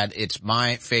ever had. It's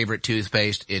my favorite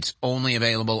toothpaste. It's only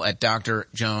available at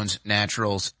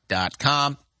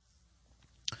DrJonesNaturals.com.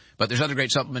 But there's other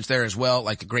great supplements there as well,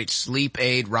 like the great Sleep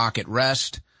Aid Rocket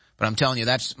Rest. But I'm telling you,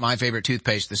 that's my favorite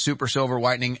toothpaste, the Super Silver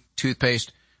Whitening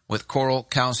Toothpaste with coral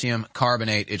calcium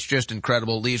carbonate. It's just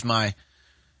incredible. Leaves my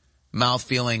mouth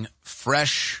feeling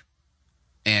fresh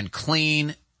and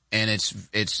clean, and it's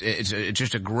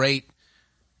just a great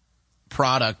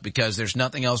product because there's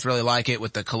nothing else really like it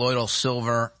with the colloidal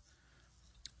silver.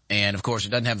 And of course, it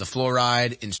doesn't have the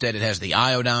fluoride. Instead, it has the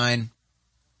iodine.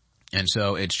 And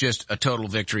so it's just a total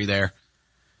victory there.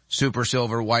 Super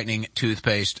Silver Whitening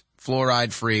Toothpaste,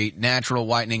 fluoride-free, natural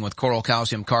whitening with coral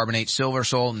calcium carbonate, Silver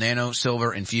Sol, nano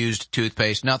silver infused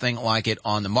toothpaste. Nothing like it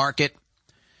on the market.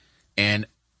 And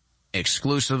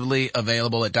exclusively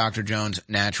available at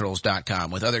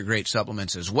drjonesnaturals.com with other great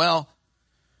supplements as well.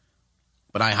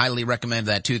 But I highly recommend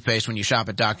that toothpaste when you shop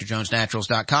at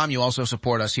drjonesnaturals.com. You also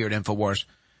support us here at InfoWars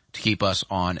to keep us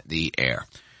on the air.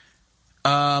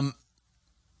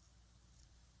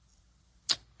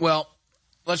 Well,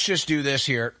 let's just do this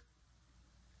here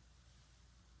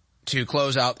to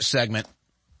close out the segment.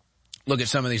 Look at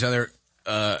some of these other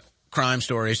crime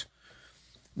stories.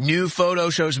 New photo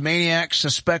shows maniac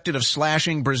suspected of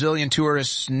slashing Brazilian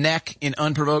tourist's neck in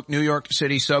unprovoked New York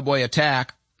City subway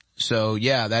attack. So,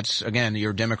 yeah, that's, again,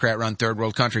 your Democrat-run third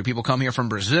world country. People come here from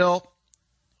Brazil.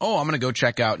 Oh, I'm going to go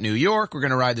check out New York. We're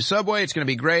going to ride the subway. It's going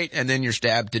to be great. And then you're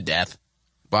stabbed to death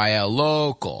by a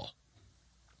local.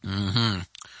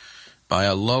 By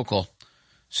a local.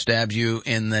 Stabs you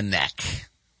in the neck.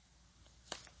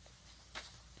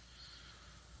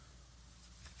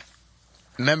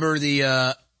 Remember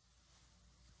the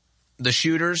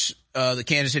shooters, the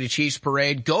Kansas City Chiefs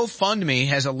parade? GoFundMe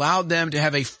has allowed them to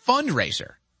have a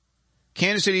fundraiser.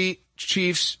 Kansas City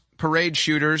Chiefs parade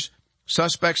shooters,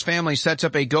 suspect's family sets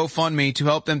up a GoFundMe to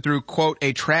help them through, quote,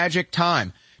 a tragic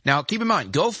time. Now, keep in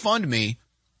mind, GoFundMe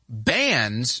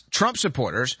bans Trump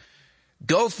supporters.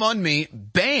 GoFundMe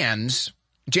bans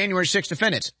January 6th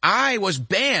defendants. I was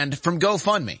banned from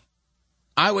GoFundMe.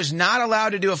 I was not allowed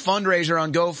to do a fundraiser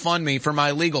on GoFundMe for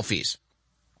my legal fees.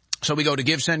 So we go to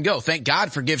Give, Send, Go. Thank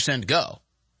God for Give, Send, Go.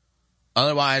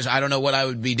 Otherwise, I don't know what I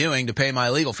would be doing to pay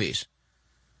my legal fees.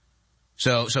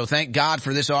 So thank God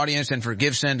for this audience and for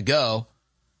Give, Send, Go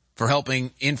for helping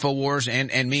InfoWars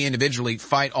and me individually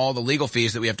fight all the legal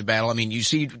fees that we have to battle. I mean, you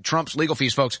see Trump's legal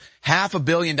fees, folks, $500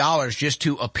 million just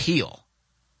to appeal.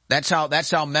 That's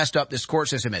how messed up this court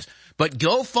system is. But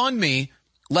GoFundMe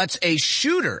lets a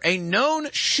shooter, a known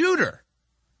shooter,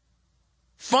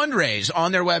 fundraise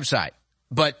on their website.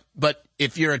 But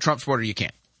if you're a Trump supporter, you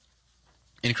can't.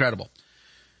 Incredible.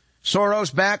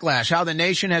 Soros backlash, how the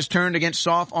nation has turned against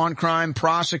soft on crime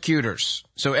prosecutors.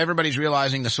 So everybody's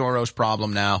realizing the Soros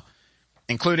problem now,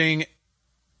 including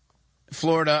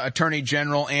Florida Attorney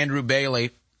General Andrew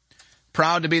Bailey,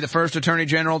 proud to be the first Attorney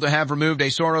General to have removed a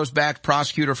Soros-backed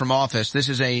prosecutor from office. This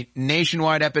is a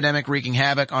nationwide epidemic wreaking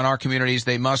havoc on our communities.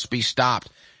 They must be stopped.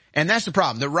 And that's the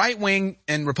problem. The right wing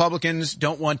and Republicans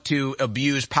don't want to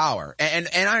abuse power. And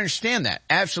I understand that.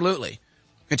 Absolutely.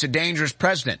 It's a dangerous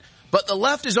precedent. But the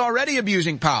left is already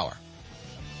abusing power.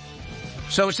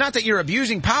 So it's not that you're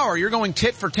abusing power. You're going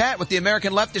tit for tat with the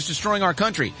American left is destroying our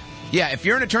country. Yeah, if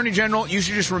you're an Attorney General, you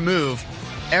should just remove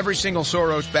every single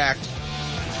Soros-backed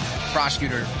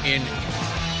prosecutor in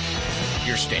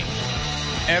your state.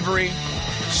 Every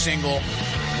single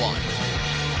one.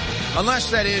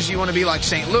 Unless, that is, you want to be like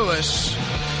St. Louis,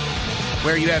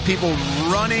 where you have people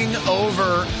running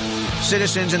over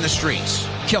citizens in the streets,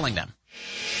 killing them.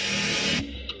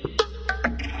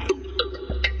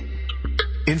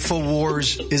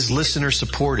 InfoWars is listener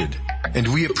supported, and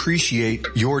we appreciate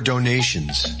your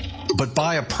donations. But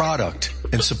buy a product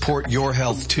and support your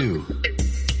health too.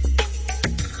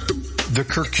 The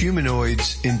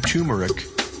curcuminoids in turmeric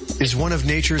is one of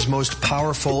nature's most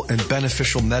powerful and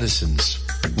beneficial medicines.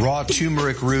 Raw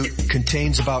turmeric root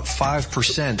contains about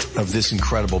 5% of this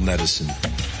incredible medicine.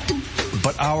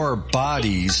 But our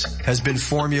bodies has been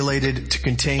formulated to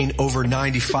contain over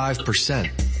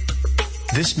 95%.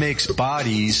 This makes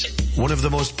bodies one of the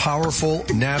most powerful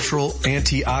natural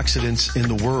antioxidants in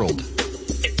the world.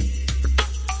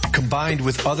 Combined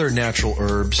with other natural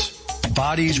herbs,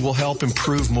 bodies will help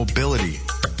improve mobility,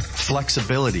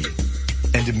 flexibility,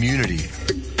 and immunity.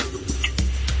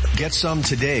 Get some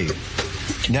today.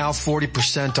 Now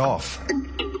 40% off.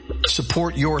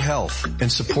 Support your health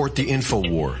and support the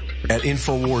InfoWar at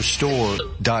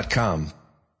InfoWarsStore.com.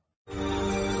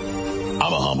 I'm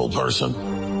a humble person,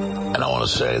 and I want to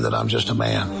say that I'm just a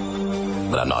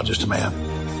man. But I'm not just a man.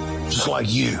 Just like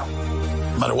you.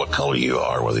 No matter what color you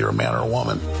are, whether you're a man or a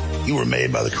woman, you were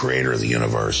made by the creator of the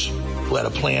universe, who had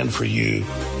a plan for you,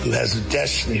 who has a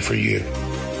destiny for you.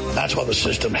 That's why the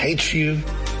system hates you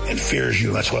and fears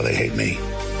you. That's why they hate me.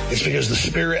 It's because the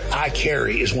spirit I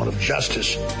carry is one of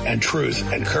justice and truth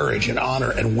and courage and honor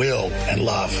and will and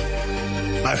love.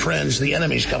 My friends, the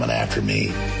enemy's coming after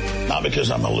me, not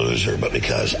because I'm a loser, but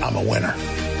because I'm a winner.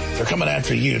 They're coming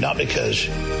after you, not because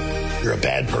you're a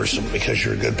bad person, but because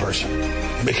you're a good person.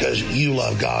 Because you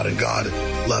love God and God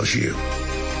loves you.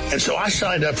 And so I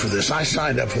signed up for this. I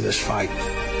signed up for this fight.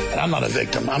 And I'm not a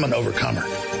victim. I'm an overcomer.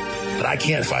 But I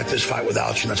can't fight this fight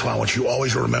without you. And that's why I want you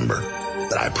always to remember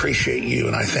that I appreciate you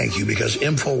and I thank you, because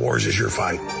InfoWars is your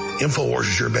fight. InfoWars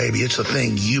is your baby. It's the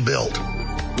thing you built.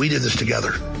 We did this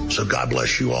together. So God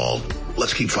bless you all.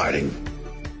 Let's keep fighting.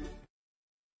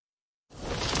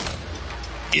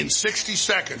 In 60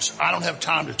 seconds, I don't have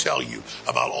time to tell you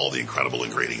about all the incredible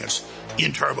ingredients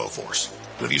in TurboForce.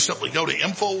 But if you simply go to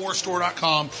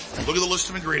InfoWarsStore.com and look at the list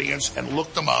of ingredients and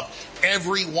look them up,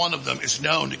 every one of them is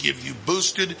known to give you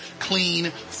boosted,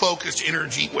 clean, focused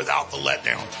energy without the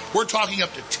letdown. We're talking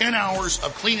up to 10 hours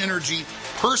of clean energy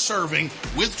per serving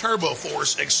with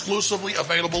TurboForce, exclusively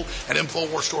available at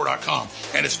InfoWarsStore.com.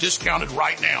 And it's discounted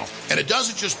right now. And it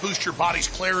doesn't just boost your body's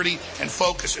clarity and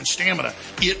focus and stamina.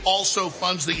 It also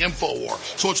funds the InfoWar.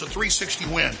 So it's a 360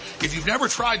 win. If you've never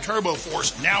tried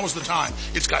TurboForce, now is the time.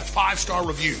 It's got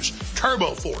 5-star reviews.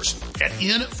 TurboForce at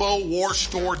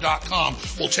InfoWarsStore.com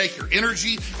will take your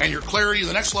energy and your clarity to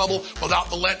the next level without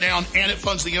the letdown, and it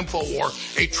funds the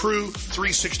InfoWar, a true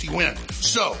 360 win.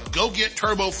 So go get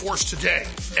TurboForce today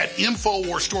at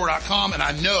InfoWarsStore.com, and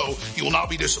I know you will not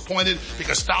be disappointed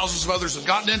because thousands of others have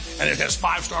gotten it, and it has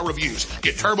 5-star reviews.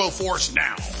 Get TurboForce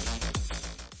now.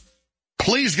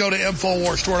 Please go to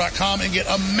InfoWarsStore.com and get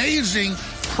amazing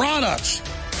products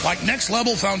like Next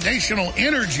Level Foundational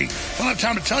Energy. I don't have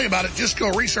time to tell you about it. Just go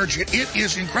research it. It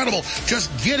is incredible. Just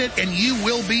get it and you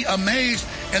will be amazed.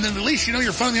 And then at least you know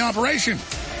you're funding the operation.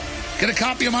 Get a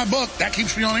copy of my book. That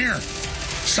keeps me on air.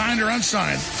 Signed or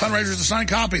unsigned. Fundraiser is a signed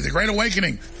copy. The Great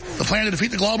Awakening. The plan to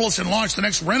defeat the globalists and launch the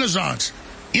next renaissance.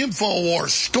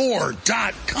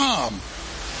 InfoWarsStore.com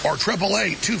or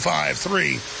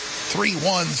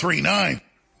 888-253-3139.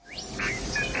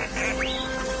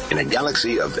 In a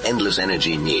galaxy of endless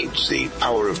energy needs, the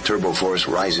power of TurboForce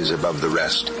rises above the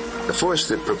rest. The force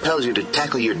that propels you to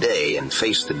tackle your day and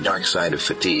face the dark side of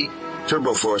fatigue.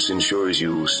 TurboForce ensures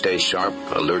you stay sharp,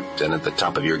 alert, and at the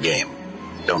top of your game.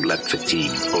 Don't let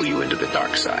fatigue pull you into the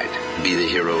dark side. Be the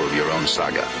hero of your own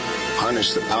saga.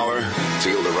 Harness the power,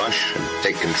 feel the rush, and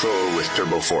take control with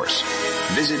TurboForce.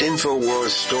 Visit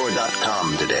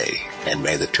InfoWarsStore.com today, and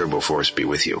may the TurboForce be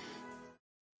with you.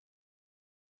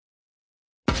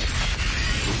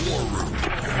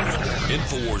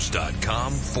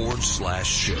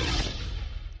 Infowars.com/show.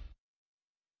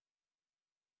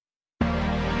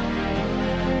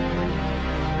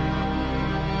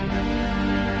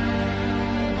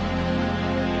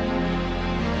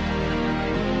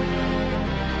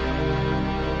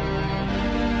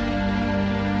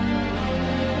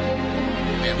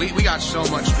 Man, we got so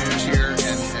much news here, and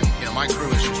you know, my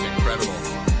crew is just incredible.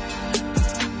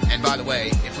 And by the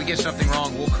way, if we get something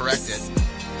wrong, we'll correct it.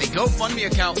 The GoFundMe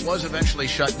account was eventually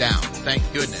shut down, thank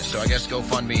goodness. So I guess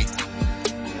GoFundMe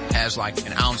has like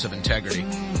an ounce of integrity.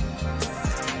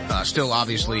 Still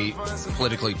obviously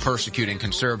politically persecuting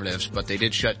conservatives, but they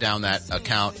did shut down that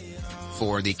account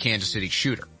for the Kansas City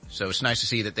shooter. So it's nice to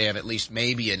see that they have at least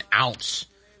maybe an ounce,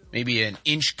 maybe an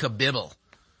inch kabibble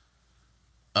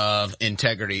of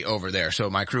integrity over there.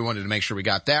 So my crew wanted to make sure we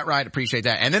got that right. Appreciate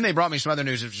that. And then they brought me some other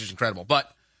news, which is incredible.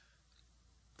 But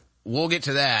we'll get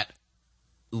to that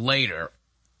later.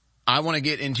 I want to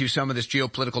get into some of this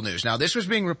geopolitical news. Now, this was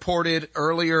being reported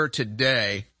earlier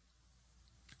today,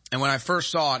 and when I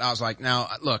first saw it, I was like, now,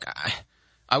 look,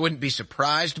 I wouldn't be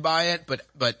surprised by it,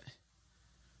 but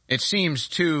it seems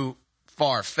too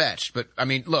far-fetched. But, I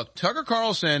mean, look, Tucker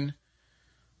Carlson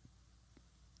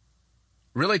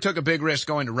really took a big risk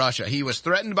going to Russia. He was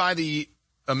threatened by the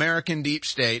American deep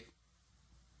state,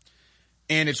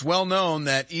 and it's well known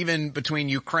that even between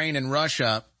Ukraine and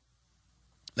Russia,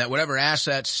 that whatever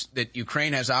assets that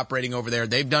Ukraine has operating over there,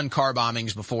 they've done car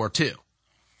bombings before too.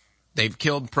 They've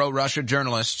killed pro-Russia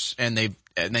journalists, and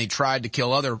they tried to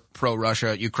kill other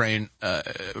pro-Russia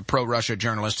pro-Russia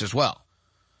journalists as well,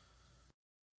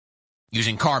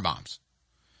 using car bombs.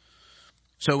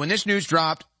 So when this news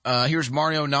dropped, here's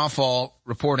Mario Nawfal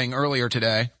reporting earlier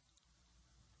today.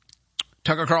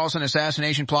 Tucker Carlson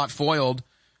assassination plot foiled.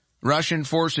 Russian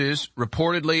forces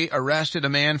reportedly arrested a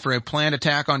man for a planned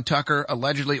attack on Tucker,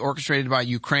 allegedly orchestrated by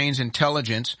Ukraine's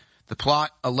intelligence. The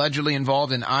plot allegedly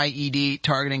involved an IED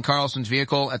targeting Carlson's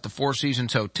vehicle at the Four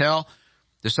Seasons Hotel.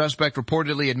 The suspect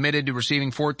reportedly admitted to receiving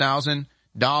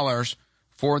 $4,000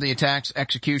 for the attack's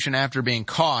execution after being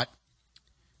caught.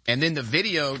 And then the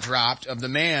video dropped of the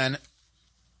man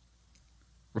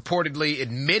reportedly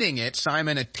admitting it,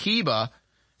 Simon Atiba,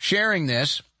 sharing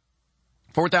this.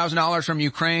 $4,000 from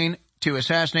Ukraine to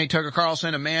assassinate Tucker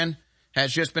Carlson. A man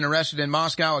has just been arrested in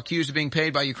Moscow, accused of being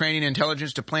paid by Ukrainian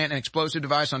intelligence to plant an explosive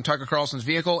device on Tucker Carlson's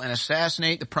vehicle and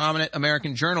assassinate the prominent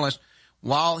American journalist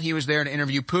while he was there to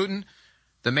interview Putin.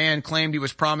 The man claimed he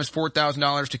was promised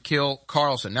 $4,000 to kill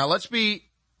Carlson. Now, let's be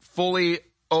fully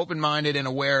open-minded and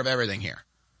aware of everything here.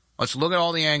 Let's look at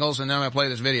all the angles, and then I'm going to play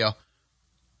this video.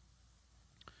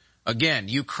 Again,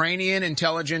 Ukrainian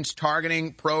intelligence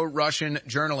targeting pro-Russian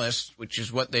journalists, which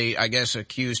is what they, I guess,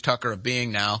 accuse Tucker of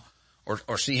being now,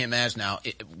 or see him as now.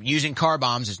 Using car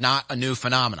bombs is not a new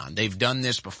phenomenon. They've done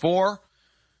this before,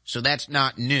 so that's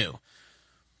not new.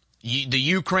 The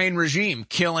Ukraine regime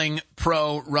killing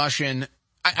pro-Russian,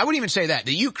 I wouldn't even say that.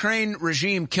 The Ukraine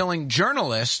regime killing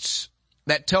journalists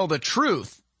that tell the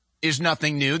truth is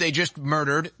nothing new. They just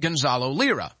murdered Gonzalo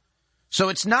Lira. So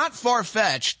it's not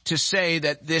far-fetched to say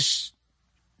that this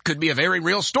could be a very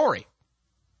real story.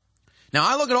 Now,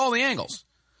 I look at all the angles,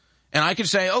 and I can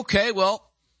say, okay, well,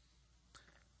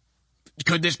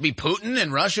 could this be Putin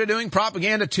and Russia doing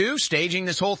propaganda too, staging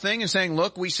this whole thing and saying,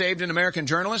 look, we saved an American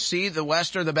journalist. See, the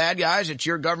West are the bad guys. It's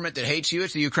your government that hates you.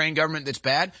 It's the Ukraine government that's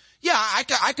bad. Yeah,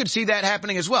 I could see that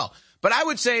happening as well. But I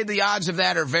would say the odds of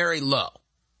that are very low,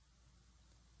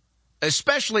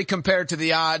 especially compared to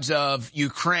the odds of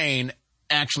Ukraine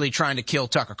actually trying to kill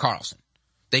Tucker Carlson.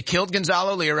 They killed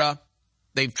Gonzalo Lira.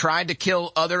 They've tried to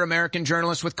kill other American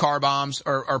journalists with car bombs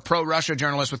or pro-Russia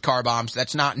journalists with car bombs.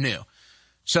 That's not new.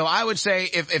 So I would say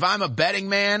if I'm a betting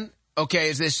man, okay,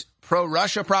 is this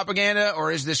pro-Russia propaganda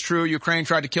or is this true? Ukraine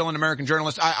tried to kill an American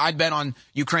journalist. I'd bet on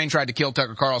Ukraine tried to kill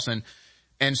Tucker Carlson.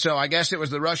 And so I guess it was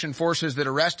the Russian forces that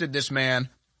arrested this man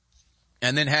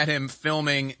and then had him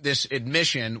filming this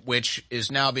admission, which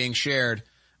is now being shared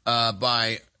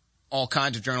by all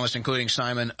kinds of journalists, including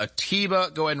Simon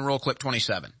Atiba. Go ahead and roll clip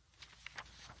 27.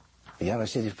 I am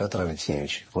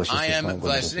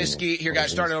Vlasnitsky. Here,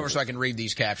 guys, start it over so I can read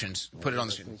these captions. Put it on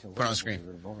the screen. Put it on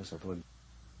the screen.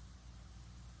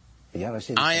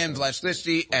 I am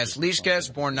Vlasnitsky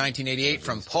Asliskes, born 1988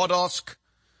 from Podolsk.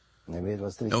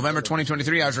 November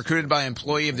 2023, I was recruited by an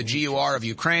employee of the GUR of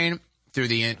Ukraine through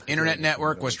the internet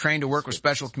network, was trained to work with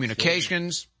special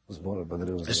communications,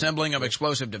 assembling of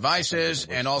explosive devices,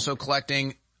 and also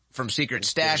collecting from secret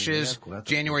stashes.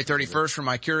 January 31st, from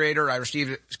my curator, I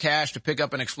received cash to pick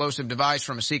up an explosive device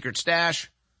from a secret stash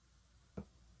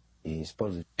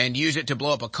and use it to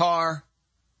blow up a car.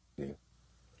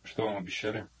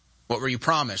 What were you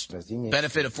promised?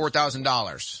 Benefit of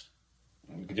 $4,000.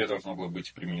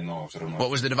 What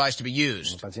was the device to be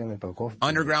used?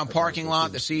 Underground parking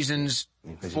lot, the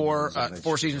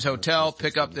Four Seasons Hotel,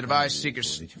 pick up the device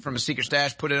from a secret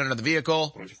stash, put it under the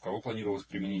vehicle.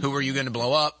 Who were you going to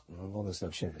blow up?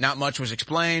 Not much was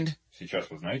explained. Do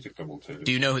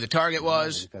you know who the target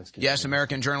was? Yes,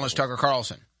 American journalist Tucker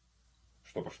Carlson.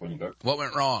 What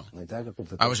went wrong?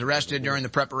 I was arrested during the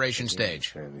preparation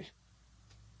stage.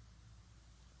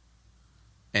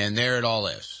 And there it all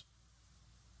is.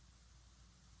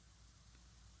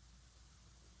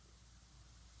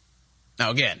 Now,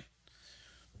 again,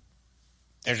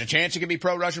 there's a chance it could be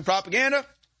pro-Russian propaganda,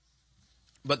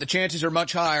 but the chances are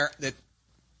much higher that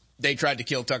they tried to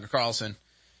kill Tucker Carlson,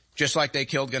 just like they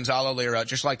killed Gonzalo Lira,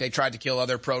 just like they tried to kill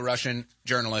other pro-Russian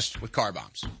journalists with car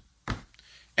bombs.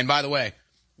 And by the way,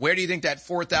 where do you think that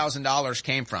 $4,000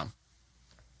 came from?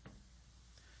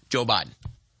 Joe Biden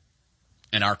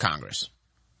and our Congress.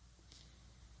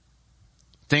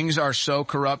 Things are so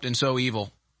corrupt and so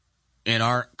evil in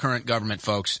our current government,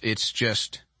 folks. It's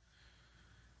just,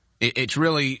 it's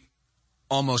really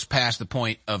almost past the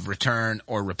point of return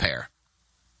or repair.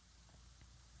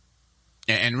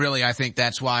 And really, I think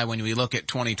that's why when we look at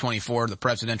 2024, the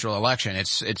presidential election,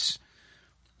 it's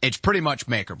pretty much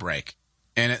make or break.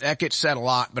 And that gets said a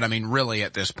lot, but I mean, really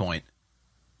at this point,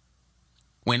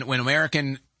 when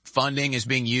American funding is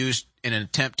being used in an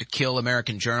attempt to kill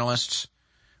American journalists,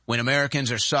 when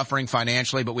Americans are suffering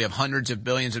financially, but we have hundreds of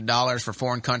billions of dollars for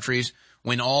foreign countries,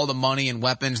 when all the money and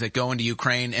weapons that go into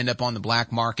Ukraine end up on the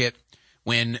black market,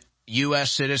 when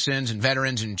U.S. citizens and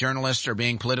veterans and journalists are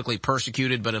being politically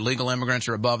persecuted, but illegal immigrants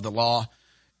are above the law,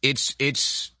 it's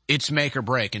make or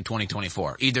break in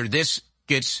 2024. Either this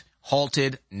gets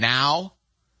halted now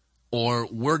or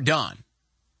we're done.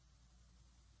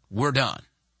 We're done.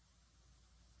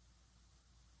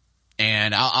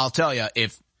 And I'll tell you,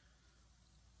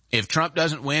 if Trump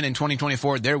doesn't win in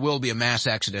 2024, there will be a mass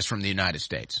exodus from the United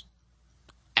States.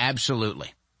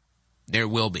 Absolutely. There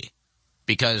will be.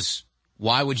 Because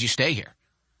why would you stay here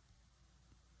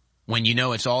when you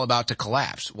know it's all about to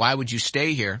collapse? Why would you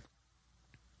stay here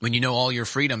when you know all your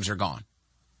freedoms are gone?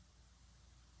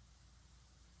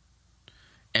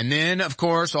 And then, of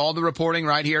course, all the reporting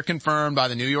right here confirmed by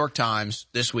the New York Times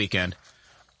this weekend.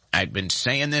 I'd been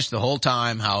saying this the whole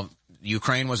time, how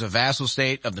Ukraine was a vassal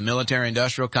state of the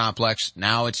military-industrial complex.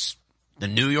 Now it's the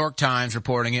New York Times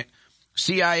reporting it.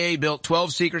 CIA built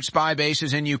 12 secret spy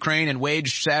bases in Ukraine and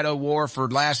waged shadow war for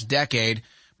last decade.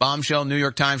 Bombshell New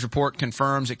York Times report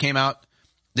confirms. It came out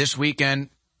this weekend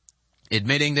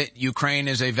admitting that Ukraine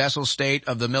is a vassal state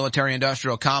of the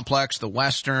military-industrial complex, the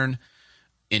Western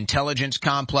intelligence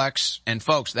complex. And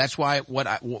folks, that's why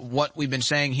what we've been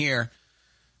saying here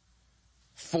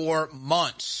for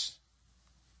months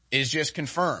is just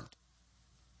confirmed.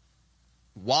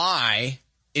 Why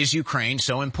is Ukraine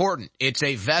so important? It's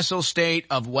a vassal state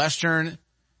of Western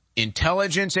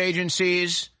intelligence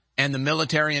agencies and the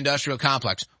military-industrial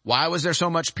complex. Why was there so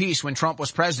much peace when Trump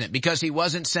was president? Because he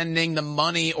wasn't sending the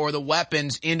money or the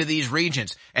weapons into these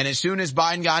regions. And as soon as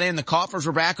Biden got in, the coffers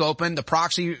were back open, the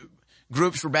proxy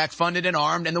groups were back funded and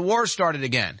armed, and the war started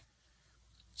again.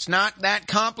 It's not that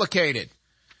complicated.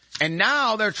 And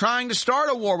now they're trying to start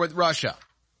a war with Russia.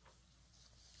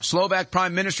 Slovak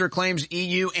Prime Minister claims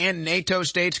EU and NATO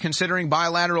states considering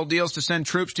bilateral deals to send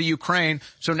troops to Ukraine.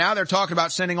 So now they're talking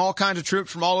about sending all kinds of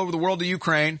troops from all over the world to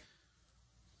Ukraine.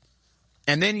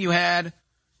 And then you had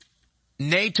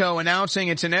NATO announcing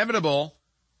it's inevitable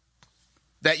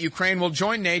that Ukraine will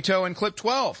join NATO in Clip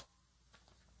 12.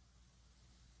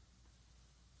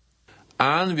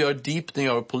 And we are deepening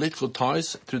our political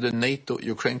ties through the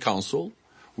NATO-Ukraine Council,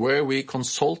 where we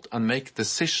consult and make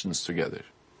decisions together.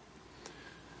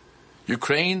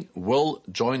 Ukraine will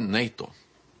join NATO.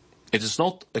 It is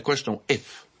not a question of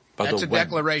if, but That's of a when.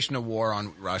 declaration of war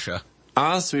on Russia.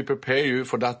 As we prepare you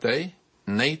for that day,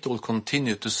 NATO will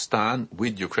continue to stand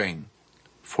with Ukraine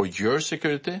for your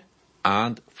security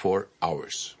and for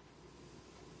ours.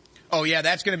 Oh, yeah,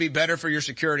 that's going to be better for your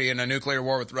security in a nuclear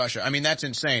war with Russia. I mean, that's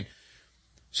insane.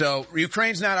 So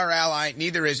Ukraine's not our ally,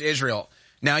 neither is Israel.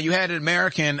 Now, you had an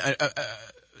American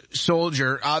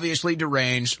soldier, obviously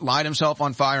deranged, light himself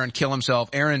on fire and kill himself,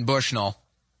 Aaron Bushnell.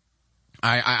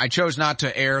 I chose not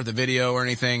to air the video or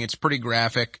anything. It's pretty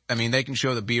graphic. I mean, they can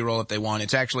show the B-roll if they want.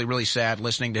 It's actually really sad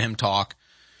listening to him talk.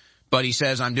 But he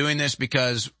says, I'm doing this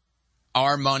because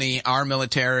our money, our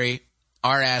military,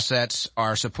 our assets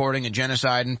are supporting a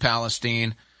genocide in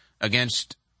Palestine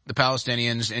against the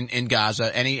Palestinians in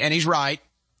Gaza. And he's right.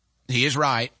 He is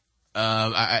right.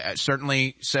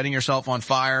 Certainly setting yourself on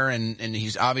fire and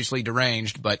he's obviously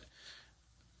deranged, but,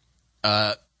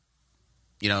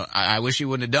 you know, I wish he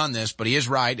wouldn't have done this, but he is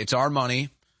right. It's our money.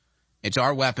 It's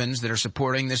our weapons that are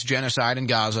supporting this genocide in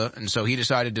Gaza. And so he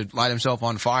decided to light himself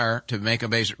on fire to make a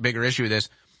bigger issue of this.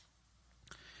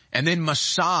 And then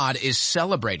Mossad is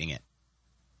celebrating it.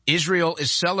 Israel is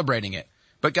celebrating it.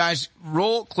 But guys,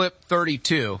 roll clip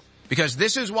 32. Because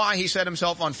this is why he set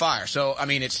himself on fire. So, I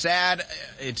mean, it's sad.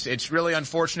 It's really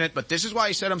unfortunate, but this is why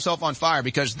he set himself on fire,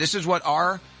 because this is what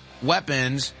our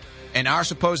weapons and our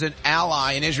supposed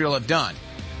ally in Israel have done.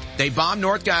 They bomb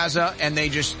North Gaza and they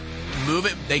just move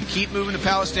it. They keep moving the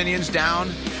Palestinians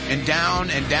down and down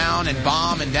and down and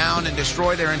bomb and down and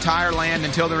destroy their entire land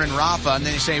until they're in Rafah. And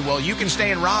then they say, well, you can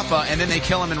stay in Rafah, and then they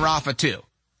kill them in Rafah too.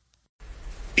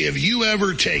 If you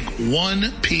ever take one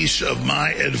piece of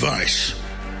my advice,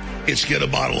 it's get a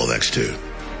bottle of X2.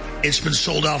 It's been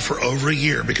sold out for over a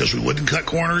year because we wouldn't cut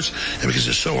corners and because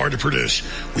it's so hard to produce.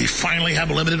 We finally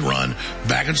have a limited run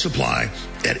back in supply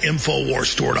at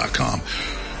InfoWarsStore.com.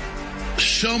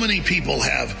 So many people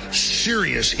have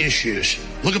serious issues.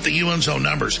 Look at the UN's own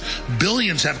numbers.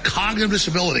 Billions have cognitive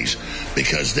disabilities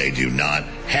because they do not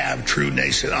have true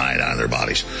nascent iodine in their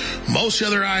bodies. Most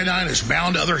other iodine is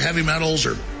bound to other heavy metals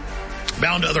or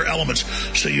bound to other elements,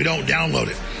 so you don't download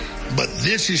it. But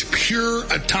this is pure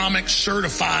atomic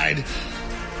certified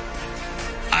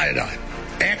iodine.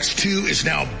 X2 is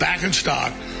now back in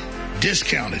stock,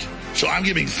 discounted. So I'm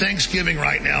giving Thanksgiving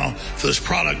right now for this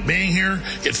product being here.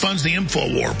 It funds the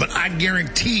InfoWar, but I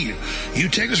guarantee you, you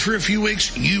take this for a few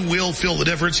weeks, you will feel the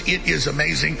difference. It is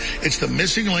amazing. It's the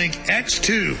missing link,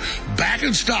 X2, back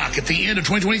in stock at the end of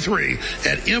 2023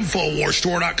 at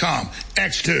InfoWarsStore.com.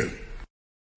 X2.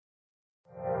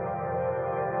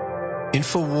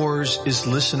 InfoWars is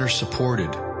listener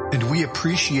supported, and we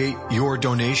appreciate your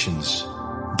donations.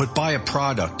 But buy a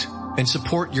product and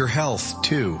support your health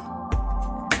too.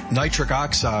 Nitric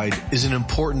oxide is an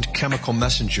important chemical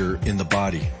messenger in the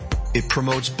body. It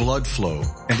promotes blood flow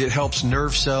and it helps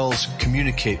nerve cells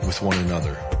communicate with one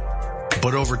another.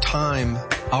 But over time,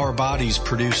 our bodies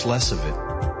produce less of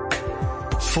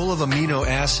it. Full of amino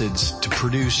acids to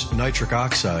produce nitric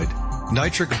oxide,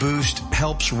 Nitric Boost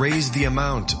helps raise the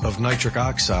amount of nitric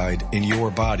oxide in your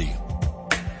body.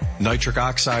 Nitric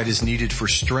oxide is needed for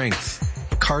strength,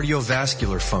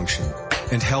 cardiovascular function,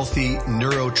 and healthy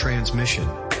neurotransmission.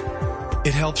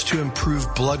 It helps to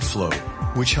improve blood flow,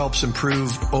 which helps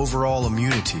improve overall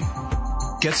immunity.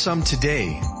 Get some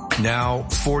today Now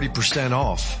 40%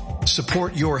 off.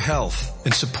 Support your health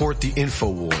and support the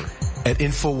InfoWar at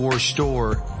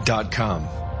InfoWarsStore.com.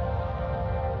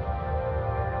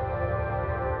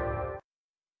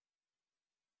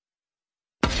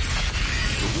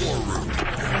 The War Room.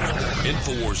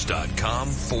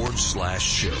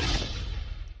 Infowars.com/show.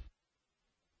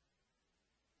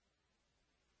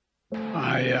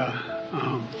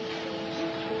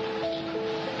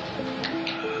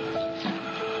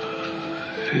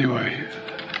 Anyway,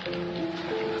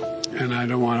 and I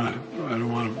don't want to,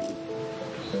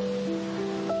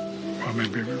 well,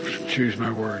 maybe choose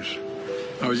my words.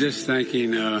 I was just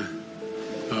thinking,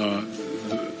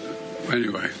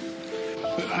 anyway,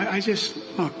 I just,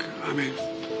 look, I mean,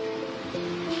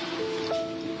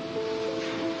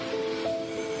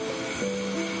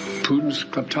 Putin's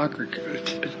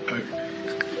kleptocracy,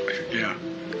 yeah.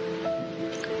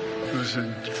 It was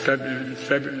in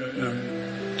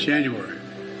January,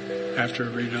 after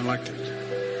being elected.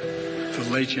 The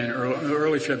late January,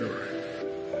 early February.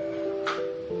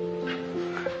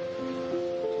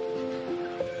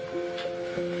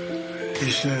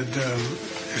 He said,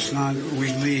 it's not,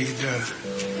 we lead,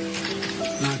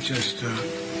 not just,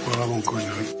 well, I won't go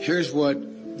into it. Here's what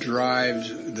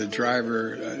drives the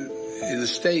driver in the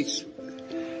states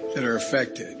that are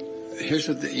affected. Here's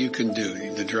what you can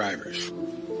do, the drivers.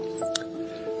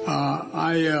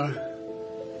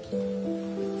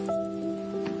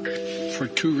 For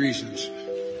two reasons.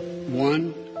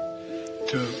 One,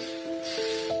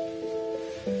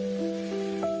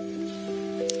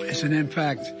 it's an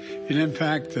impact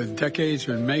that decades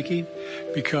have been making,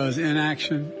 because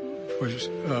inaction was,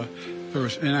 there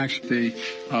was inaction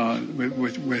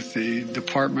with the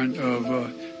Department of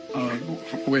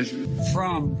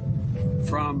from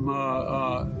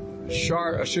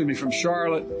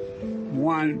Charlotte,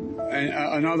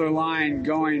 another line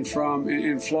going from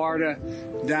in Florida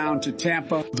down to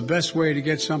Tampa. The best way to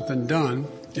get something done,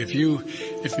 if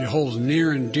it holds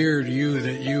near and dear to you,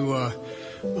 that you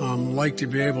like to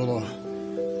be able to,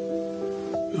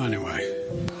 anyway,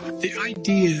 the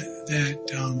idea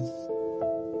that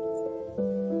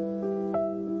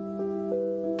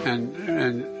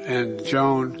and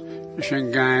Joan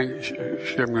Shengang,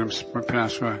 I'm going to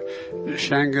pronounce it right,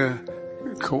 Shanga.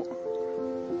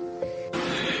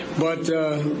 But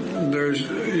there's,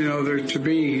 there to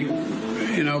be,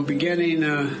 beginning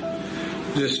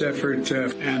this effort,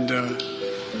 and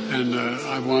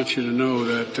I want you to know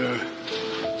that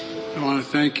I want to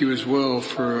thank you as well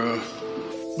for.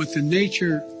 But the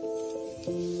nature,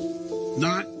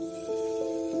 not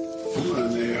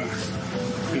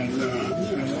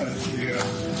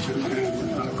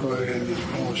I'll go ahead and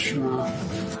call Sharon.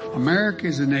 America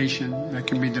is a nation that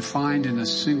can be defined in a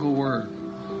single word.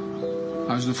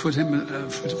 I was going to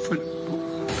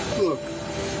look,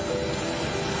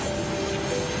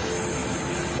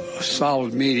 a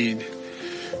solid meeting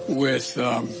with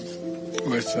the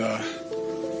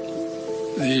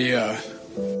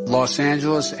Los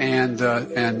Angeles and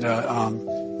what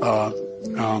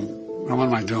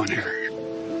am I doing here?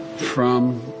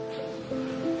 From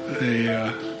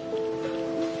the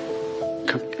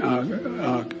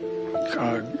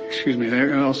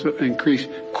they also increase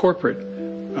corporate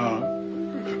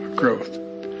growth.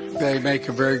 They make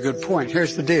a very good point.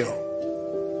 Here's the deal.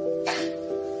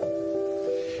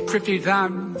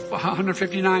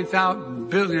 $159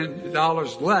 billion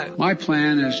left. My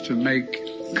plan is to make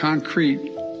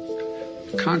concrete.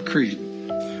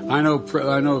 I know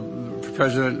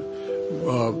President,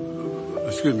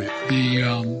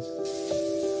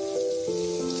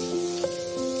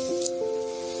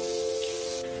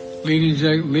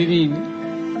 leading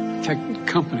tech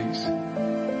companies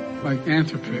like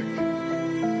Anthropic,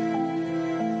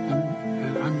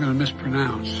 and I'm going to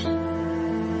mispronounce.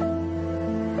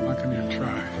 I'm not going to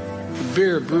try. The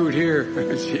beer brewed here,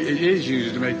 it is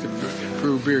used to make the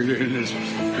brew beer in this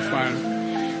refinery.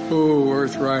 Oh,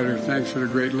 Earth Rider, thanks for the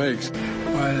Great Lakes.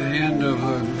 By the end of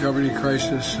a governing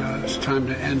crisis, it's time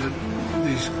to end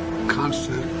these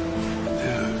constant.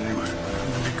 Anyway,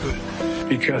 it'll be good,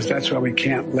 because that's why we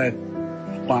cannot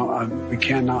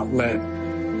let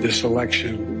this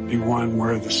election be one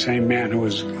where the same man who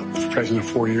was president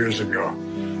 4 years ago.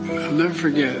 I'll never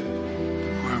forget.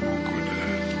 Well, I won't go into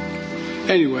that.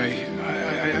 Anyway,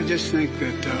 I just think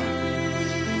that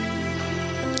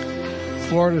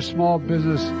Florida Small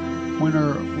Business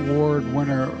Winner Award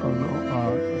winner,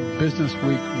 Business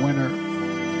Week winner.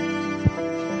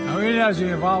 Now, it has the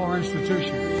Evolver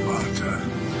Institution. But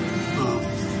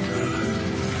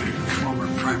former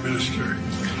Prime Minister.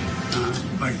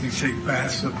 Like they take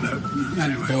baths up that.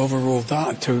 Anyway, overruled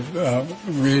to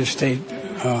reinstate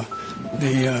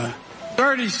The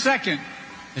 32nd.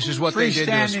 This is what they did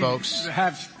to us, folks.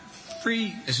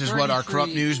 This is what our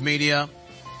corrupt news media,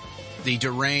 the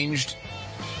deranged,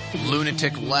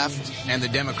 lunatic left, and the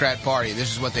Democrat Party,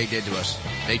 this is what they did to us.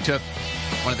 They took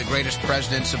one of the greatest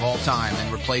presidents of all time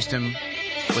and replaced him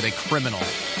with a criminal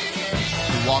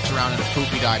who walks around in a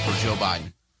poopy diaper, Joe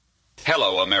Biden.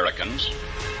 Hello, Americans.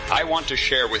 I want to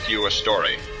share with you a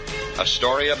story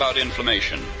about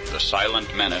inflammation, the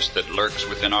silent menace that lurks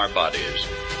within our bodies,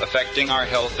 affecting our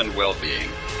health and well-being.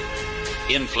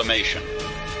 Inflammation,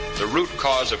 the root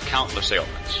cause of countless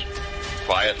ailments,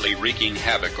 quietly wreaking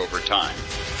havoc over time.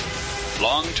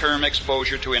 Long-term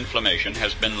exposure to inflammation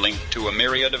has been linked to a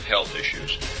myriad of health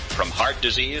issues, from heart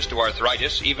disease to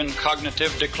arthritis, even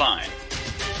cognitive decline.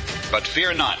 But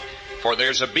fear not, for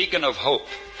there's a beacon of hope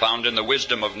found in the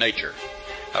wisdom of nature,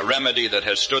 a remedy that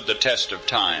has stood the test of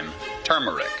time,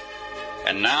 turmeric.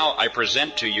 And now I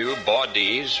present to you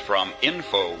bodies from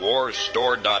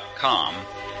InfoWarsStore.com,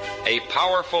 a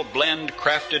powerful blend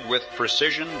crafted with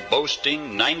precision,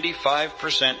 boasting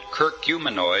 95%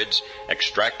 curcuminoids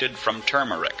extracted from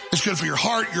turmeric. It's good for your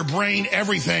heart, your brain,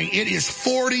 everything. It is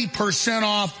 40%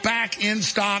 off, back in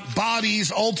stock,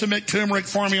 Body's Ultimate Turmeric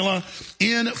Formula,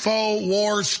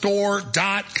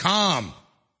 InfoWarsStore.com.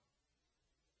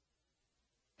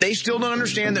 They still don't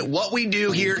understand that what we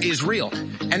do here is real.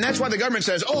 And that's why the government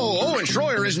says, oh, Owen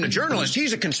Schroyer isn't a journalist.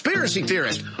 He's a conspiracy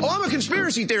theorist. Oh, I'm a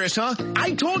conspiracy theorist, huh?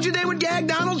 I told you they would gag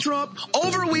Donald Trump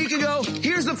over a week ago.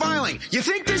 Here's the filing. You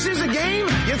think this is a game?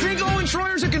 You think Owen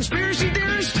Schroyer's a conspiracy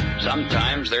theorist?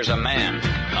 Sometimes there's a man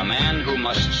who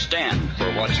must stand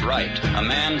for what's right, a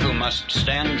man who must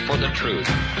stand for the truth.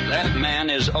 That man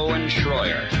is Owen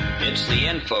Schroyer. It's the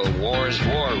InfoWars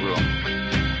War Room.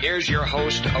 Here's your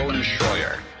host, Owen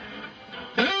Schroyer.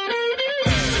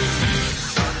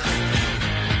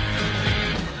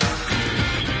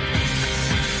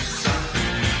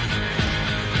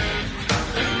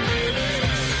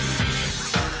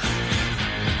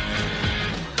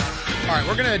 All right,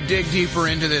 we're going to dig deeper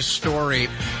into this story.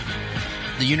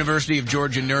 The University of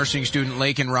Georgia nursing student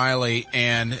Laken Riley,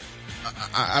 and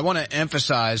I want to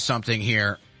emphasize something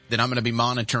here that I'm going to be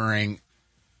monitoring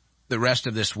the rest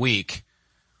of this week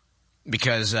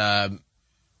because I've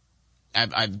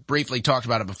briefly talked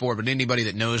about it before, but anybody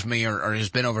that knows me or has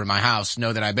been over to my house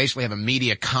know that I basically have a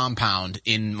media compound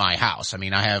in my house. I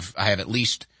mean, I have at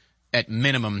least at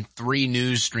minimum 3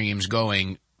 news streams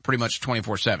going pretty much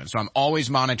 24/7. So I'm always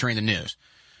monitoring the news.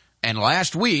 And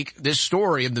last week, this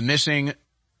story of the missing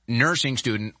nursing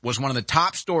student was one of the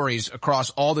top stories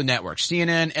across all the networks,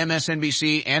 CNN,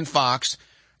 MSNBC, and Fox,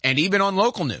 and even on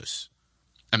local news.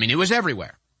 I mean, it was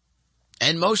everywhere.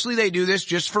 And mostly they do this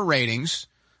just for ratings.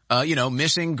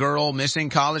 Missing girl, missing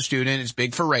college student. It's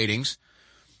big for ratings.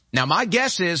 Now, my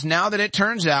guess is now that it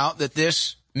turns out that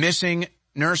this missing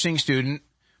nursing student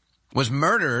was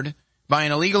murdered by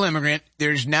an illegal immigrant,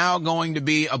 there's now going to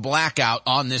be a blackout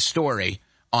on this story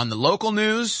on the local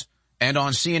news and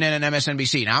on CNN and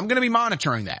MSNBC. Now, I'm going to be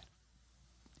monitoring that.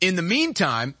 In the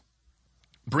meantime,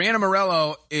 Brianna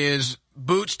Morello is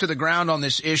boots to the ground on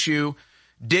this issue,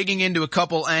 digging into a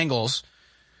couple angles.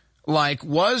 Like,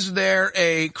 was there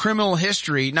a criminal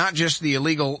history, not just the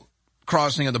illegal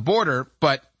crossing of the border,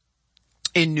 but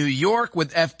in New York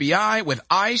with FBI, with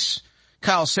ICE?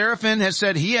 Kyle Seraphin has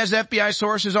said he has FBI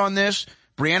sources on this.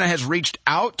 Brianna has reached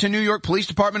out to New York Police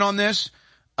Department on this.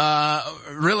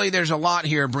 Really, there's a lot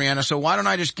here, Brianna, so why don't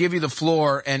I just give you the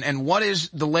floor, and what is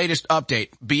the latest update?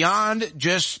 Beyond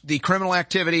just the criminal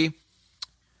activity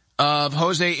of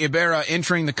Jose Ibarra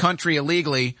entering the country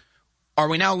illegally, are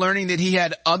we now learning that he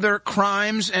had other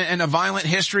crimes and a violent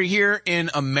history here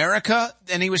in America,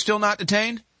 and he was still not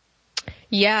detained?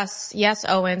 Yes,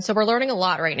 Owen. So we're learning a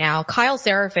lot right now. Kyle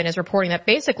Seraphin is reporting that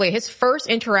basically his first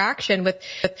interaction with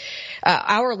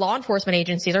our law enforcement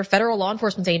agencies, our federal law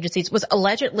enforcement agencies, was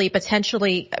allegedly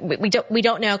potentially, we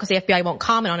don't know because the FBI won't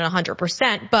comment on it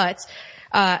 100%, but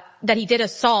that he did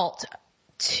assault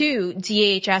 2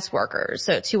 DHS workers,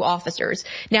 so 2 officers.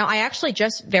 Now, I actually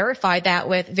just verified that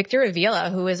with Victor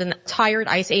Avila, who is a retired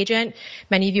ICE agent.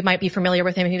 Many of you might be familiar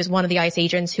with him. He was one of the ICE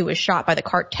agents who was shot by the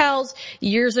cartels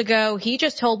years ago. He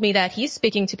just told me that he's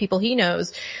speaking to people he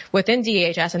knows within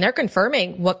DHS, and they're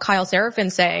confirming what Kyle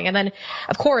Seraphin's saying. And then,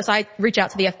 of course, I reach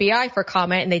out to the FBI for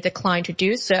comment, and they declined to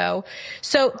do so.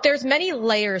 So there's many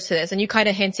layers to this, and you kind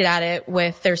of hinted at it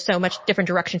with there's so much different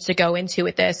directions to go into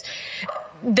with this.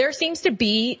 There seems to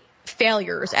be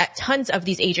failures at tons of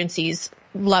these agencies'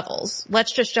 levels.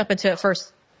 Let's just jump into it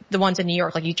first. the ones in New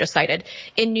York, like you just cited.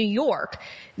 In New York,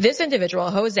 this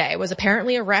individual, Jose, was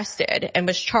apparently arrested and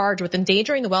was charged with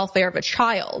endangering the welfare of a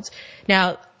child.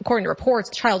 Now, according to reports,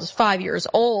 the child is 5 years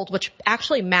old, which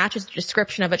actually matches the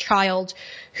description of a child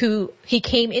who he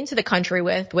came into the country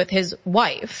with his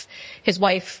wife. His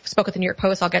wife spoke with the New York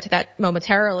Post. I'll get to that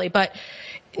momentarily. But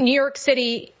New York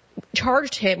City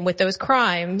charged him with those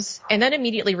crimes and then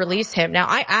immediately released him. Now,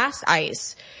 I asked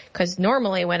ICE, because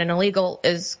normally when an illegal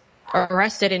is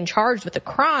arrested and charged with a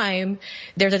crime,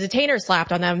 there's a detainer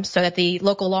slapped on them so that the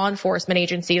local law enforcement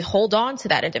agencies hold on to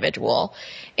that individual.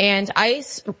 And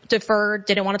ICE deferred,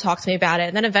 didn't want to talk to me about it,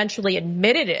 and then eventually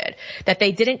admitted it, that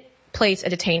they didn't place a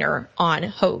detainer on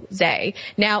Jose.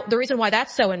 Now, the reason why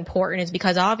that's so important is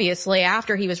because obviously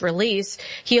after he was released,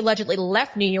 he allegedly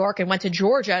left New York and went to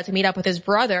Georgia to meet up with his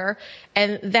brother.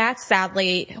 And that's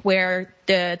sadly where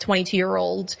the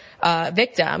 22-year-old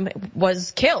victim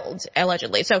was killed,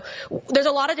 allegedly. So there's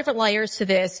a lot of different layers to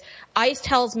this. ICE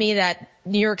tells me that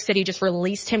New York City just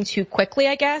released him too quickly,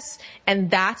 I guess, and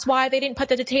that's why they didn't put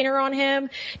the detainer on him.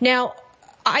 Now,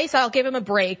 ICE, I'll give him a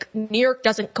break. New York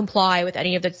doesn't comply with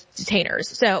any of the detainers.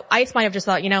 So ICE might have just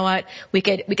thought, you know what, we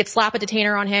could slap a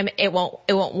detainer on him. It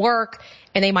won't work.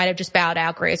 And they might have just bowed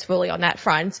out gracefully on that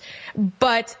front.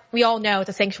 But we all know it's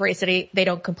a sanctuary city. They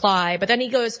don't comply. But then he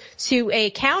goes to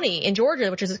a county in Georgia,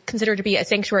 which is considered to be a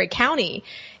sanctuary county.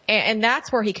 And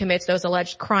that's where he commits those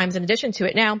alleged crimes in addition to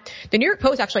it. Now, the New York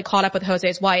Post actually caught up with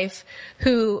Jose's wife,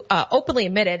 who openly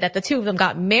admitted that the two of them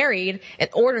got married in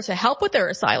order to help with their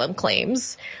asylum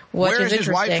claims. Where is his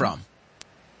wife from?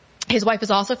 His wife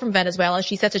is also from Venezuela.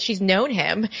 She says that she's known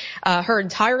him her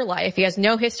entire life. He has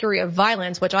no history of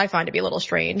violence, which I find to be a little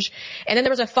strange. And then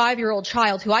there was a 5-year-old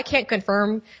child who I can't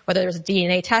confirm whether there's a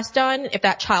DNA test done, if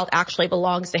that child actually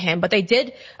belongs to him. But they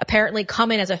did apparently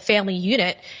come in as a family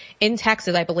unit in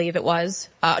Texas, I believe it was.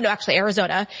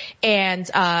 Arizona. And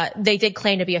they did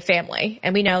claim to be a family.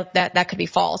 And we know that that could be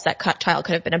false. That child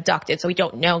could have been abducted. So we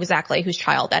don't know exactly whose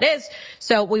child that is.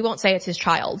 So we won't say it's his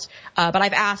child. But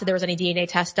I've asked if there was any DNA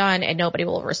test done, and nobody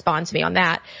will respond to me on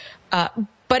that.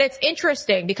 But it's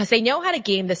interesting because they know how to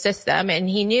game the system, and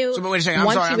he knew. So, but wait a second.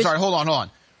 I'm sorry. Hold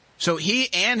on. So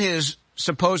he and his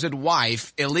supposed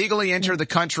wife illegally entered the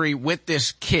country with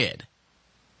this kid.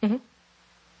 Mm-hmm.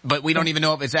 But we don't even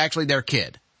know if it's actually their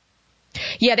kid.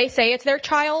 Yeah, they say it's their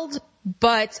child,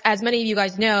 but as many of you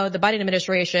guys know, the Biden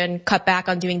administration cut back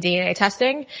on doing DNA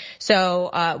testing.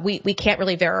 So we can't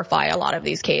really verify a lot of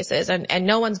these cases, and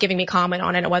no one's giving me comment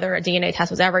on it, whether a DNA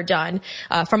test was ever done.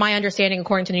 From my understanding,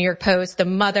 according to the New York Post, the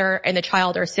mother and the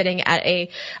child are sitting at a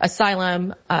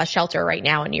asylum shelter right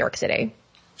now in New York City.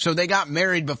 So they got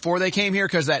married before they came here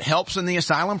because that helps in the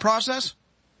asylum process?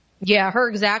 Yeah, her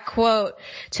exact quote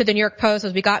to the New York Post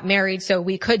was, "We got married so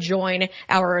we could join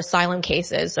our asylum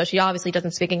cases." So she obviously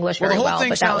doesn't speak English very well. The whole thing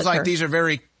but sounds like these are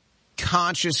very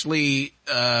consciously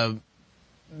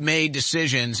made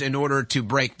decisions in order to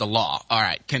break the law. All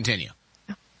right, continue.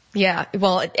 Yeah,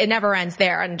 well, it never ends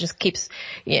there and just keeps,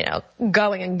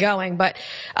 going and going. But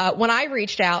when I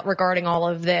reached out regarding all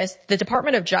of this, the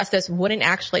Department of Justice wouldn't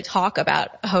actually talk about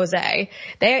Jose.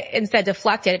 They instead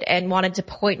deflected and wanted to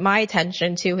point my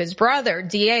attention to his brother,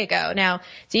 Diego. Now,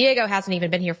 Diego hasn't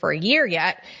even been here for a year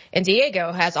yet, and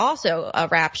Diego has also a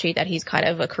rap sheet that he's kind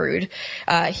of accrued.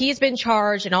 He's been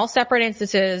charged in all separate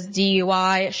instances: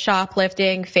 DUI,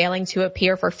 shoplifting, failing to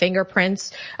appear for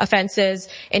fingerprints offenses,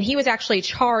 and he was actually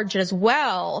charged as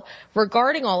well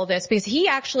regarding all of this because he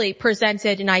actually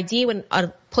presented an ID when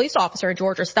a police officer in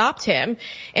Georgia stopped him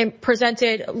and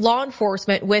presented law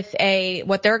enforcement with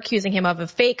what they're accusing him of, a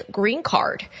fake green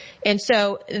card. And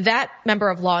so that member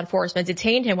of law enforcement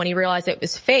detained him when he realized it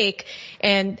was fake.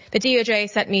 And the DOJ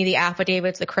sent me the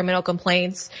affidavits, the criminal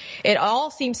complaints. It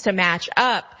all seems to match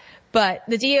up. But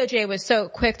the DOJ was so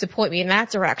quick to point me in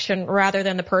that direction rather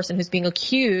than the person who's being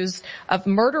accused of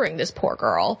murdering this poor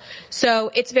girl. So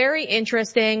it's very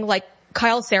interesting. Like,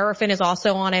 Kyle Seraphin is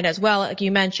also on it as well, like you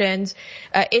mentioned.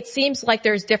 It seems like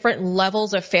there's different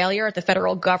levels of failure at the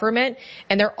federal government,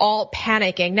 and they're all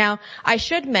panicking. Now, I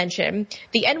should mention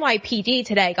the NYPD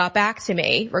today got back to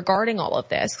me regarding all of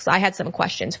this because I had some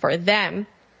questions for them.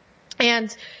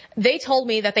 And they told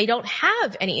me that they don't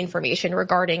have any information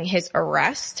regarding his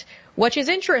arrest, which is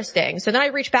interesting. So then I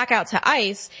reached back out to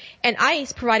ICE, and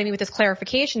ICE provided me with this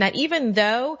clarification that even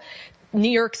though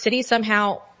New York City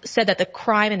somehow said that the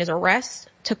crime and his arrest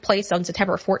took place on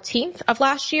September 14th of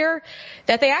last year,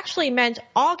 that they actually meant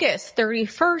August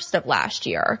 31st of last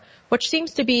year, which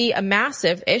seems to be a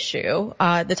massive issue,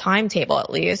 the timetable at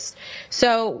least.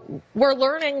 So we're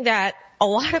learning that a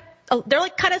lot they're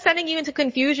like kind of sending you into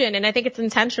confusion, and I think it's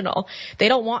intentional. They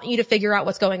don't want you to figure out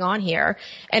what's going on here,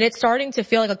 and it's starting to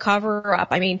feel like a cover up.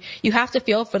 I mean, you have to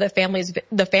feel for the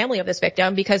family of this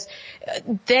victim, because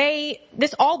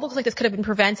this all looks like this could have been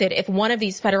prevented if one of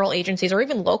these federal agencies or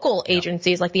even local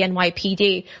agencies like the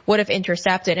NYPD would have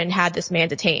intercepted and had this man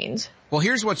detained. Well,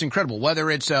 here's what's incredible. Whether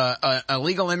it's a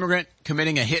illegal immigrant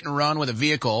committing a hit and run with a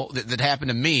vehicle that happened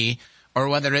to me, or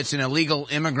whether it's an illegal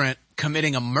immigrant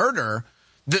committing a murder,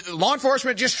 the law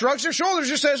enforcement just shrugs their shoulders,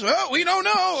 just says, "Oh, we don't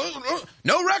know.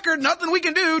 No record, nothing we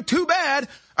can do. Too bad."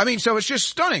 I mean, so it's just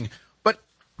stunning. But,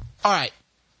 all right,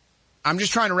 I'm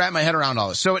just trying to wrap my head around all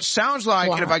this. So it sounds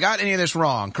like, and if I got any of this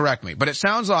wrong, correct me, but it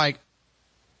sounds like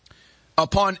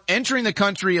upon entering the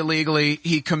country illegally,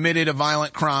 he committed a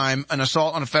violent crime, an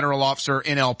assault on a federal officer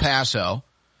in El Paso.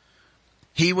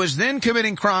 He was then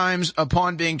committing crimes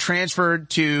upon being transferred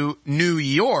to New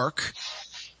York,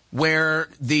 where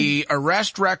the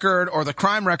arrest record or the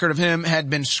crime record of him had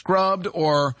been scrubbed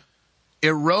or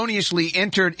erroneously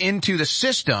entered into the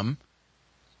system.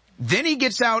 Then he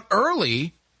gets out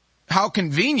early. How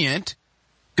convenient.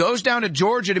 Goes down to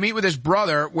Georgia to meet with his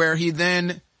brother, where he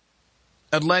then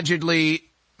allegedly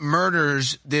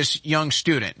murders this young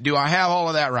student. Do I have all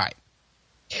of that right?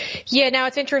 Yeah, now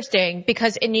it's interesting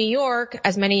because in New York,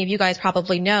 as many of you guys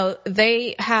probably know,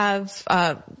 they have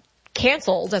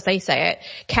canceled, as they say it,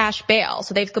 cash bail.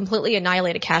 So they've completely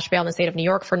annihilated cash bail in the state of New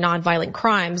York for nonviolent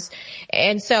crimes.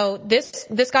 And so this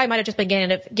guy might have just been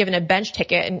given a bench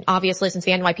ticket. And obviously, since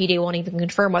the NYPD won't even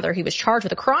confirm whether he was charged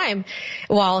with a crime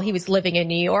while he was living in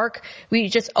New York, we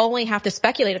just only have to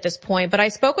speculate at this point. But I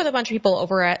spoke with a bunch of people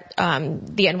over at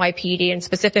the NYPD, and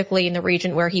specifically in the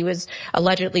region where he was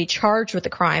allegedly charged with the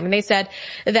crime. And they said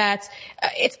that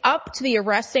it's up to the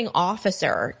arresting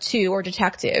officer or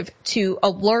detective to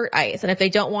alert ICE. And if they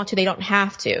don't want to, they don't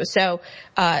have to. So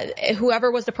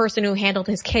whoever was the person who handled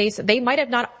his case, they might have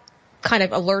not kind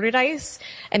of alerted ICE,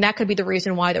 and that could be the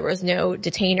reason why there was no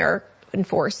detainer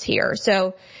enforced here.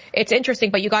 So it's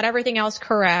interesting, but you got everything else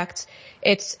correct.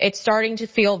 It's starting to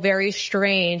feel very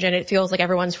strange, and it feels like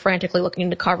everyone's frantically looking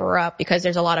to cover up because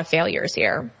there's a lot of failures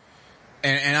here.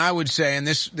 And I would say, and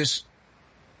this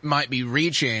might be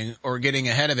reaching or getting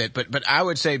ahead of it, but I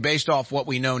would say, based off what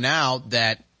we know now,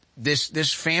 that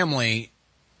this family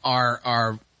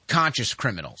are conscious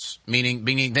criminals, meaning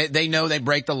they know they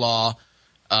break the law.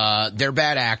 They're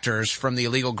bad actors, from the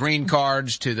illegal green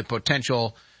cards to the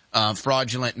potential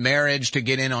fraudulent marriage to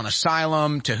get in on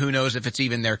asylum to who knows if it's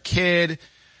even their kid.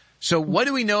 So what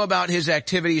do we know about his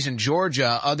activities in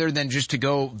Georgia other than just to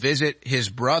go visit his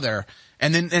brother?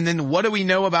 And then what do we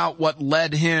know about what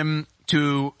led him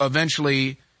to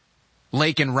eventually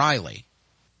Laken Riley?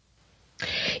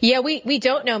 Yeah, we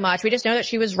don't know much. We just know that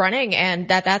she was running and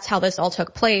that's how this all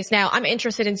took place. Now, I'm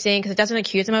interested in seeing, because it doesn't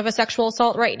accuse him of a sexual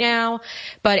assault right now,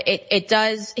 but it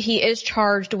does, he is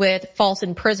charged with false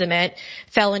imprisonment,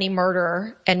 felony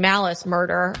murder, and malice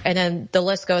murder, and then the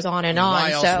list goes on and on.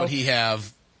 Why else would he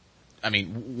have, I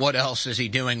mean, what else is he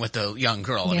doing with the young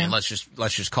girl? I mean, let's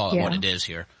just call it what it is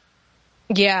here.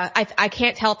 Yeah, I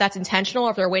can't tell if that's intentional or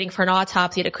if they're waiting for an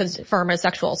autopsy to confirm a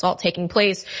sexual assault taking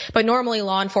place. But normally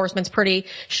law enforcement's pretty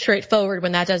straightforward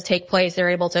when that does take place.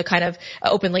 They're able to kind of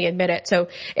openly admit it. So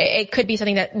it could be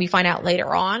something that we find out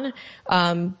later on.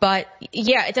 But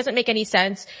yeah, it doesn't make any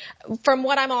sense. From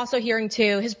what I'm also hearing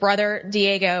too, his brother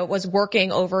Diego was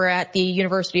working over at the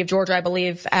University of Georgia, I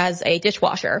believe, as a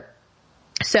dishwasher.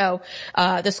 So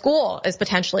the school is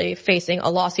potentially facing a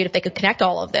lawsuit if they could connect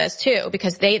all of this too,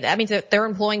 because that means that they're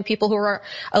employing people who are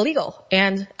illegal.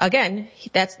 And again,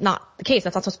 that's not the case.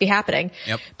 That's not supposed to be happening.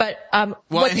 Yep. But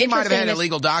well, and he might have had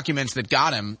illegal documents that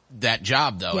got him that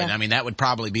job, though. Yeah. And I mean, that would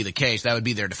probably be the case. That would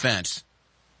be their defense.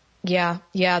 Yeah,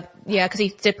 because he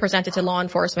did present it to law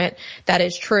enforcement. That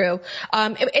is true.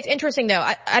 It's interesting though.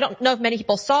 I don't know if many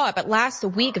people saw it, but last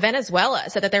week Venezuela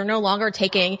said that they're no longer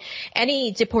taking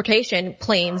any deportation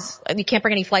planes. You can't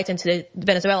bring any flights into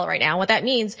Venezuela right now. What that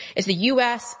means is the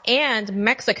U.S. and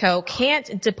Mexico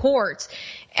can't deport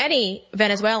any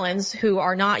Venezuelans who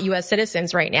are not U.S.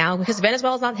 citizens right now, because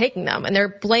Venezuela's not taking them, and they're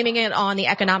blaming it on the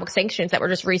economic sanctions that were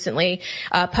just recently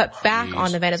put back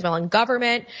on the Venezuelan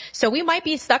government. So we might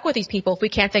be stuck with these people if we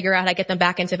can't figure out how to get them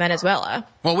back into Venezuela.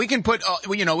 Well, we can put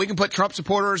Trump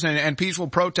supporters and peaceful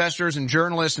protesters and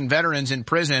journalists and veterans in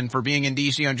prison for being in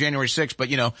D.C. on January 6th, but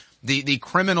the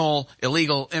criminal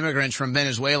illegal immigrants from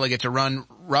Venezuela get to run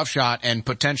roughshod and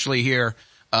potentially here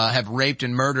have raped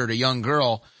and murdered a young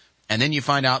girl. And then you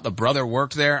find out the brother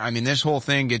worked there. I mean, this whole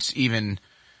thing gets even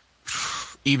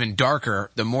darker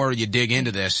the more you dig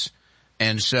into this.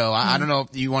 And so I don't know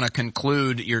if you want to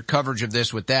conclude your coverage of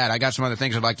this with that. I got some other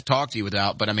things I'd like to talk to you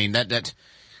about, but I mean,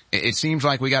 it seems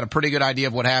like we got a pretty good idea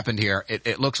of what happened here.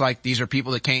 It looks like these are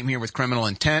people that came here with criminal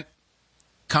intent,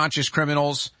 conscious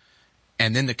criminals,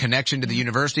 and then the connection to the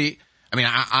university. I mean,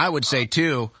 I would say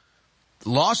too,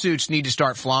 lawsuits need to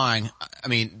start flying. I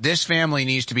mean, this family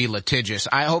needs to be litigious.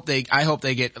 I hope they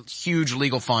get huge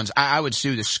legal funds. I would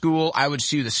sue the school. I would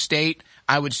sue the state.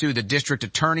 I would sue the district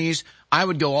attorneys. I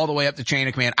would go all the way up the chain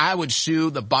of command. I would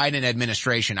sue the Biden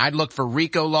administration. I'd look for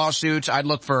RICO lawsuits. I'd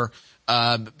look for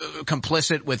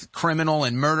complicit with criminal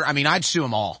and murder. I mean, I'd sue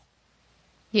them all.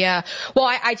 Yeah. Well,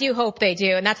 I do hope they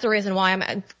do. And that's the reason why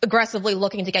I'm aggressively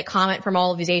looking to get comment from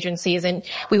all of these agencies. And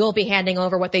we will be handing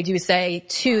over what they do say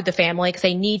to the family because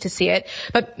they need to see it.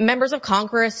 But members of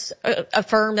Congress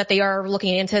affirm that they are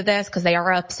looking into this because they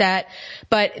are upset.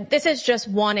 But this is just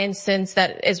one instance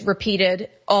that is repeated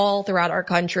all throughout our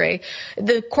country.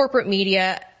 The corporate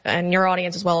media, and your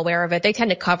audience is well aware of it, they tend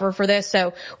to cover for this.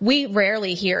 So we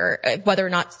rarely hear whether or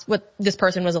not what this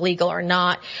person was illegal or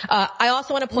not. I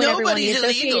also want to point Nobody's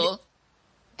illegal.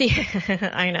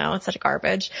 I know, it's such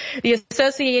garbage. The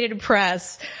Associated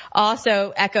Press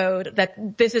also echoed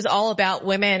that this is all about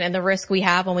women and the risk we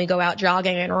have when we go out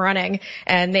jogging and running.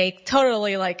 And they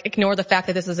totally ignore the fact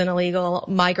that this is an illegal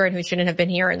migrant who shouldn't have been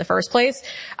here in the first place.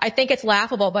 I think it's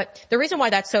laughable, but the reason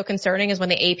why that's so concerning is when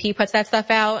the AP puts that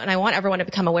stuff out, and I want everyone to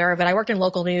become aware of it. I worked in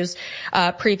local news,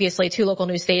 previously, 2 local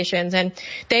news stations, and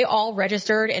they all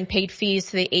registered and paid fees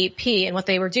to the AP. And what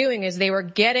they were doing is they were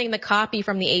getting the copy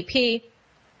from the AP.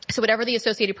 So whatever the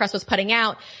Associated Press was putting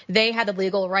out, they had the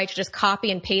legal right to just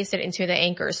copy and paste it into the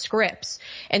anchor's scripts.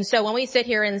 And so when we sit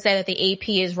here and say that the AP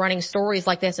is running stories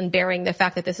like this and bearing the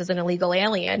fact that this is an illegal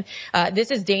alien,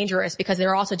 this is dangerous because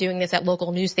they're also doing this at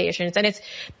local news stations. And it's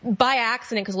by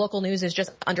accident because local news is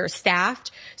just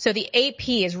understaffed. So the AP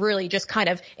is really just kind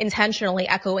of intentionally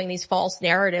echoing these false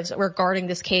narratives regarding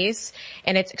this case.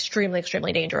 And it's extremely,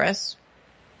 extremely dangerous.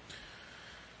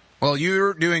 Well,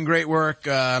 you're doing great work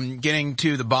getting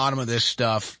to the bottom of this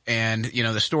stuff, and,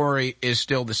 the story is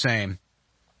still the same.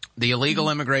 The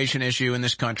illegal immigration issue in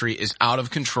this country is out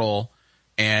of control,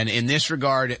 and in this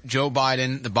regard, Joe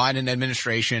Biden, the Biden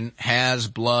administration, has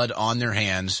blood on their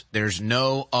hands. There's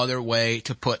no other way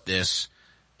to put this.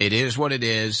 It is what it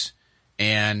is,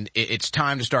 and it's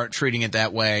time to start treating it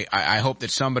that way. I hope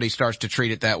that somebody starts to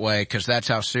treat it that way, because that's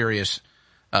how serious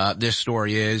this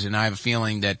story is, and I have a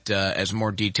feeling that as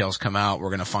more details come out,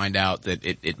 we're going to find out that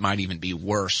it might even be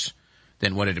worse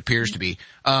than what it appears to be.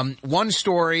 One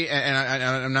story, and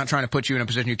I'm not trying to put you in a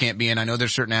position you can't be in. I know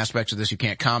there's certain aspects of this you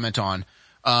can't comment on,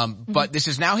 but this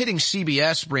is now hitting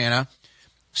CBS, Brianna.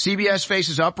 CBS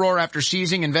faces uproar after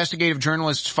seizing investigative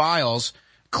journalists' files.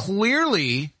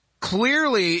 Clearly,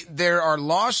 there are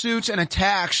lawsuits and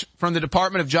attacks from the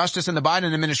Department of Justice and the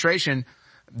Biden administration.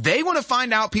 They want to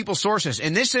find out people's sources.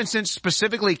 In this instance,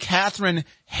 specifically Catherine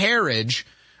Herridge.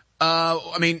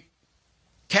 Catherine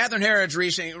Herridge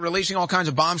releasing all kinds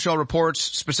of bombshell reports,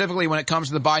 specifically when it comes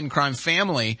to the Biden crime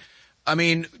family. I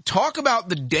mean, talk about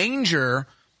the danger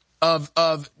of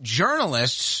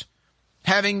journalists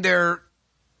having their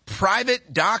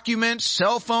private documents,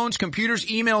 cell phones, computers,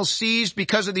 emails seized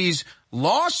because of these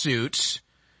lawsuits.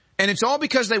 And it's all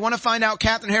because they want to find out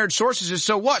Catherine Herridge's sources.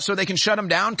 So what? So they can shut them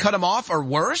down, cut them off, or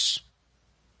worse?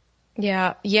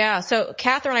 Yeah. So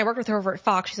Catherine, I worked with her over at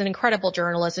Fox. She's an incredible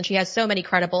journalist, and she has so many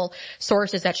credible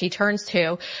sources that she turns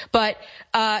to. But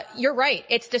you're right.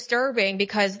 It's disturbing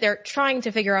because they're trying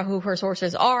to figure out who her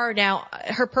sources are. Now,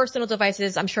 her personal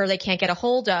devices, I'm sure they can't get a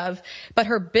hold of, but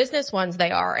her business ones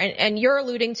they are. And you're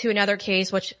alluding to another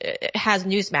case which has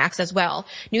Newsmax as well.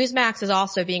 Newsmax is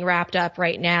also being wrapped up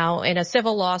right now in a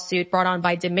civil lawsuit brought on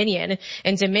by Dominion.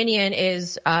 And Dominion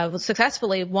is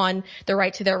successfully won the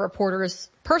right to their reporters'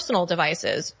 personal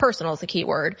devices. Personal is the key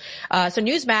word. So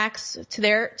Newsmax, to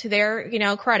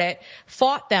their credit,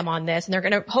 fought them on this, and they're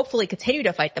going to hopefully continue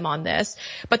to fight them on this.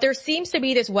 But there seems to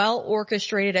be this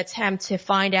well-orchestrated attempt to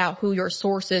find out who your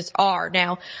sources are.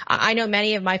 Now, I know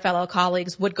many of my fellow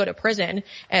colleagues would go to prison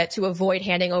to avoid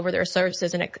handing over their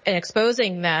sources and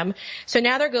exposing them. So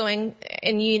now they're going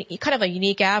in kind of a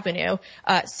unique avenue.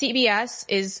 CBS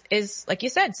is, like you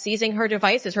said, seizing her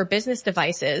devices, her business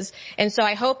devices. And so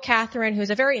I hope Catherine,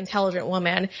 who's a very intelligent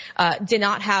woman, did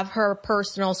not have her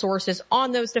personal sources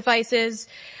on those devices.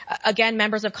 Again,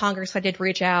 members of Congress, I did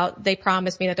reach out. They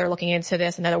promised me that they're looking into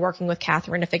this and that they're working with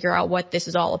Catherine to figure out what this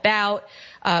is all about.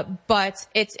 But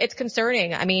it's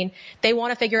concerning. I mean, they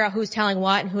want to figure out who's telling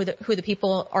what and who the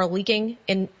people are leaking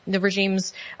in the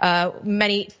regime's,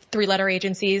 many 3-letter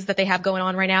agencies that they have going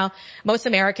on right now. Most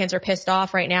Americans are pissed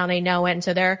off right now and they know it. And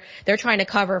so they're trying to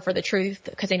cover for the truth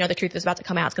because they know the truth is about to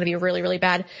come out. It's going to be really, really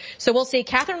bad. So we'll see.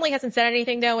 Catherine Lee hasn't said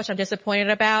anything though, which I'm disappointed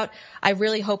about. I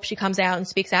really hope she comes out and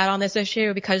speaks out on this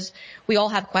issue because we all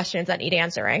have questions that need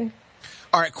answering.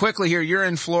 All right, quickly here. You're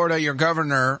in Florida. Your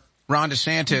governor, Ron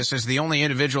DeSantis, is the only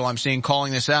individual I'm seeing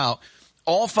calling this out.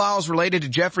 All files related to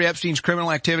Jeffrey Epstein's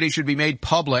criminal activity should be made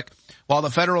public. While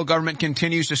the federal government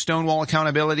continues to stonewall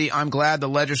accountability, I'm glad the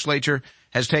legislature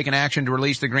has taken action to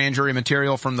release the grand jury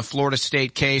material from the Florida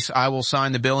state case. I will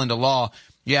sign the bill into law.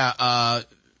 Yeah,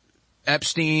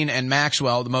 Epstein and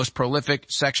Maxwell, the most prolific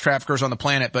sex traffickers on the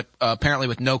planet, but apparently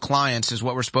with no clients is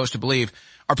what we're supposed to believe.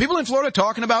 Are people in Florida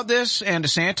talking about this and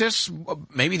DeSantis,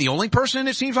 maybe the only person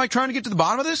it seems like trying to get to the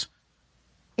bottom of this?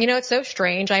 You know, it's so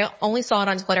strange. I only saw it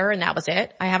on Twitter and that was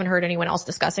it. I haven't heard anyone else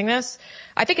discussing this.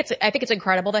 I think it's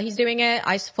incredible that he's doing it.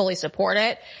 I fully support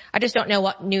it. I just don't know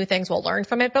what new things we'll learn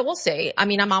from it, but we'll see. I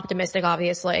mean, I'm optimistic,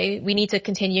 obviously. We need to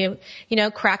continue,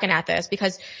 cracking at this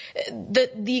because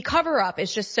the cover up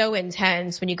is just so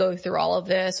intense when you go through all of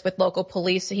this with local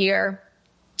police here.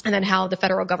 And then how the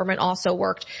federal government also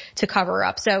worked to cover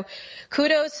up. So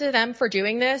kudos to them for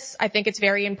doing this. I think it's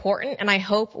very important, and I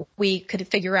hope we could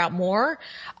figure out more.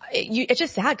 It's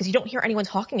just sad because you don't hear anyone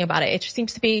talking about it. It just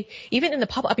seems to be, even in the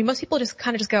public, I mean, most people just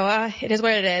kind of just go, it is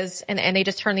what it is, and they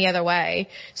just turn the other way.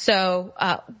 So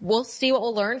we'll see what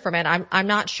we'll learn from it. I'm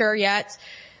not sure yet,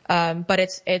 but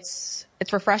it's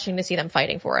refreshing to see them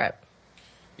fighting for it.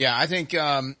 Yeah, I think,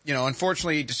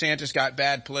 unfortunately DeSantis got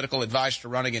bad political advice to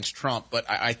run against Trump, but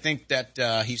I think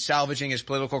that, he's salvaging his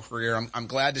political career. I'm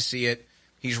glad to see it.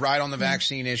 He's right on the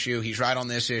vaccine issue. He's right on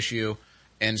this issue.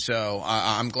 And so,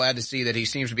 I'm glad to see that he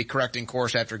seems to be correcting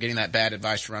course after getting that bad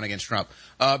advice to run against Trump.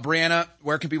 Brianna,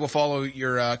 where can people follow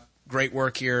your, great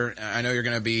work here? I know you're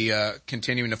going to be,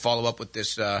 continuing to follow up with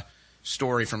this,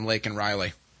 story from Lake and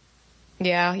Riley.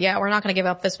 Yeah, we're not going to give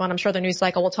up this one. I'm sure the news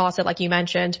cycle will toss it like you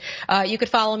mentioned. You could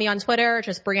follow me on Twitter,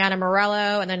 just Brianna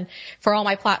Morello, and then for all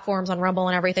my platforms on Rumble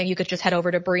and everything, you could just head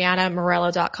over to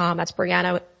BriannaMorello.com. That's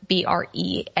Brianna, BREANNA.com.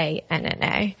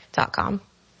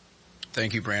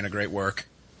 Thank you, Brianna. Great work.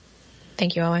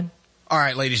 Thank you, Owen. All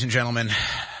right, ladies and gentlemen,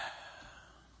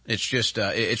 it's just,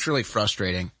 it's really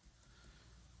frustrating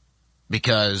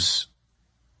because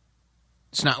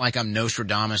it's not like I'm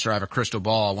Nostradamus or I have a crystal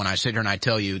ball when I sit here and I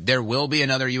tell you there will be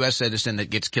another U.S. citizen that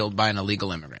gets killed by an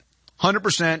illegal immigrant.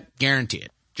 100% guarantee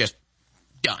it. Just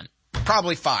done.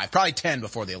 Probably 5, probably 10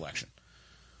 before the election.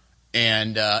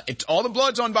 And it's all the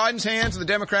blood's on Biden's hands and the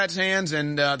Democrats' hands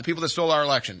and the people that stole our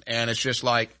election. And it's just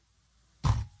like,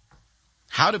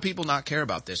 how do people not care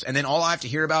about this? And then all I have to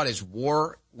hear about is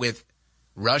war with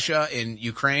Russia and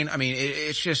Ukraine. I mean,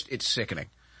 it's sickening.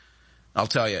 I'll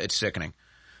tell you, it's sickening.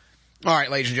 All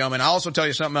right, ladies and gentlemen, I'll also tell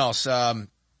you something else.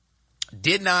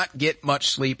 Did not get much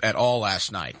sleep at all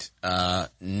last night.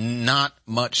 Not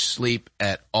much sleep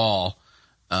at all.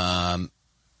 And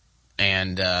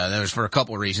that was for a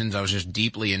couple of reasons. I was just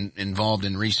deeply involved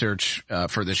in research,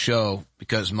 for the show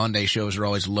because Monday shows are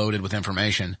always loaded with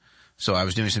information. So I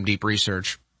was doing some deep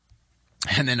research.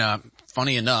 And then,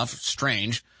 funny enough,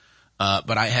 strange,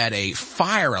 but I had a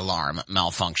fire alarm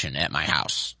malfunction at my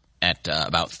house at,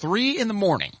 about 3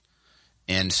 a.m.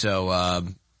 And so,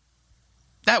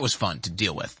 that was fun to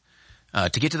deal with.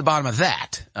 To get to the bottom of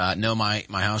that, no, my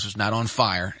house was not on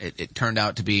fire. It turned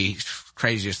out to be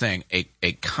craziest thing,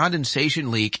 a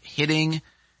condensation leak hitting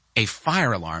a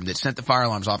fire alarm that sent the fire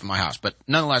alarms off in my house. But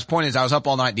nonetheless, point is I was up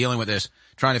all night dealing with this,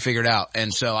 trying to figure it out.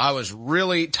 And so I was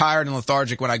really tired and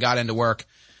lethargic when I got into work.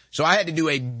 So I had to do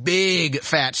a big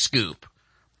fat scoop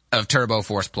of Turbo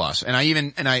Force Plus. And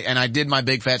I did my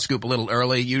big fat scoop a little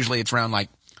early. Usually it's around like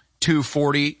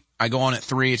 2:40. I go on at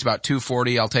 3. It's about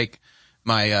 2:40. I'll take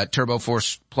my Turbo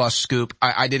Force Plus scoop.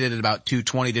 I did it at about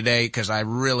 2:20 today because I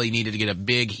really needed to get a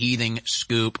big heaving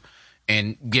scoop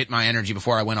and get my energy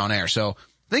before I went on air. So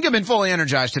I think I've been fully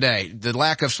energized today. The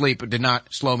lack of sleep did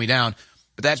not slow me down,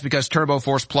 but that's because Turbo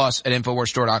Force Plus at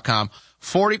InfoWarsStore.com.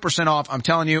 40% off. I'm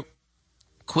telling you,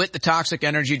 quit the toxic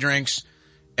energy drinks.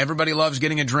 Everybody loves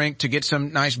getting a drink to get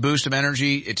some nice boost of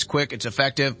energy. It's quick, it's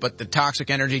effective, but the toxic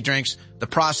energy drinks, the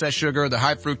processed sugar, the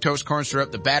high fructose corn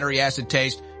syrup, the battery acid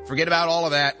taste, forget about all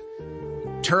of that.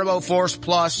 Turbo Force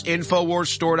Plus,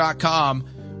 InfoWarsStore.com.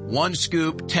 1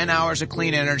 scoop, 10 hours of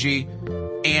clean energy.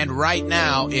 And right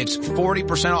now, it's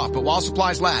 40% off. But while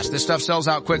supplies last, this stuff sells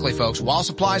out quickly, folks. While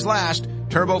supplies last,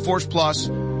 Turbo Force Plus,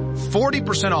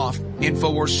 40% off,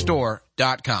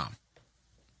 InfoWarsStore.com.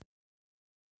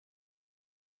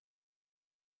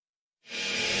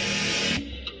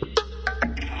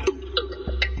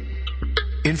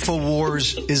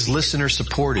 InfoWars is listener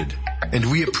supported,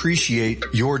 and we appreciate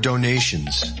your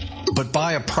donations. But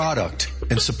buy a product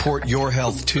and support your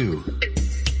health too.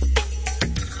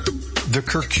 The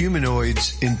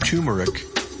curcuminoids in turmeric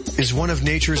is one of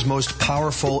nature's most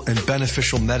powerful and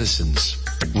beneficial medicines.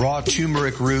 Raw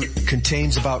turmeric root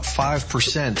contains about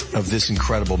 5% of this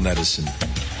incredible medicine.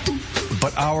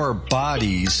 But our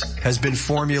bodies has been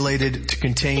formulated to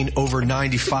contain over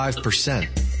 95%.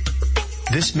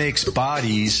 This makes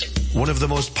bodies one of the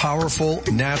most powerful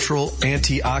natural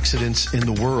antioxidants in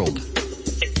the world.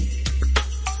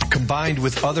 Combined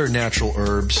with other natural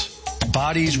herbs,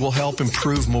 bodies will help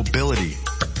improve mobility,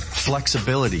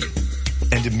 flexibility,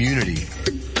 and immunity.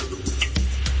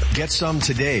 Get some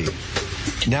today.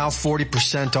 Now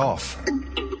 40% off.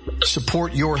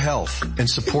 Support your health and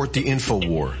support the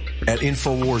InfoWar at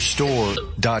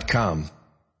InfoWarsStore.com.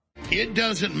 It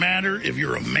doesn't matter if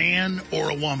you're a man or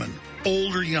a woman,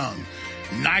 old or young.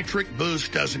 Nitric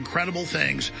Boost does incredible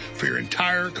things for your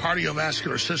entire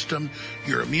cardiovascular system,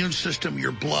 your immune system,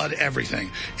 your blood, everything.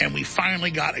 And we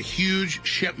finally got a huge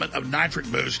shipment of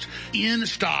Nitric Boost in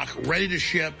stock, ready to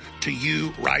ship to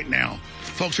you right now.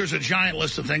 Folks, there's a giant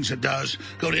list of things it does.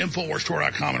 Go to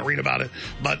InfoWarsStore.com and read about it.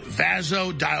 But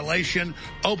vasodilation,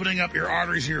 opening up your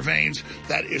arteries and your veins,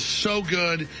 that is so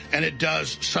good, and it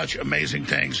does such amazing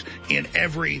things in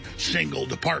every single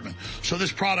department. So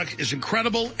this product is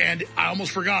incredible, and I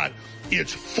almost forgot,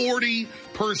 it's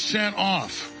 40%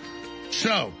 off.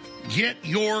 So get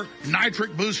your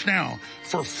Nitric Boost now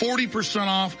for 40%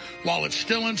 off while it's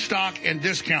still in stock and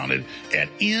discounted at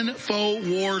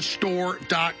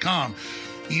InfoWarsStore.com.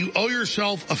 You owe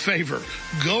yourself a favor.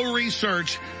 Go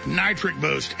research Nitric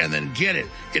Boost and then get it.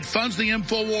 It funds the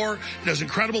InfoWar. It does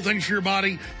incredible things for your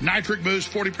body. Nitric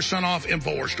Boost, 40% off,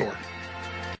 InfoWar Store.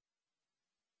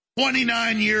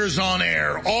 29 years on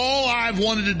air. All I've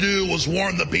wanted to do was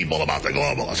warn the people about the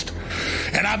globalist.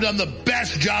 And I've done the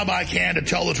best job I can to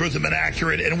tell the truth and been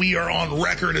accurate, and we are on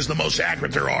record as the most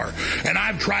accurate there are. And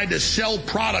I've tried to sell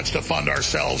products to fund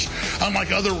ourselves.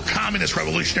 Unlike other communist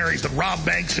revolutionaries that rob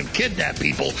banks and kidnap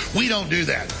people, we don't do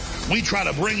that. We try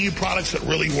to bring you products that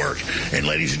really work. And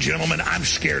ladies and gentlemen, I'm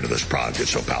scared of this product.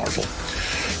 It's so powerful.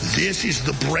 This is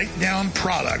the breakdown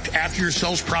product, after your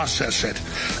cells process it,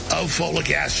 of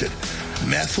folic acid,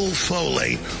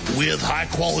 methylfolate with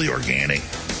high-quality organic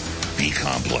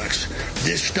B-complex.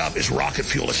 This stuff is rocket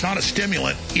fuel. It's not a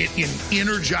stimulant. It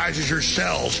energizes your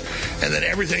cells, and then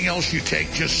everything else you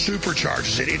take just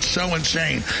supercharges it. It's so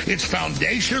insane. It's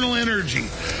foundational energy,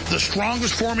 the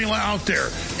strongest formula out there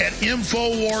at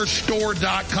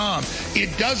InfoWarsStore.com.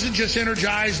 It doesn't just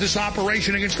energize this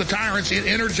operation against the tyrants. It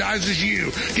energizes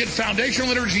you. Get foundational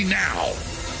energy now.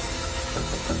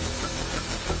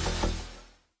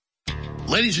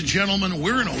 Ladies and gentlemen,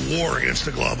 we're in a war against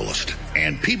the globalist,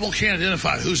 and people can't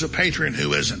identify who's a patriot and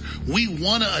who isn't. We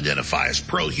want to identify as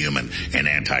pro-human and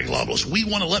anti-globalist. We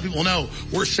want to let people know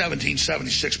we're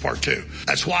 1776 Part 2.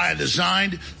 That's why I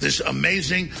designed this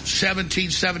amazing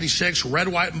 1776 red,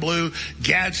 white, and blue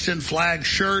Gadsden flag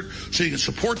shirt so you can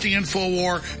support the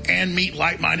InfoWar and meet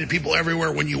like-minded people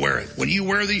everywhere when you wear it. When you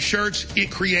wear these shirts,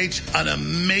 it creates an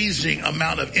amazing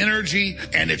amount of energy,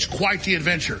 and it's quite the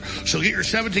adventure. So get your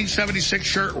 1776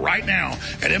 shirt right now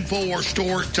at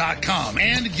InfoWarsStore.com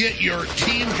and get your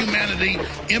Team Humanity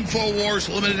InfoWars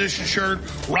limited edition shirt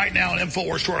right now at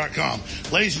InfoWarsStore.com.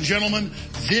 Ladies and gentlemen,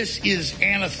 this is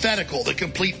antithetical, the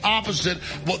complete opposite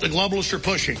of what the globalists are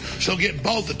pushing. So get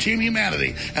both the Team Humanity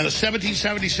and the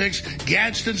 1776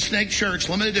 Gadsden Snake shirts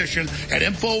limited edition at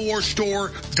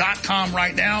InfoWarsStore.com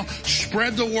right now.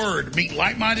 Spread the word, meet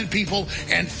like-minded people,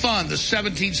 and fund the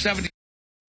 1776.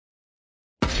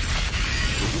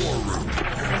 War Room.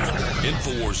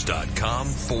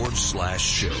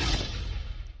 Infowars.com/show.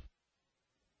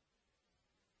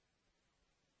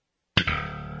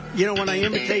 You know, when I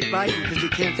imitate Biden, because he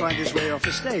can't find his way off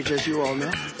the stage, as you all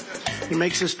know, he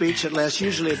makes a speech that lasts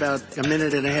usually about a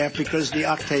minute and a half because the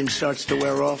octane starts to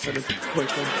wear off at a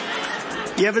quickly.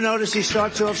 You ever notice he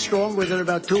starts off strong? Within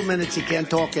about 2 minutes, he can't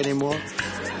talk anymore.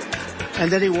 And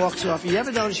then he walks off. You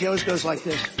ever notice he always goes like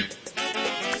this?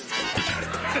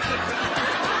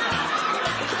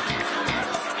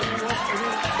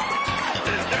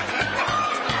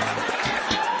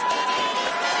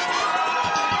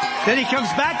 Then he comes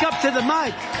back up to the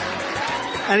mic,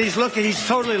 and he's looking, he's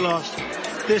totally lost.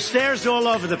 There's stairs all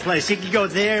over the place. He could go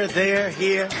there,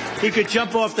 here. He could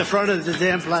jump off the front of the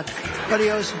damn platform. But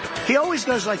he always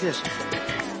goes like this.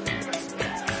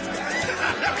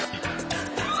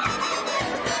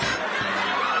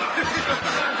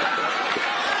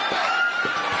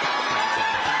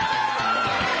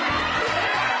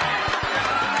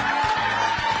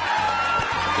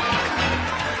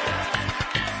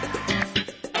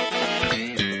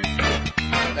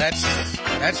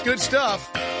 That's good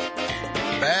stuff.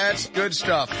 That's good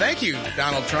stuff. Thank you,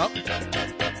 Donald Trump.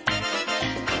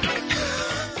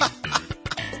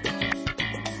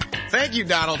 Thank you,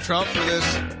 Donald Trump, for this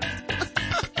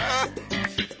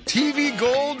TV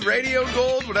gold, radio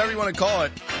gold, whatever you want to call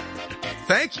it.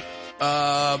 Thank you.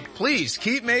 Please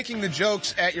keep making the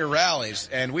jokes at your rallies,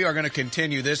 and we are going to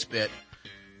continue this bit.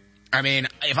 I mean,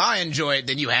 if I enjoy it,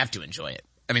 then you have to enjoy it.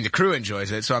 I mean, the crew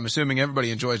enjoys it, so I'm assuming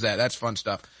everybody enjoys that. That's fun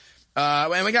stuff.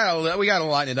 And we gotta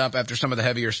lighten it up after some of the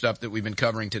heavier stuff that we've been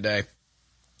covering today.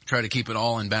 Try to keep it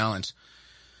all in balance.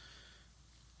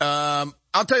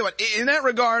 I'll tell you what, in that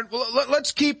regard, well,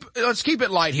 let's keep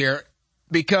it light here,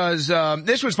 because,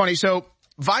 this was funny. So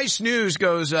Vice News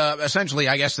goes, essentially,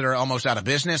 I guess they're almost out of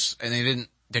business, and they didn't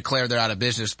declare they're out of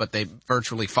business, but they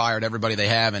virtually fired everybody they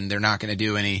have, and they're not gonna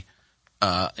do any,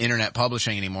 internet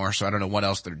publishing anymore, so I don't know what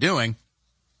else they're doing.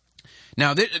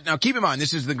 Now keep in mind,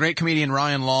 this is the great comedian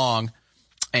Ryan Long,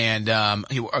 and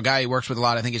a guy he works with a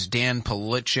lot. I think it's Dan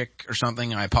Polichik or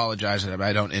something. I apologize if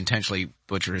I don't intentionally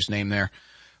butcher his name there.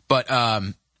 But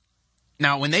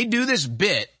now when they do this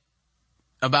bit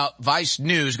about Vice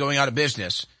News going out of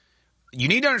business, you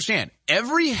need to understand,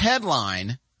 every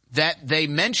headline that they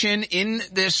mention in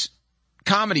this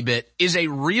comedy bit is a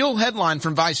real headline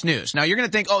from Vice News. Now you're going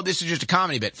to think, oh, this is just a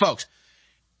comedy bit. Folks,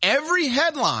 every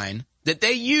headline that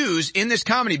they use in this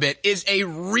comedy bit is a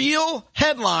real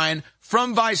headline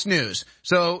from Vice News.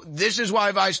 So this is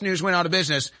why Vice News went out of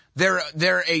business.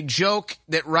 They're a joke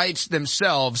that writes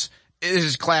themselves. This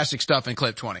is classic stuff in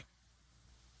clip 20.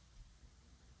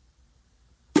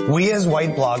 We as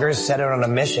white bloggers set out on a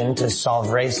mission to solve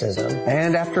racism.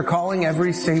 And after calling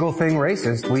every single thing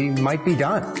racist, we might be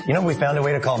done. You know, we found a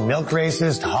way to call milk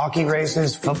racist, hockey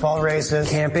racist, football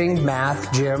racist, camping,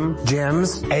 math,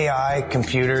 gyms, AI,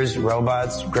 computers,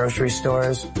 robots, grocery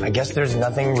stores. I guess there's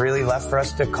nothing really left for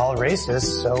us to call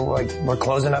racist, so we're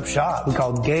closing up shop. We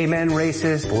called gay men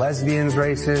racist, lesbians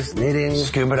racist, knitting,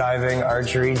 scuba diving,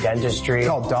 archery, dentistry. We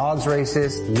called dogs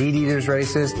racist, meat eaters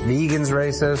racist, vegans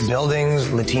racist, buildings,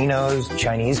 Latinos,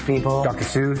 Chinese people, Dr.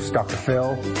 Seuss, Dr.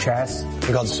 Phil, chess.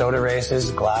 We called soda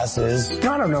racist, glasses.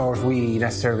 I don't know if we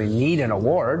necessarily need an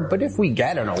award, but if we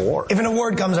get an award. If an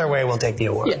award comes our way, we'll take the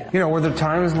award. Yeah. You know, were there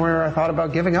times where I thought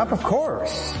about giving up? Of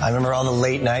course. I remember all the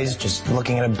late nights just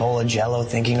looking at a bowl of Jell-O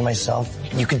thinking to myself,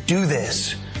 you could do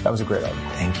this. That was a great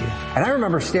argument. Thank you. And I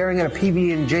remember staring at a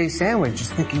PB&J sandwich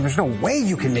just thinking, there's no way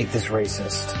you can make this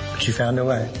racist. But you found a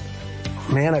way.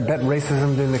 Man, I bet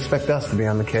racism didn't expect us to be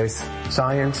on the case.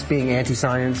 Science, being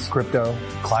anti-science, crypto.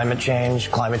 Climate change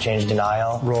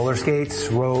denial. Roller skates,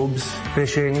 robes,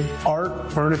 fishing,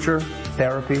 art, furniture,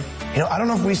 therapy. You know, I don't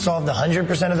know if we solved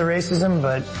 100% of the racism,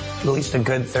 but at least a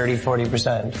good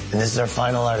 30-40%. And this is our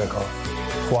final article.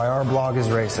 Why our blog is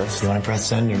racist. You want to press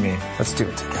send or me? Let's do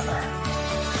it together.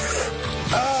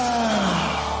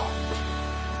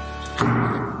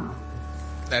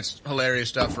 That's hilarious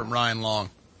stuff from Ryan Long.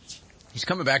 He's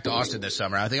coming back to Austin this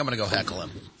summer. I think I'm going to go heckle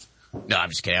him. No, I'm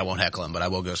just kidding. I won't heckle him, but I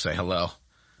will go say hello.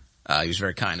 He was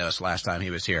very kind to us last time he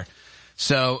was here.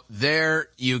 So there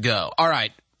you go. All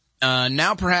right.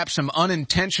 Now perhaps some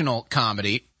unintentional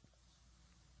comedy.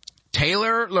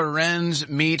 Taylor Lorenz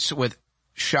meets with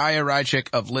Shia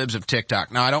Reichik of Libs of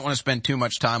TikTok. Now I don't want to spend too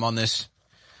much time on this.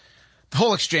 The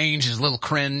whole exchange is a little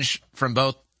cringe from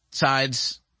both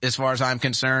sides as far as I'm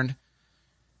concerned.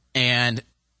 And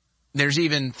there's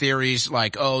even theories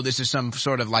like, oh, this is some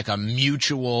sort of like a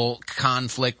mutual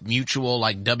conflict, mutual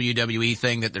like WWE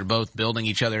thing that they're both building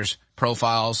each other's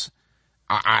profiles.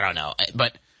 I don't know.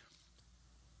 But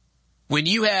when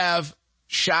you have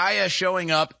Shia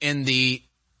showing up in the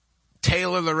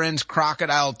Taylor Lorenz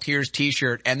Crocodile Tears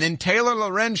t-shirt and then Taylor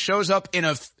Lorenz shows up in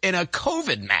a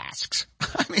COVID mask.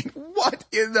 I mean, what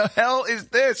in the hell is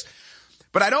this?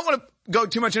 But I don't want to go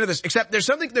too much into this, except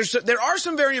there are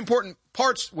some very important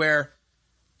parts where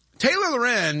Taylor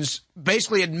Lorenz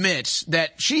basically admits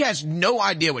that she has no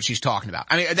idea what she's talking about.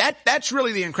 I mean, that's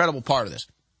really the incredible part of this,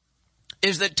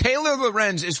 is that Taylor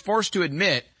Lorenz is forced to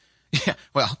admit, yeah,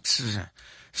 well,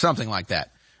 something like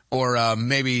that, or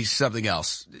maybe something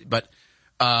else. But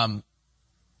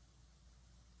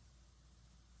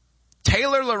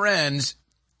Taylor Lorenz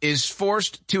is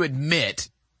forced to admit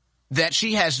that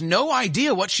she has no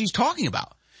idea what she's talking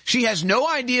about. She has no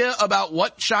idea about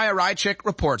what Shia Rychick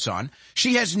reports on.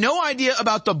 She has no idea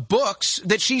about the books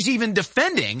that she's even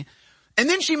defending. And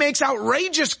then she makes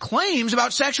outrageous claims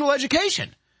about sexual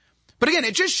education. But again,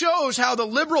 it just shows how the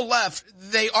liberal left,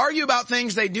 they argue about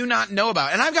things they do not know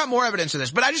about. And I've got more evidence of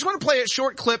this, but I just want to play a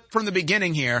short clip from the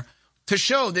beginning here to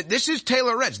show that this is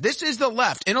Taylor Lorenz. This is the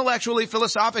left, intellectually,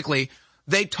 philosophically.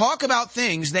 They talk about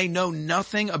things they know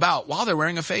nothing about while they're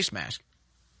wearing a face mask.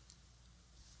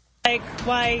 Like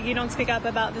why you don't speak up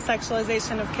about the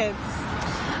sexualization of kids.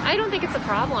 I don't think it's a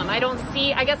problem. I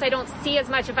guess I don't see as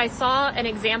much. If I saw an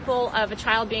example of a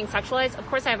child being sexualized, of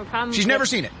course I have a problem. She's never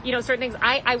seen it. Certain things.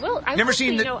 I will. Never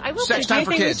seen the sex time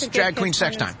for kids, drag queen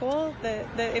sex time. School,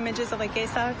 the images of like gay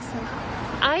sex.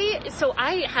 I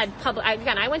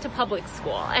went to public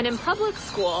school, and in public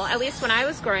school, at least when I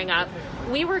was growing up,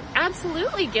 we were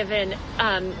absolutely given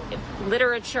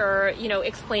literature,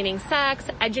 explaining sex,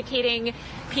 educating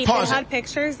people. Pause. Had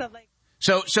pictures of like.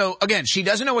 So again, she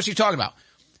doesn't know what she's talking about.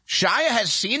 Shia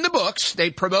has seen the books. They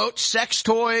promote sex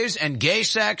toys and gay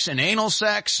sex and anal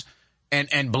sex and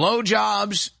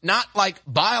blowjobs, not like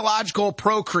biological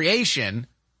procreation,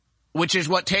 which is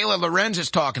what Taylor Lorenz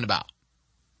is talking about.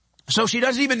 So she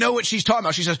doesn't even know what she's talking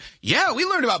about. She says, yeah, we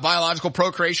learned about biological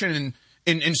procreation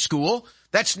in school.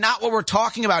 That's not what we're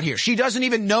talking about here. She doesn't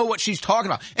even know what she's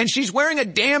talking about. And she's wearing a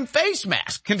damn face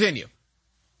mask. Continue.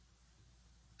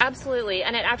 Absolutely.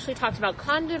 And it actually talked about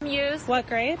condom use. What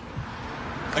grade?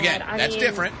 Again, that's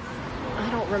different. I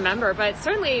don't remember, but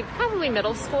certainly probably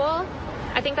middle school.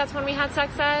 I think that's when we had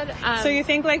sex ed. So you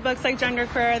think like books like Gender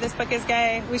Queer, This Book is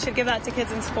Gay, we should give that to kids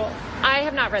in school? I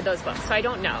have not read those books, so I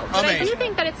don't know. But I do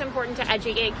think that it's important to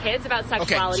educate kids about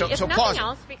sexuality. Okay, so if nothing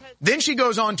else, because... Then she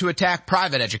goes on to attack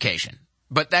private education.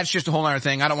 But that's just a whole other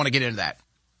thing. I don't want to get into that.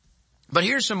 But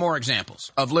here's some more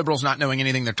examples of liberals not knowing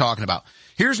anything they're talking about.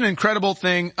 Here's an incredible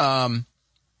thing.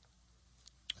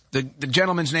 The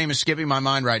gentleman's name is skipping my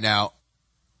mind right now,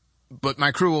 but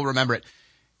my crew will remember it.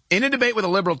 In a debate with a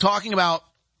liberal talking about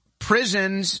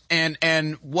prisons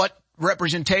and what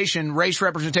representation, race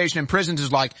representation in prisons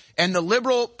is like, and the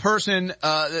liberal person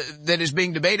that is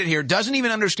being debated here doesn't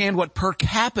even understand what per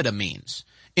capita means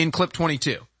in clip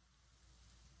 22.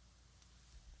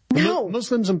 No.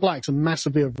 Muslims and blacks are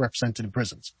massively overrepresented in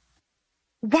prisons.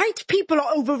 White people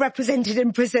are overrepresented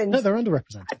in prisons. No, they're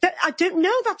underrepresented. I don't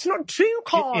know. That's not true,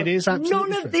 Carl. It is absolutely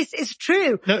None true. of this is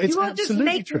true. No, it's you are absolutely just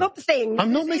making true. up things.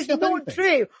 I'm not making up anything. It's not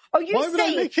true. Why would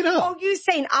I make it up? Are you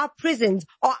saying our prisons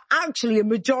are actually a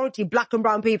majority black and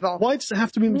brown people? Why does it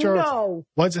have to be majority? No.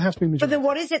 Why does it have to be majority? But then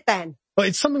what is it then? Well,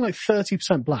 it's something like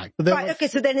 30% black. But Right, okay,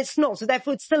 so then it's not. So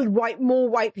therefore it's still more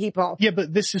white people. Yeah,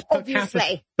 but this is per capita.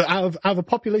 Obviously. But out of a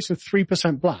population of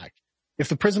 3% black, if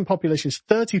the prison population is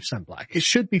 30% black, it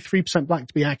should be 3% black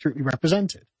to be accurately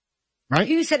represented. Right?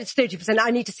 You said it's 30%. I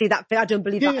need to see that. I don't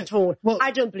believe that at all. Well,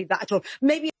 I don't believe that at all.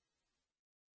 Maybe.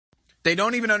 They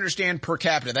don't even understand per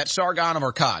capita. That's Sargon of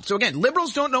Akkad. So again,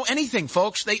 liberals don't know anything,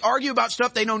 folks. They argue about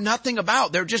stuff they know nothing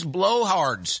about. They're just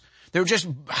blowhards. They're just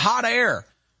hot air,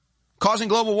 causing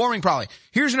global warming probably.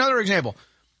 Here's another example.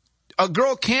 A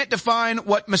girl can't define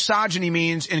what misogyny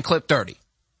means in clip 30.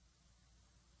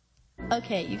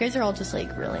 Okay, you guys are all just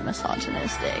like really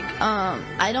misogynistic.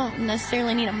 I don't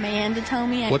necessarily need a man to tell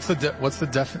me.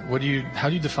 How do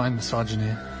you define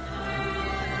misogyny?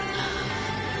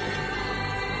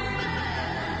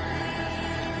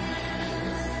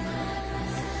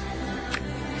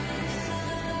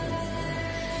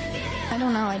 I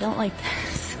don't know. I don't like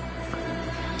this.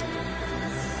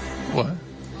 What?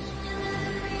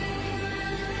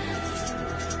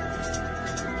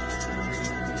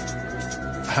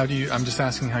 I'm just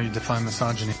asking how you define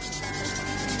misogyny.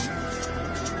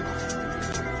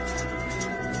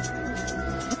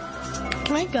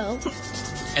 Can I go?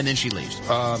 And then she leaves.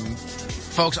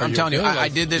 Folks, I'm telling you, I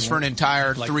did this for an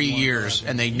entire 3 years,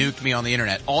 and they nuked me on the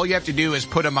internet. All you have to do is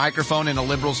put a microphone in a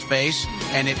liberal's face,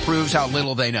 and it proves how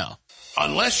little they know.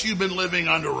 Unless you've been living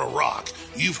under a rock,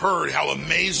 you've heard how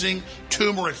amazing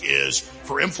turmeric is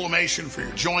for inflammation, for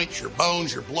your joints, your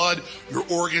bones, your blood, your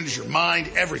organs, your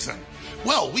mind, everything.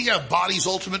 Well, we have Body's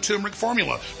Ultimate Turmeric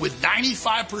Formula with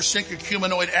 95%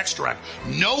 curcuminoid extract.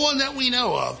 No one that we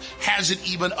know of has it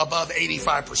even above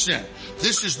 85%.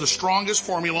 This is the strongest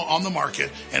formula on the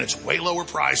market, and it's way lower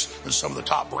price than some of the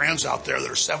top brands out there that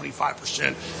are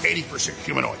 75%, 80%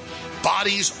 curcuminoid.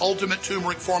 Body's Ultimate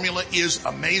Turmeric Formula is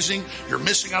amazing. You're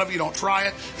missing out if you don't try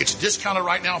it. It's discounted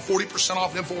right now, 40%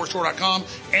 off at InfoWarsStore.com,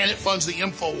 and it funds the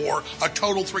InfoWar, a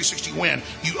total 360 win.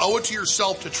 You owe it to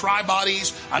yourself to try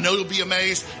Body's. I know you'll be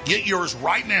amazed. Get yours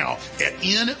right now at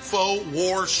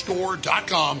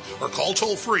InfoWarsStore.com or call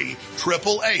toll-free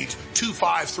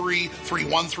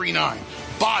 888-253-3139.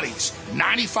 Body's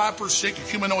 95%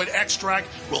 humanoid extract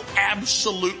will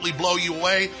absolutely blow you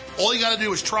away. All you got to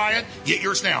do is try it. Get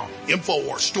yours now.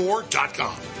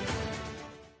 InfoWarsStore.com.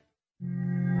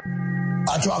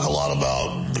 I talk a lot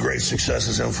about the great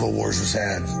successes InfoWars has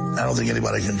had. I don't think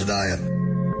anybody can deny it.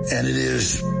 And it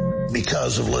is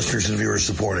because of listeners and viewers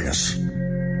supporting us.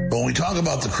 But when we talk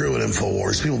about the crew at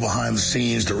InfoWars, people behind the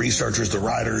scenes, the researchers, the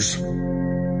writers,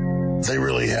 they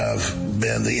really have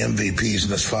been the MVPs in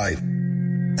this fight.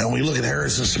 And when we look at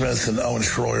Harrison Smith and Owen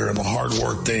Schroyer and the hard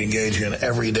work they engage in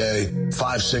every day,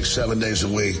 5, 6, 7 days a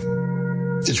week,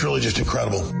 it's really just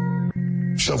incredible.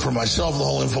 So for myself and the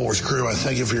whole InfoWars crew, I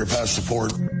thank you for your past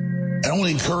support. And I want to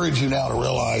encourage you now to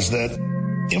realize that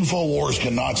InfoWars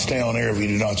cannot stay on air if you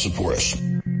do not support us.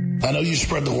 I know you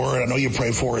spread the word. I know you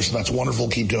pray for us, and that's wonderful.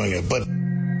 Keep doing it. But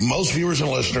most viewers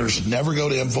and listeners never go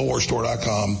to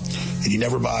InfoWarsStore.com, and you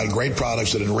never buy great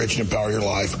products that enrich and empower your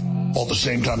life, while at the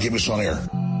same time keep us on air.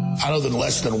 I know that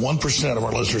less than 1% of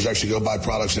our listeners actually go buy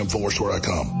products at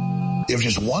InfoWarsStore.com. If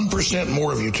just 1%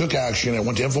 more of you took action and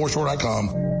went to InfoWarsStore.com,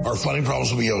 our funding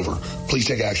problems will be over. Please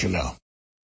take action now.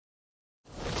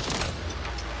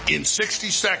 In 60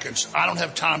 seconds, I don't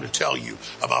have time to tell you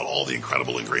about all the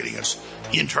incredible ingredients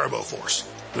in TurboForce.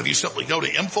 But if you simply go to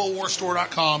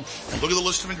InfoWarsStore.com and look at the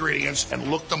list of ingredients and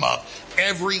look them up,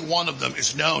 every one of them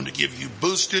is known to give you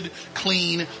boosted,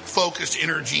 clean, focused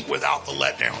energy without the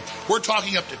letdown. We're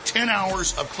talking up to 10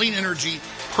 hours of clean energy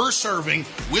per serving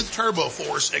with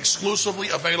TurboForce, exclusively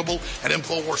available at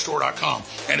InfoWarsStore.com.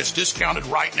 And it's discounted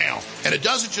right now. And it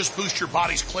doesn't just boost your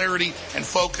body's clarity and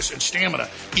focus and stamina.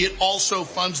 It also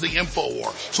funds the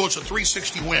InfoWar. So it's a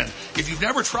 360 win. If you've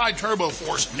never tried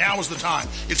TurboForce, now is the time.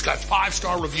 It's got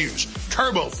 5-star reviews.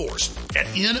 TurboForce at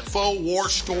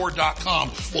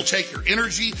InfoWarsStore.com will take your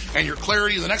energy and your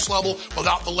clarity to the next level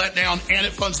without the letdown, and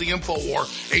it funds the InfoWar,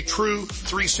 a true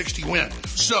 360 win.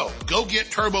 So go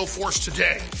get TurboForce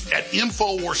today at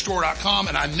InfoWarsStore.com,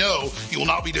 and I know you will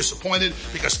not be disappointed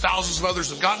because thousands of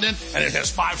others have gotten it, and it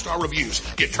has 5-star reviews.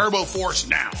 Get TurboForce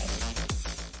now.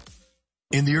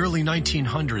 In the early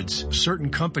 1900s, certain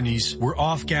companies were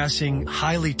off-gassing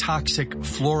highly toxic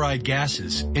fluoride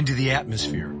gases into the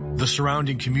atmosphere. The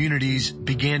surrounding communities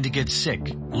began to get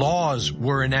sick. Laws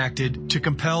were enacted to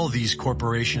compel these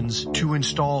corporations to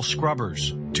install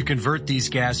scrubbers to convert these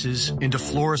gases into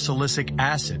fluorosilicic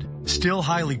acid, still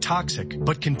highly toxic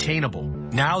but containable.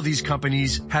 Now these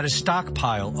companies had a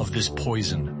stockpile of this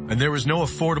poison, and there was no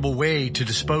affordable way to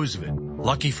dispose of it.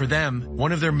 Lucky for them,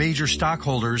 one of their major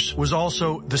stockholders was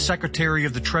also the Secretary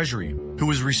of the Treasury, who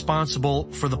was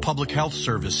responsible for the Public Health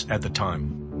Service at the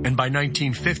time. And by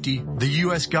 1950, the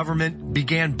U.S. government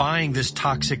began buying this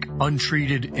toxic,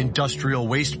 untreated industrial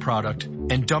waste product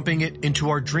and dumping it into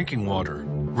our drinking water.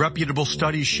 Reputable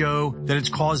studies show that it's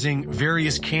causing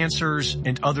various cancers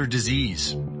and other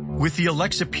disease. With the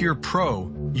Alexa Pure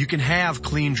Pro, you can have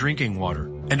clean drinking water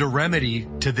and a remedy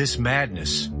to this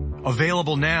madness.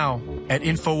 Available now at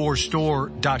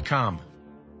InfoWarsStore.com.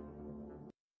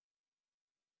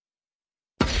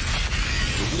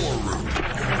 The War Room.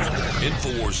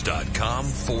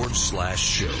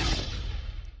 InfoWars.com/show.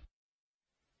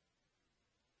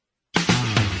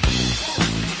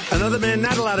 Another man,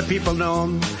 not a lot of people know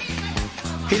him.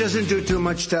 He doesn't do too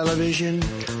much television.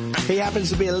 He happens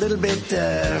to be a little bit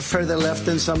further left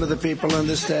than some of the people on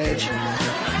the stage.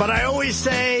 But I always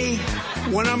say,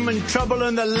 when I'm in trouble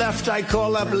on the left, I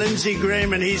call up Lindsey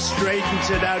Graham and he straightens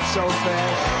it out so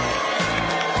fast.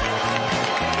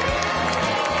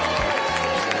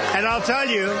 And I'll tell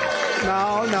you,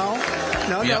 no,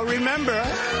 remember.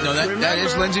 No, that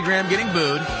is Lindsey Graham getting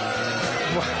booed.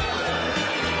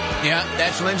 Yeah,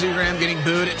 that's Lindsey Graham getting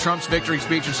booed at Trump's victory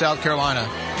speech in South Carolina.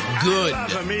 Good. I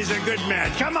love him. He's a good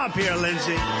man. Come up here,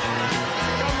 Lindsey.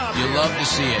 You love to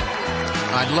see it.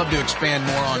 I'd love to expand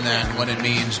more on that and what it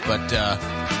means, but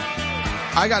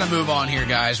I got to move on here,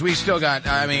 guys. We still got,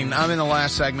 I'm in the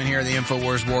last segment here of the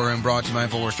InfoWars War Room, brought to you by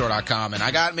InfoWarsStore.com, and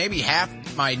I got maybe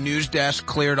half my news desk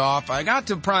cleared off. I got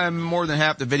to probably more than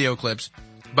half the video clips,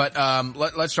 but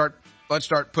let's start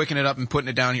picking it up and putting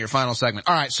it down here. Final segment.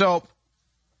 All right, so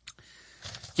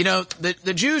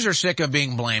the Jews are sick of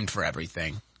being blamed for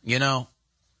everything.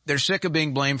 They're sick of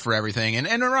being blamed for everything,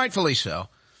 and rightfully so.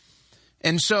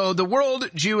 And so the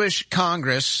World Jewish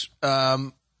Congress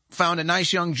found a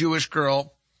nice young Jewish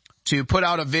girl to put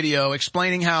out a video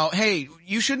explaining how, hey,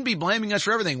 you shouldn't be blaming us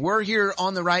for everything. We're here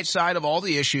on the right side of all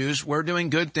the issues. We're doing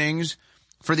good things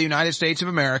for the United States of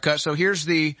America. So here's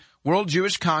the World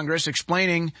Jewish Congress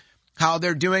explaining how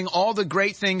they're doing all the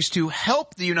great things to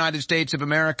help the United States of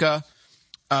America.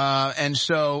 And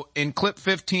so in clip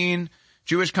 15,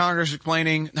 Jewish Congress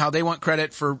explaining how they want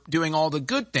credit for doing all the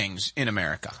good things in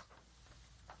America.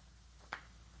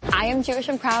 I am Jewish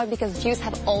and proud because Jews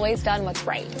have always done what's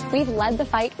right. We've led the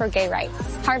fight for gay rights.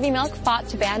 Harvey Milk fought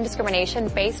to ban discrimination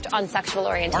based on sexual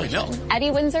orientation.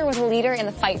 Eddie Windsor was a leader in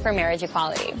the fight for marriage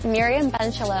equality. Miriam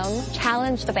Ben Shalom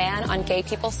challenged the ban on gay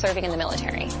people serving in the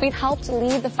military. We've helped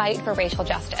lead the fight for racial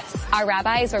justice. Our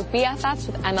rabbis were BFFs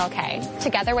with MLK.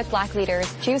 Together with black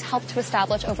leaders, Jews helped to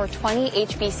establish over 20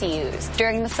 HBCUs.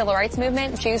 During the civil rights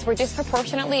movement, Jews were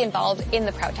disproportionately involved in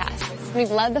the protests. We've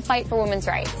led the fight for women's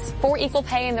rights, for equal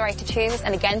pay and the right to choose,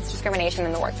 and against discrimination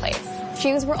in the workplace.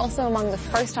 Jews were also among the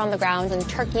first on the ground in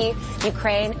Turkey,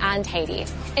 Ukraine, and Haiti.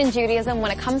 In Judaism, when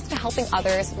it comes to helping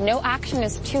others, no action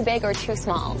is too big or too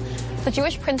small. The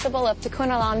Jewish principle of Tikkun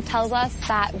Olam tells us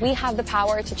that we have the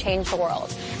power to change the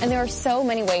world, and there are so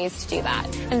many ways to do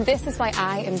that. And this is why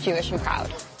I am Jewish and proud.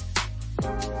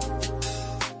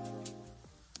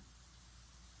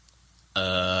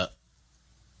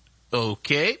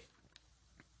 Okay.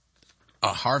 A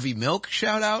Harvey Milk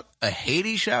shout out? A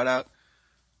Haiti shout out?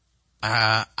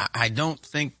 I don't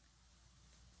think.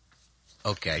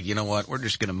 Okay, you know what? We're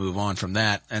just going to move on from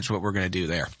that. That's what we're going to do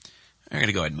there. I'm going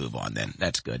to go ahead and move on then.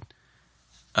 That's good.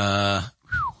 How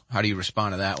do you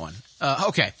respond to that one?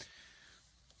 Okay.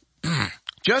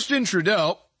 Justin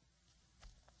Trudeau.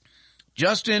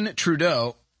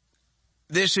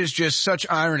 This is just such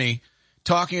irony,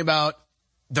 talking about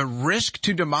the risk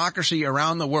to democracy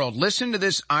around the world. Listen to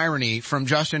this irony from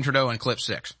Justin Trudeau in clip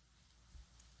 6.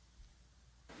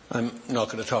 I'm not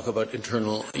going to talk about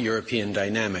internal European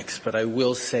dynamics, but I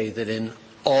will say that in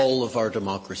all of our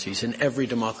democracies, in every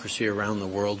democracy around the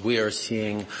world, we are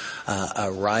seeing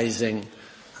a rising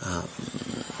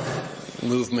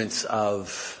movements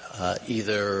of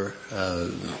either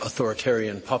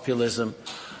authoritarian populism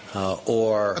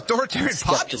or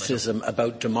skepticism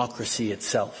about democracy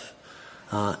itself.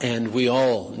 And we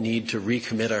all need to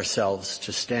recommit ourselves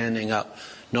to standing up,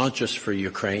 not just for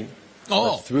Ukraine,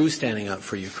 but through standing up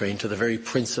for Ukraine, to the very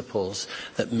principles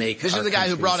that make This is the guy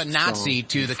who brought a Nazi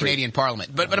to the Canadian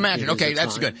Parliament. But imagine, okay,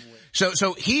 that's good.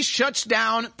 So he shuts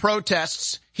down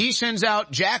protests. He sends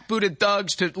out jackbooted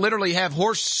thugs to literally have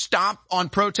horse stomp on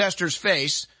protesters'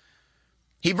 face.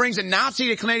 He brings a Nazi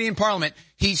to Canadian Parliament.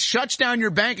 He shuts down your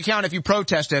bank account if you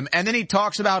protest him. And then he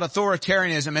talks about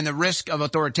authoritarianism and the risk of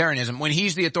authoritarianism when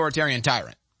he's the authoritarian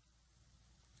tyrant.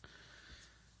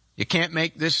 You can't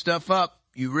make this stuff up.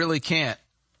 You really can't.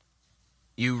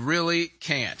 You really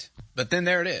can't. But then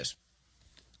there it is.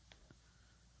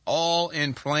 All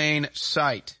in plain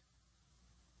sight.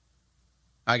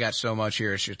 I got so much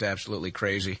here. It's just absolutely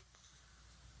crazy.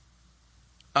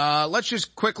 Let's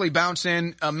just quickly bounce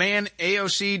in. A man,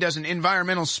 AOC, does an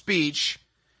environmental speech,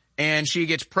 and she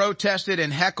gets protested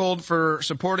and heckled for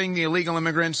supporting the illegal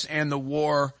immigrants and the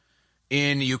war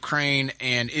in Ukraine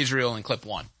and Israel in clip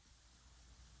 1.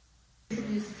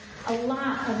 A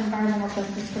lot of environmental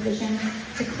justice provisions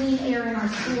to clean air in our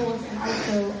schools and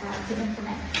also to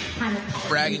implement climate policy.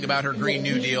 Bragging about her Green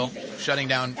New Deal, shutting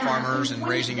down farmers and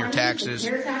raising your taxes.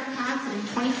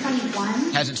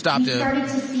 Hasn't stopped a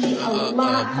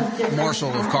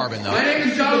morsel of carbon, though. My name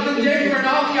is Jonathan J.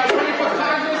 Rinaldi. I'm running for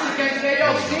Congress against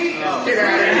AOC. Get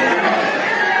out of here.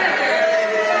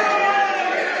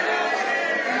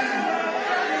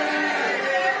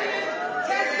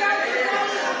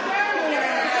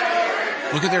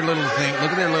 Look at their little thing.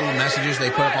 Look at their little messages they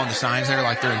put up on the signs there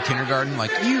like they're in kindergarten.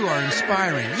 Like, you are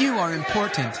inspiring. You are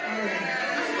important.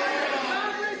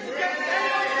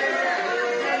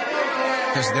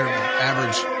 Because their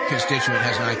average constituent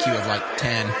has an IQ of like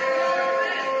 10.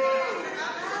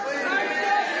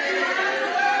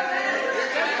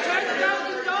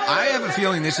 I have a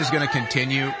feeling this is going to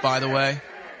continue, by the way.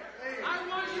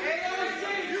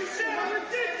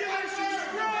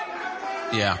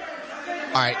 Yeah.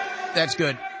 All right. That's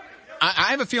good.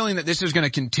 I have a feeling that this is going to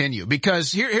continue because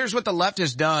here's what the left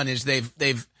has done is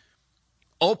they've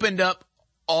opened up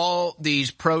all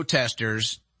these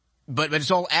protesters, but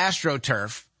it's all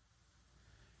AstroTurf.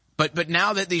 But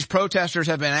now that these protesters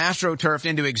have been AstroTurfed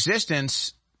into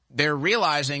existence, they're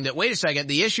realizing that, wait a second,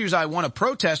 the issues I want to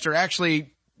protest are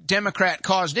actually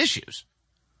Democrat-caused issues.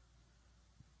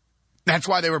 That's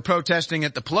why they were protesting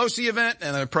at the Pelosi event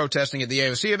and they're protesting at the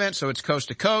AOC event, so it's coast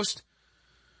to coast.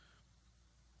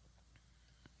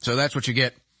 So that's what you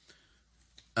get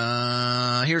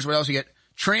Here's what else you get.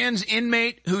 Trans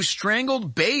inmate who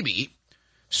strangled baby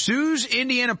sues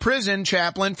Indiana prison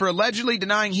chaplain for allegedly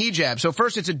denying hijab. So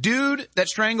first it's a dude that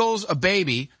strangles a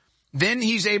baby. Then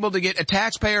he's able to get a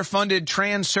taxpayer-funded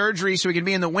trans surgery so he can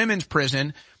be in the women's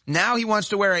prison. Now he wants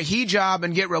to wear a hijab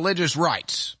and get religious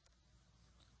rights.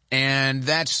 And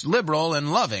that's liberal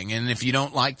and loving. And if you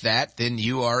don't like that, then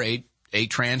you are a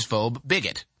transphobe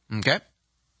bigot. Okay?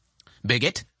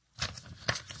 Bigot.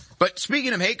 But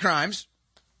speaking of hate crimes,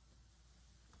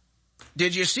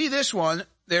 did you see this one?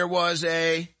 There was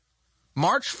a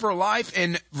March for Life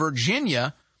in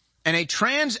Virginia, and a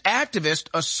trans activist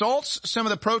assaults some of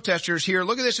the protesters here.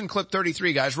 Look at this in clip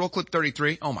 33, guys. Roll clip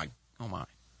 33. Oh my.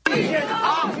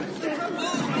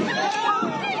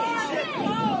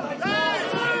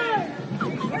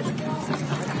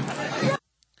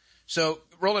 So,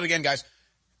 roll it again, guys.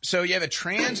 So you have a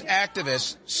trans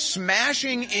activist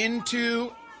smashing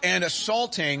into and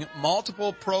assaulting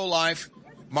multiple pro-life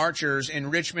marchers in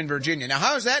Richmond, Virginia. Now,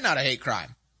 how is that not a hate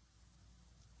crime?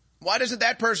 Why doesn't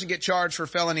that person get charged for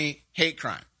felony hate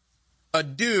crime? A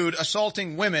dude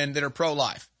assaulting women that are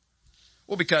pro-life.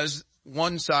 Well, because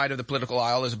one side of the political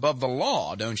aisle is above the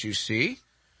law, don't you see?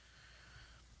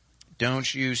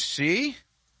 Don't you see?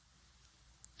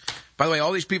 By the way,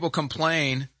 all these people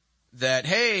complain that,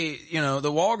 hey, you know,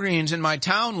 the Walgreens in my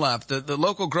town left. The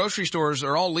local grocery stores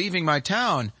are all leaving my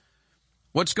town.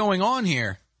 What's going on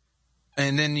here?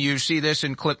 And then you see this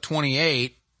in clip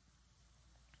 28.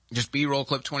 Just B-roll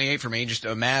clip 28 for me. Just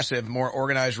a massive, more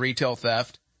organized retail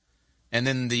theft. And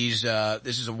then this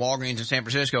is a Walgreens in San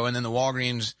Francisco. And then the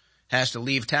Walgreens has to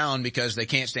leave town because they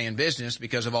can't stay in business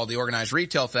because of all the organized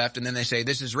retail theft. And then they say,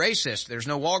 this is racist. There's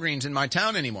no Walgreens in my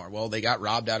town anymore. Well, they got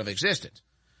robbed out of existence.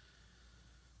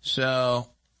 So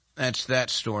that's that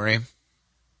story.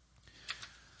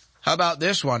 How about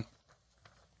this one?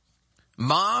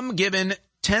 Mom given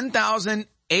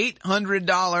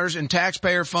 $10,800 in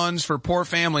taxpayer funds for poor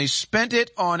families, spent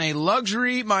it on a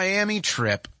luxury Miami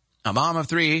trip. A mom of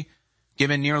three,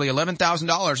 given nearly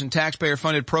 $11,000 in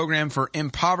taxpayer-funded program for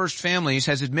impoverished families,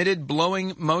 has admitted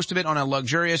blowing most of it on a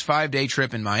luxurious 5-day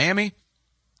trip in Miami,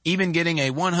 even getting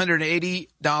a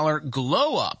 $180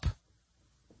 glow-up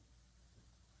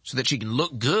so that she can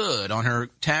look good on her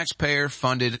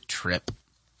taxpayer-funded trip.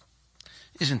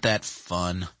 Isn't that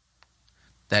fun?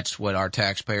 That's what our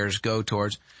taxpayers go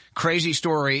towards. Crazy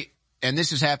story, and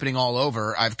this is happening all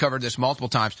over. I've covered this multiple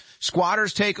times.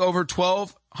 Squatters take over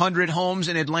 1,200 homes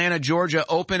in Atlanta, Georgia,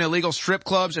 open illegal strip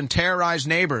clubs, and terrorize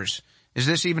neighbors. Is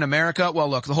this even America? Well,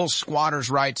 look, the whole squatters'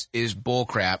 rights is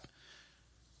bullcrap.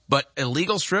 But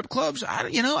illegal strip clubs? I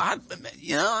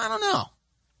don't know.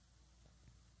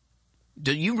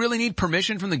 Do you really need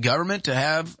permission from the government to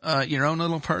have your own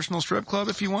little personal strip club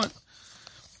if you want?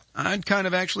 I'd kind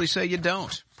of actually say you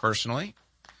don't, personally.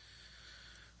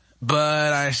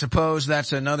 But I suppose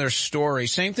that's another story.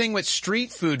 Same thing with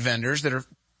street food vendors that are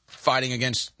fighting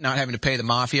against not having to pay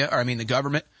the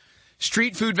government.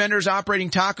 Street food vendors operating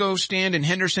taco stand in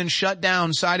Henderson shut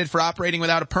down, cited for operating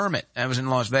without a permit. That was in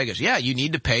Las Vegas. Yeah, you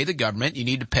need to pay the government. You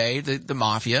need to pay the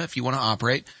mafia if you want to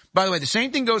operate. By the way, the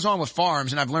same thing goes on with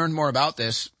farms, and I've learned more about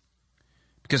this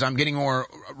because I'm getting more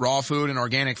raw food and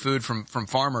organic food from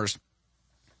farmers.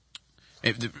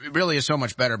 It really is so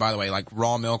much better, by the way, like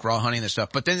raw milk, raw honey and this stuff.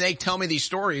 But then they tell me these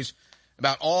stories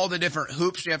about all the different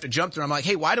hoops you have to jump through. I'm like,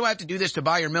 hey, why do I have to do this to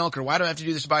buy your milk, or why do I have to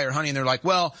do this to buy your honey? And they're like,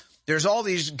 well, there's all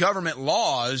these government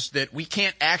laws that we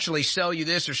can't actually sell you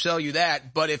this or sell you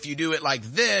that. But if you do it like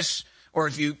this, or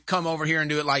if you come over here and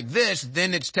do it like this,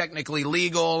 then it's technically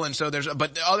legal. And so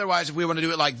but otherwise, if we want to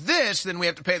do it like this, then we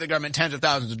have to pay the government tens of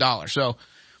thousands of dollars. So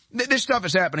this stuff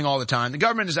is happening all the time. The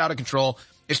government is out of control.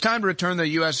 It's time to return the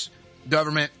U.S.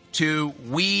 government to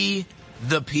we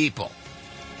the people.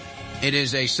 It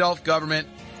is a self-government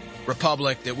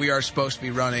republic that we are supposed to be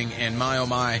running, and my oh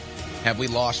my, have we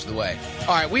lost the way. All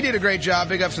right, we did a great job.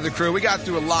 Big ups to the crew. We got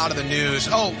through a lot of the news.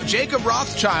 Oh, Jacob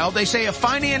Rothschild, they say a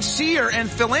financier and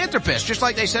philanthropist, just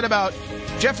like they said about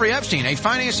Jeffrey Epstein, a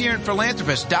financier and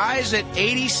philanthropist, dies at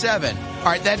 87. All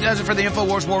right, that does it for the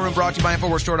InfoWars War Room, brought to you by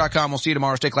InfoWarsStore.com. We'll see you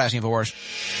tomorrow. Stay classy, InfoWars.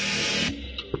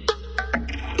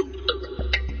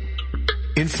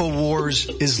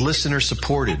 InfoWars is listener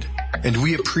supported, and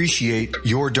we appreciate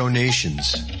your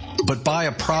donations. But buy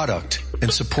a product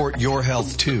and support your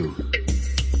health too.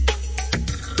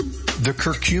 The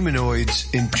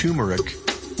curcuminoids in turmeric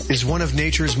is one of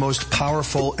nature's most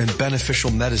powerful and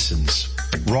beneficial medicines.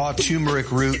 Raw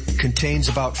turmeric root contains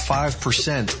about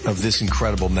 5% of this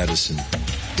incredible medicine.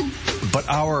 But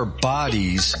our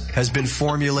bodies has been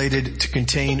formulated to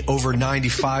contain over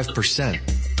 95%.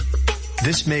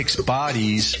 This makes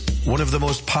bodies one of the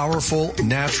most powerful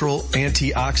natural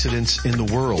antioxidants in the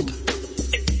world.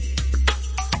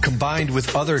 Combined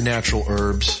with other natural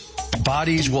herbs,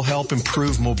 bodies will help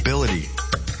improve mobility,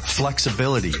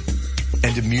 flexibility,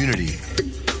 and immunity.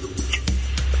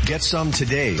 Get some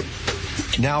today.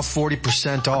 Now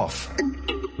 40% off.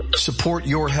 Support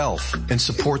your health and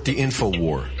support the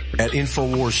InfoWar at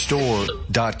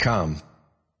InfoWarsStore.com.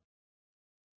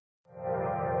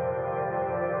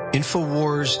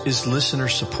 InfoWars is listener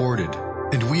supported,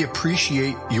 and we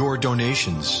appreciate your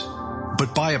donations.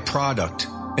 But buy a product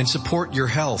and support your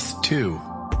health too.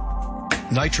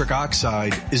 Nitric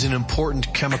oxide is an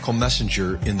important chemical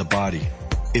messenger in the body.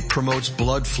 It promotes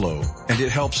blood flow and it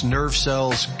helps nerve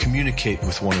cells communicate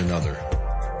with one another.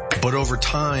 But over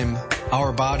time,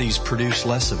 our bodies produce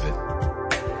less of it.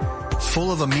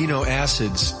 Full of amino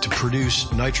acids to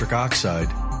produce nitric oxide,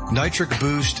 Nitric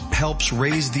Boost helps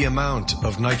raise the amount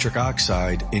of nitric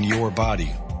oxide in your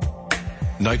body.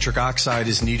 Nitric oxide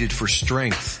is needed for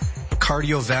strength,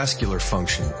 cardiovascular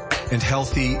function, and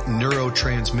healthy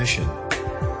neurotransmission.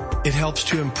 It helps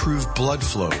to improve blood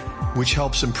flow, which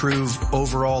helps improve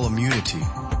overall immunity.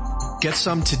 Get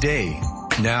some today,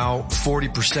 now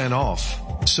 40% off.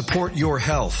 Support your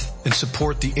health and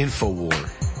support the InfoWar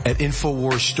at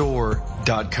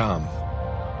InfoWarsStore.com.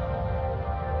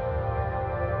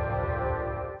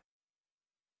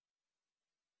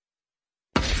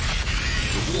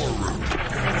 The War Room.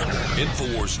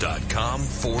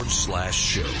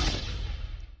 InfoWars.com/show.